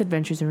 "That's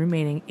Adventures in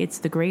Roommating. It's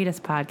the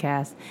greatest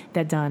podcast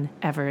that done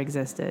ever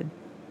existed."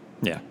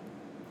 Yeah.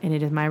 And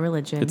it is my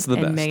religion. It's the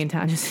best. And Megan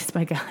Tonjes is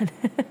my God.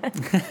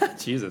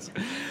 Jesus.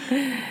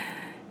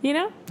 You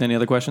know? Any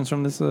other questions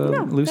from this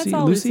No, Lucy? that's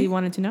all Lucy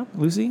wanted to know.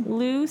 Lucy?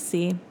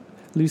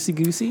 Lucy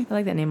Goosey? I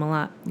like that name a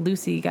lot.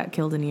 Lucy got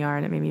killed in ER,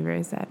 and it made me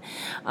very sad.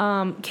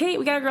 Kate,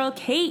 we got a girl,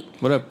 Kate.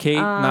 What up, Kate?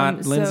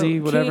 Not Lindsay,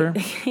 whatever.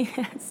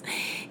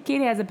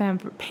 Kate has a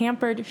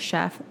Pampered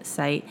Chef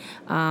site,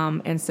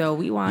 and so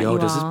we want Yo,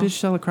 does this bitch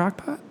sell a crock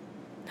pot?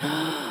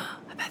 I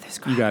bet there's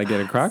crock You gotta get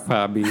a crock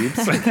pot,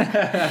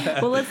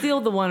 beeps. Well, let's deal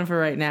with the one for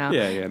right now.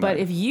 Yeah. But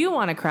if you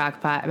want a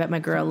crock pot, I bet my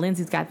girl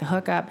Lindsay's got the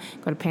hookup.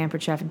 Go to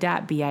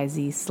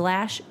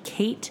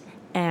pamperedchef.biz/Kate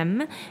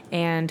M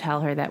and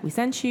tell her that we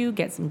sent you.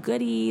 Get some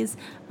goodies.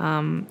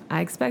 I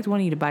expect one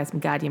of you to buy some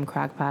goddamn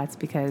crock pots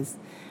because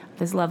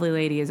this lovely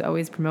lady is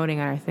always promoting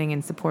our thing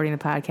and supporting the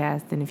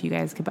podcast. And if you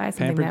guys could buy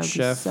something, that would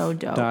be so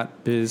dope.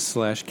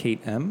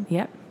 Pamperedchef.biz/Kate M.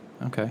 Yep.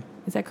 Okay.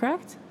 Is that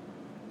correct?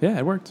 Yeah,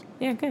 it worked.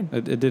 Yeah, good.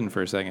 It didn't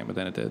for a second, but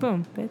then it did.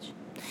 Boom, bitch.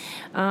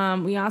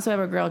 We also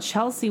have a girl,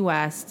 Chelsea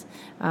West,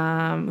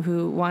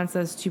 who wants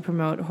us to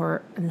promote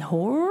horror.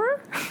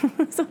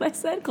 That's what I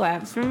said.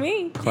 Claps for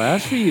me.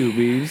 Claps for you,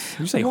 bees. Did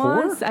you say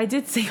horror? I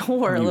did say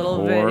horror a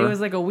little bit. It was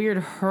like a weird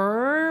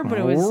horror, but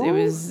it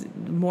was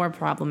more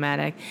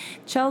problematic.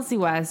 Chelsea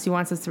West, who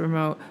wants us to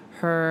promote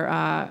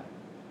her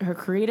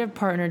creative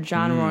partner,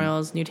 John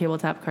Royal's new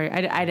tabletop card.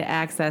 I had to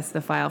access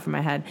the file from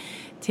my head.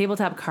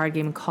 Tabletop card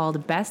game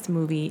called Best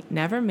Movie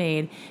Never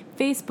Made.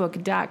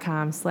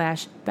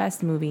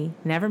 Facebook.com/Best Movie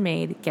Never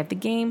Made. Get the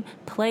game,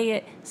 play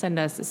it, send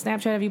us a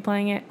Snapchat of you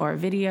playing it, or a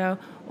video,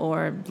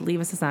 or leave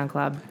us a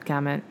SoundCloud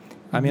comment.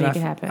 Make it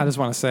happen. I just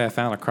want to say I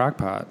found a crock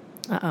pot.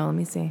 Let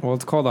me see. Well,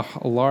 it's called a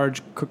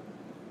large cook.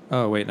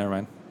 Oh, wait, never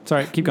mind.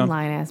 Sorry, keep going.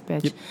 Lying ass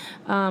bitch.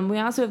 Yep. We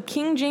also have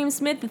King James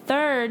Smith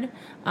III.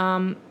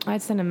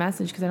 I'd send a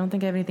message because I don't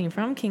think I have anything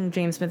from King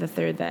James Smith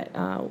III that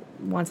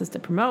wants us to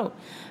promote.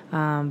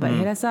 But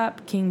hit us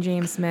up, King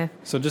James Smith.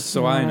 So just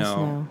so I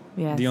know,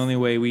 yes. The only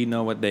way we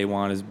know what they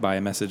want is by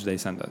a message they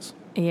send us.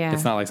 Yeah.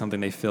 It's not like something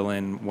they fill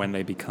in when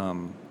they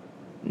become.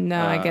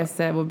 No, I guess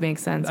that would make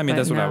sense. I mean,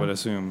 that's what I would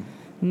assume.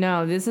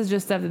 No, this is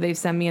just stuff that they've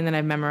sent me and then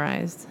I've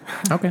memorized.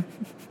 Okay.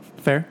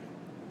 Fair.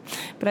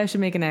 But I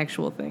should make an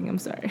actual thing. I'm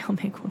sorry. I'll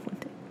make one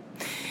day.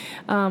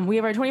 We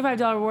have our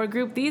 $25 reward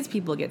group. These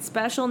people get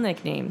special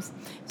nicknames.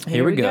 So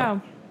here we go.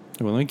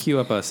 Well, let me cue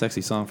up a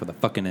sexy song for the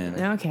fucking end.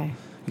 Okay.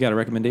 You got a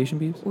recommendation,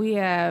 Beebs? We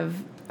have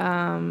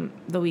The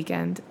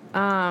Weeknd.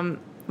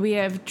 We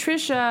have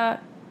Trisha,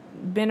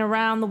 Been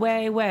Around the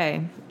Way.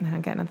 I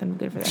got nothing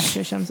good for that,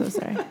 Trisha. I'm so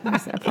sorry.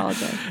 I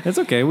apologize. It's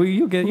okay.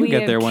 You'll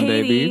get there one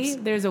day,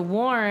 Beebs. There's a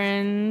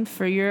warrant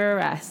for your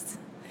arrest.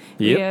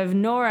 Yep. We have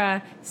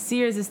Nora.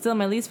 Sears is still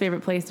my least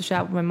favorite place to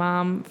shop with my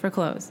mom for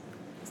clothes.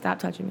 Stop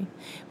touching me.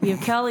 We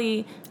have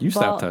Kelly.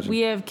 Stop touching.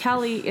 We have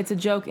Kelly. It's a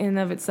joke in and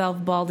of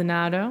itself.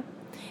 Baldonado.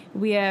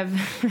 We have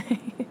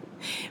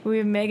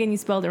Megan. You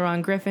spelled it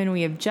wrong. Griffin.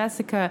 We have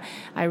Jessica.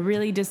 I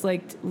really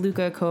disliked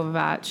Luka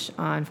Kovac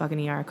on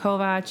fucking ER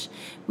Kovac.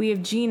 We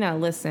have Gina.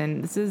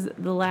 Listen, this is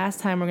the last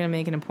time we're gonna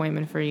make an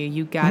appointment for you.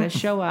 You gotta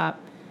show up.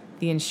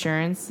 The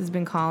insurance has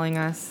been calling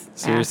us.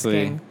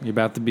 Seriously, asking. You're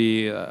about to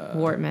be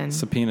Wortman.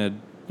 Subpoenaed.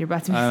 You're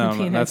about to be I don't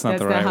subpoenaed. know. That's not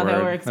the right how word.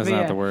 That works. That's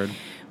not the word.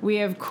 We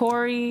have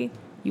Corey.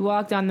 You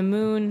walked on the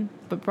moon,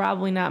 but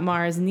probably not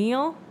Mars.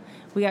 Neil.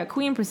 We got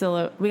Queen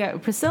Priscilla. We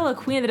got Priscilla,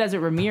 Queen of the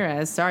Desert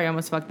Ramirez. Sorry, I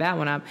almost fucked that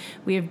one up.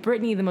 We have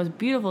Brittany, the most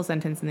beautiful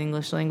sentence in the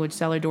English language,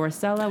 Cellar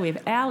Dorcella. We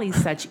have Allie,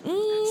 such.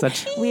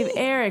 We have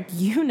Eric,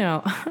 you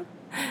know.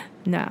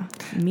 No,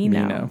 me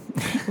no.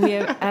 We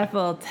have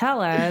Ethel,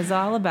 Tella is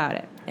all about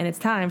it. And it's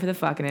time for the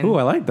fucking end. Ooh,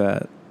 I like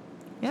that.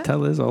 Yep.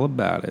 Tella is all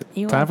about it.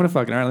 Time for the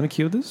fucking. All right, let me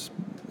cue this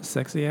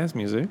sexy ass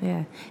music.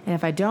 Yeah. And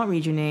if I don't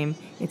read your name,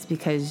 it's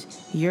because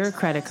your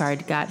credit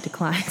card got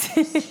declined.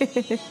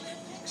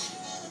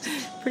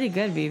 Pretty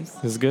good,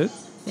 Beebs. This is good?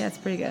 Yeah, it's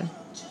pretty good. All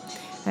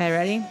right,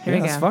 ready? Here we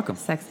go. Let's fuck 'em.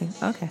 Sexy.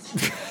 Okay.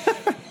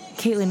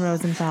 Caitlin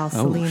Rosenthal,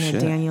 Selena,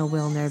 shit. Daniel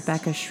Wilner,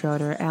 Becca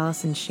Schroeder,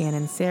 Allison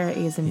Shannon, Sarah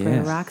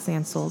Azenberg,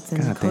 Roxanne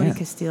Sultan, God Cody damn.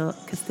 Castillo,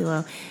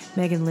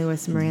 Megan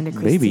Lewis, Miranda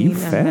Christine, Baby, you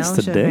fast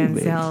Melissa today,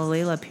 baby. Manzel,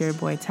 Layla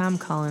Peerboy, Tom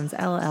Collins,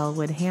 Ella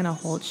Elwood, Hannah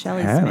Holt,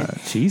 Shelley Hannah,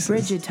 Smith, Jesus.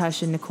 Bridget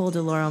Tushin, Nicole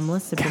DeLauro,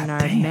 Melissa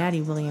Bernard, damn.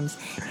 Maddie Williams,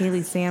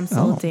 Haley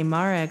Samsel, Oh.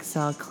 Damara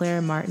Excel,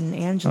 Claire Martin,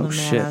 Angela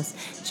Oh, Manos,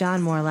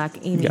 John Morlock,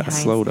 Amy You gotta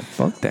Hines, slow the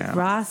fuck down.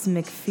 Ross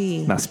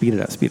McPhee. Now speed it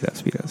up.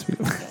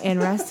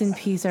 And rest in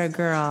peace, our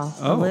girl,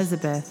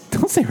 Elizabeth.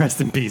 Don't say rest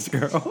in peace,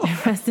 girl.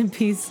 Rest in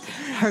peace,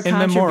 her In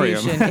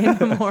memoriam. contribution. In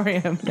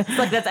memoriam. That's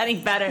like that's any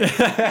better.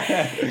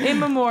 In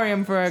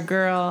memoriam for our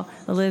girl,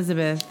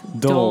 Elizabeth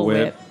Dole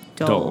Whip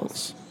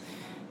Doles.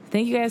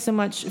 thank you guys so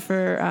much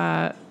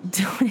for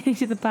donating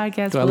to the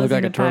podcast. Do I look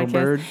like a turtle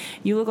bird?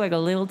 You look like a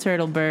little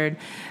turtle bird.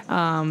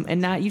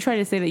 And not, you tried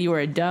to say that you were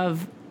a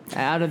dove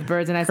out of the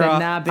birds, and I said,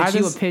 nah, bitch,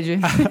 you a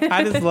pigeon.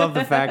 I just love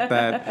the fact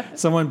that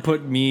someone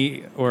put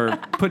me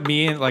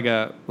in like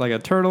a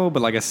turtle,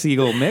 but like a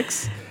seagull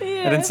mix. Yeah.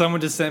 And then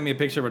someone just sent me a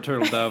picture of a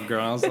turtle dove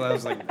girl. I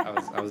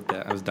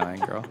was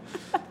dying, girl.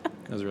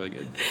 That was really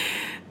good.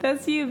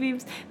 That's you,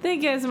 Beeps.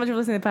 Thank you guys so much for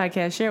listening to the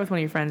podcast. Share it with one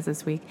of your friends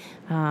this week.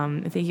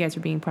 Thank you guys for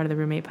being part of the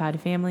Roommate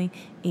Pod family.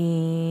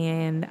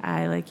 And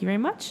I like you very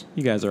much.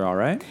 You guys are all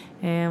right.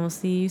 And we'll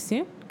see you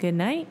soon. Good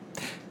night.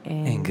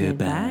 And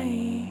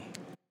goodbye.